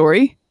your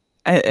story,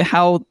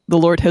 how the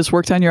Lord has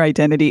worked on your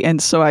identity.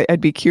 And so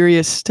I'd be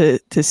curious to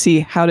see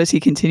how does he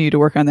continue to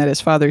work on that,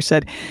 as Father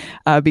said,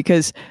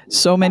 because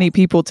so many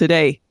people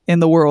today in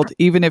the world,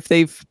 even if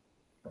they've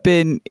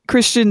been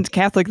Christian,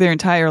 Catholic their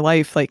entire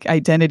life, like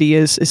identity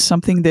is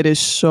something that is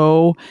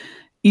so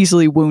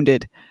easily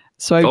wounded.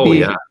 So I'd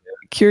be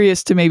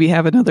curious to maybe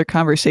have another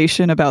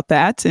conversation about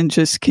that and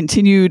just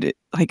continued,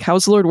 like,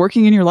 how's the Lord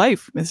working in your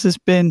life? This has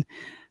been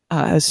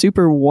a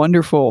super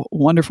wonderful,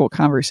 wonderful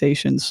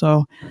conversation.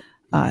 So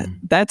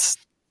that's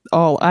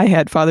all I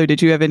had. Father,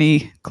 did you have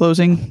any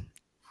closing?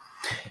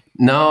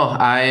 No,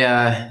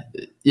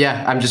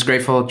 I'm just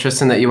grateful,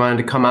 Tristan, that you wanted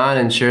to come on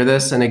and share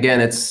this. And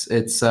again,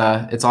 it's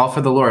all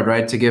for the Lord,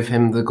 right? To give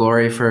him the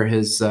glory for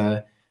his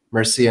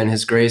mercy and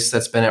his grace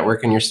that's been at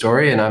work in your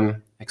story. And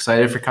I'm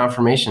excited for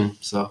confirmation.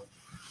 So,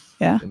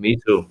 yeah, me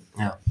too.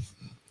 Yeah,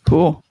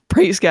 cool.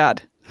 Praise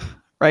God,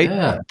 right?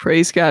 Yeah.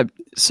 Praise God.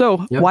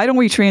 So why don't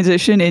we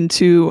transition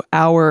into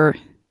our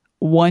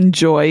one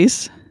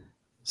joys?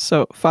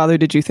 So, Father,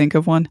 did you think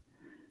of one?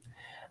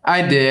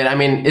 I did. I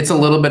mean, it's a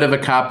little bit of a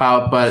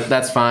cop-out, but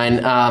that's fine.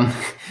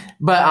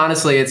 But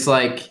honestly, it's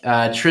like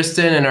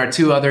Tristan and our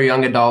 2 other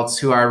young adults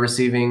who are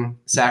receiving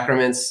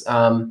sacraments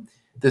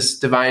this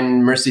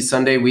Divine Mercy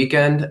Sunday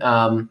weekend.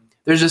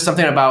 There's just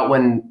something about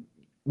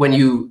when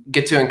you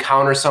get to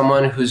encounter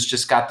someone who's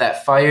just got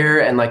that fire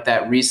and like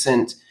that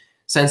recent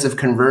sense of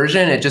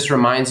conversion. It just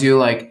reminds you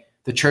like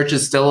the church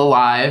is still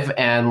alive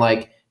and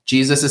like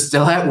Jesus is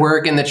still at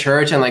work in the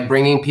church and like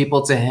bringing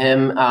people to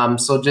him.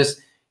 So just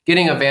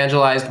getting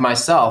evangelized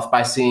myself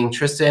by seeing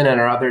Tristan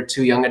and our other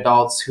 2 young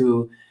adults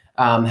who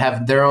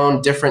have their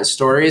own different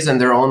stories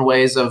and their own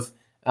ways of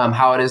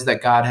how it is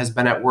that God has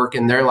been at work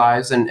in their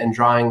lives and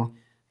drawing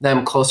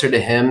them closer to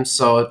him.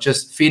 So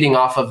just feeding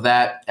off of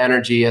that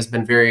energy has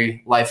been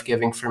very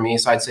life-giving for me.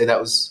 So I'd say that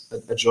was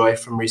a joy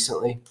from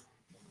recently.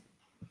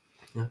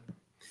 Yeah.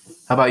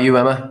 How about you,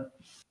 Emma?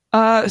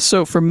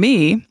 So for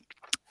me,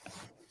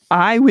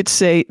 I would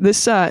say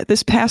this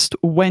past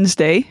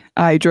Wednesday,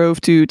 I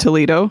drove to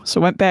Toledo. So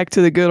went back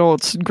to the good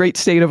old great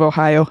state of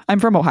Ohio.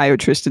 I'm from Ohio,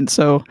 Tristan.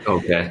 So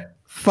okay.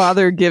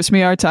 Father gives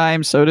me our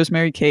time. So does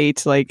Mary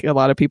Kate, like a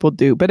lot of people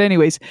do. But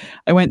anyways,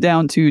 I went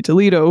down to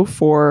Toledo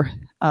for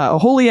a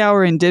holy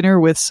hour and dinner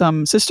with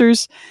some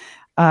sisters.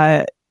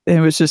 It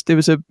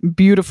was a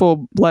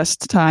beautiful,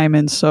 blessed time.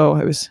 And so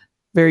I was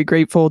very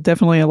grateful.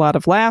 Definitely a lot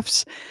of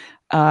laughs.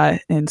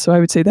 And so I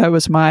would say that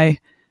was my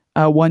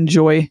one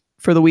joy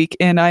for the week.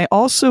 And I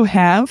also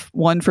have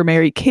one for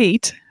Mary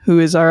Kate, who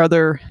is our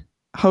other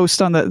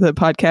host on the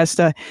podcast.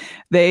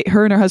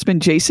 Her and her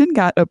husband, Jason,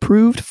 got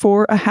approved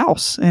for a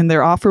house and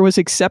their offer was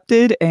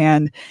accepted.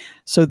 And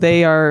so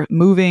they are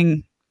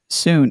moving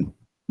soon.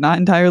 Not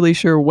entirely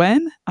sure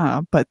when,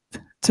 but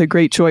it's a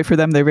great joy for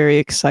them. They're very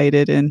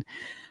excited. And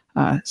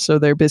so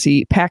they're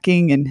busy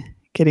packing and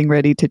getting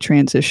ready to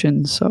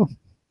transition. So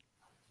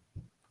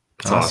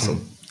that's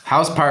awesome.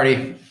 House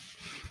party.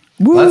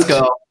 Woo! Let's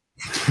go.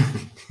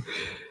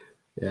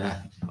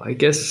 Yeah. I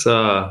guess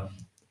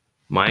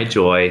my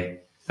joy,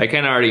 I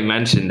kind of already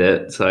mentioned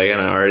it, so I kind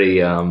of already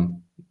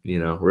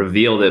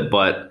revealed it,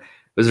 but it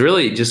was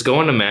really just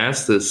going to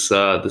Mass this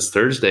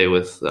Thursday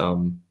with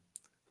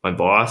my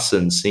boss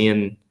and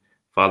seeing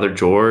Father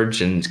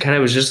George, and kind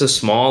of was just a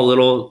small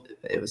little,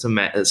 it was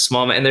a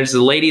small, and there's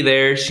a lady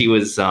there, she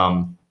was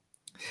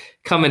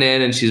coming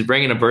in and she's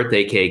bringing a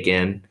birthday cake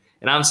in,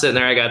 and I'm sitting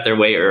there, I got there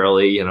way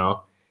early, and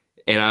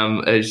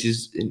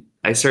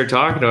I started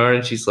talking to her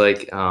and she's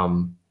like,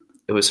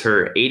 it was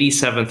her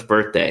 87th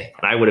birthday.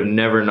 And I would have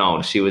never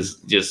known. She was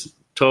just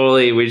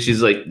totally,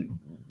 she's like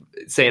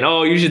saying,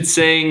 oh, you should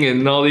sing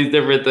and all these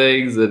different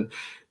things. And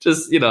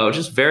just,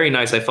 just very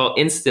nice. I felt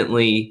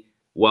instantly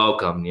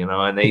welcome,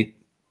 and they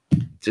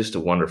just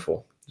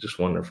wonderful.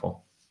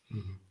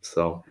 Mm-hmm.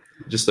 So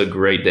just a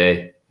great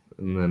day.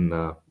 And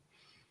then,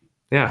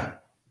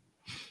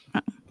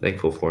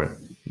 thankful for it.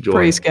 Joy.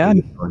 Praise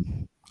God.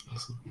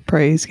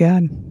 Praise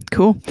God.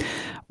 Cool.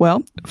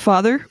 Well,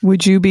 Father,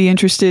 would you be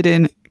interested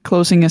in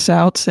closing us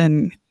out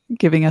and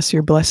giving us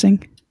your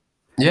blessing?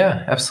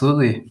 Yeah,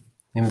 absolutely. In the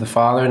name of the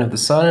Father, and of the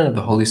Son, and of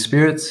the Holy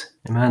Spirit.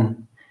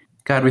 Amen.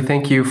 God, we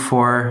thank you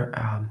for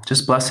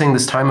just blessing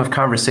this time of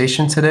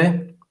conversation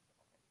today.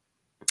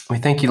 We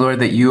thank you, Lord,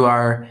 that you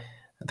are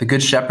the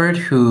good shepherd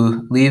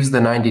who leaves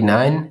the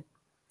 99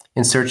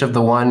 in search of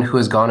the one who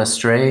has gone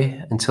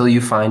astray until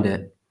you find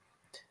it.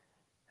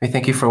 We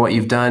thank you for what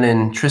you've done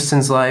in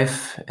Tristan's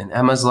life, and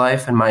Emma's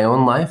life, and my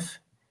own life.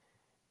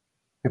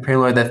 We pray,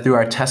 Lord, that through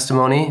our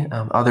testimony,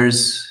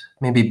 others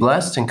may be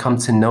blessed and come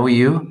to know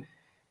you.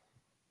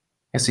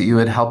 I guess that you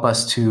would help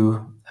us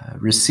to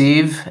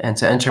receive and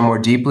to enter more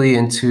deeply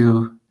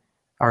into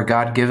our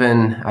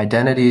God-given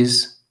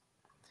identities.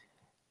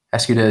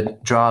 Ask you to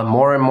draw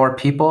more and more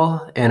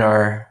people in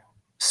our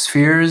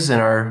spheres, in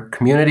our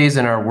communities,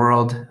 in our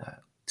world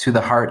to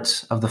the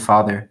heart of the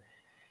Father.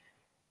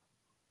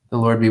 The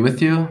Lord be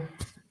with you.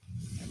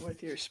 And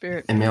with your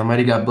spirit. And may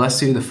Almighty God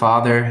bless you, the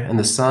Father, and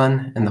the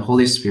Son, and the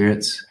Holy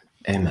Spirit.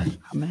 Amen.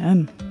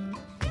 Amen.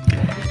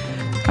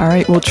 All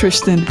right. Well,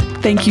 Tristan,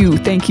 thank you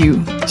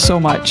so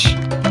much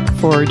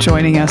for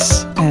joining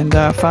us. And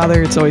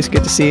Father, it's always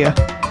good to see you.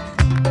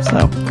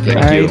 So, Thank you.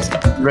 right.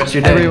 The rest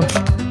of your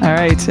day. All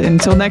right.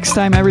 Until next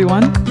time,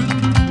 everyone.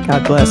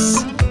 God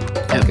bless.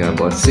 God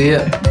bless. See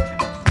ya.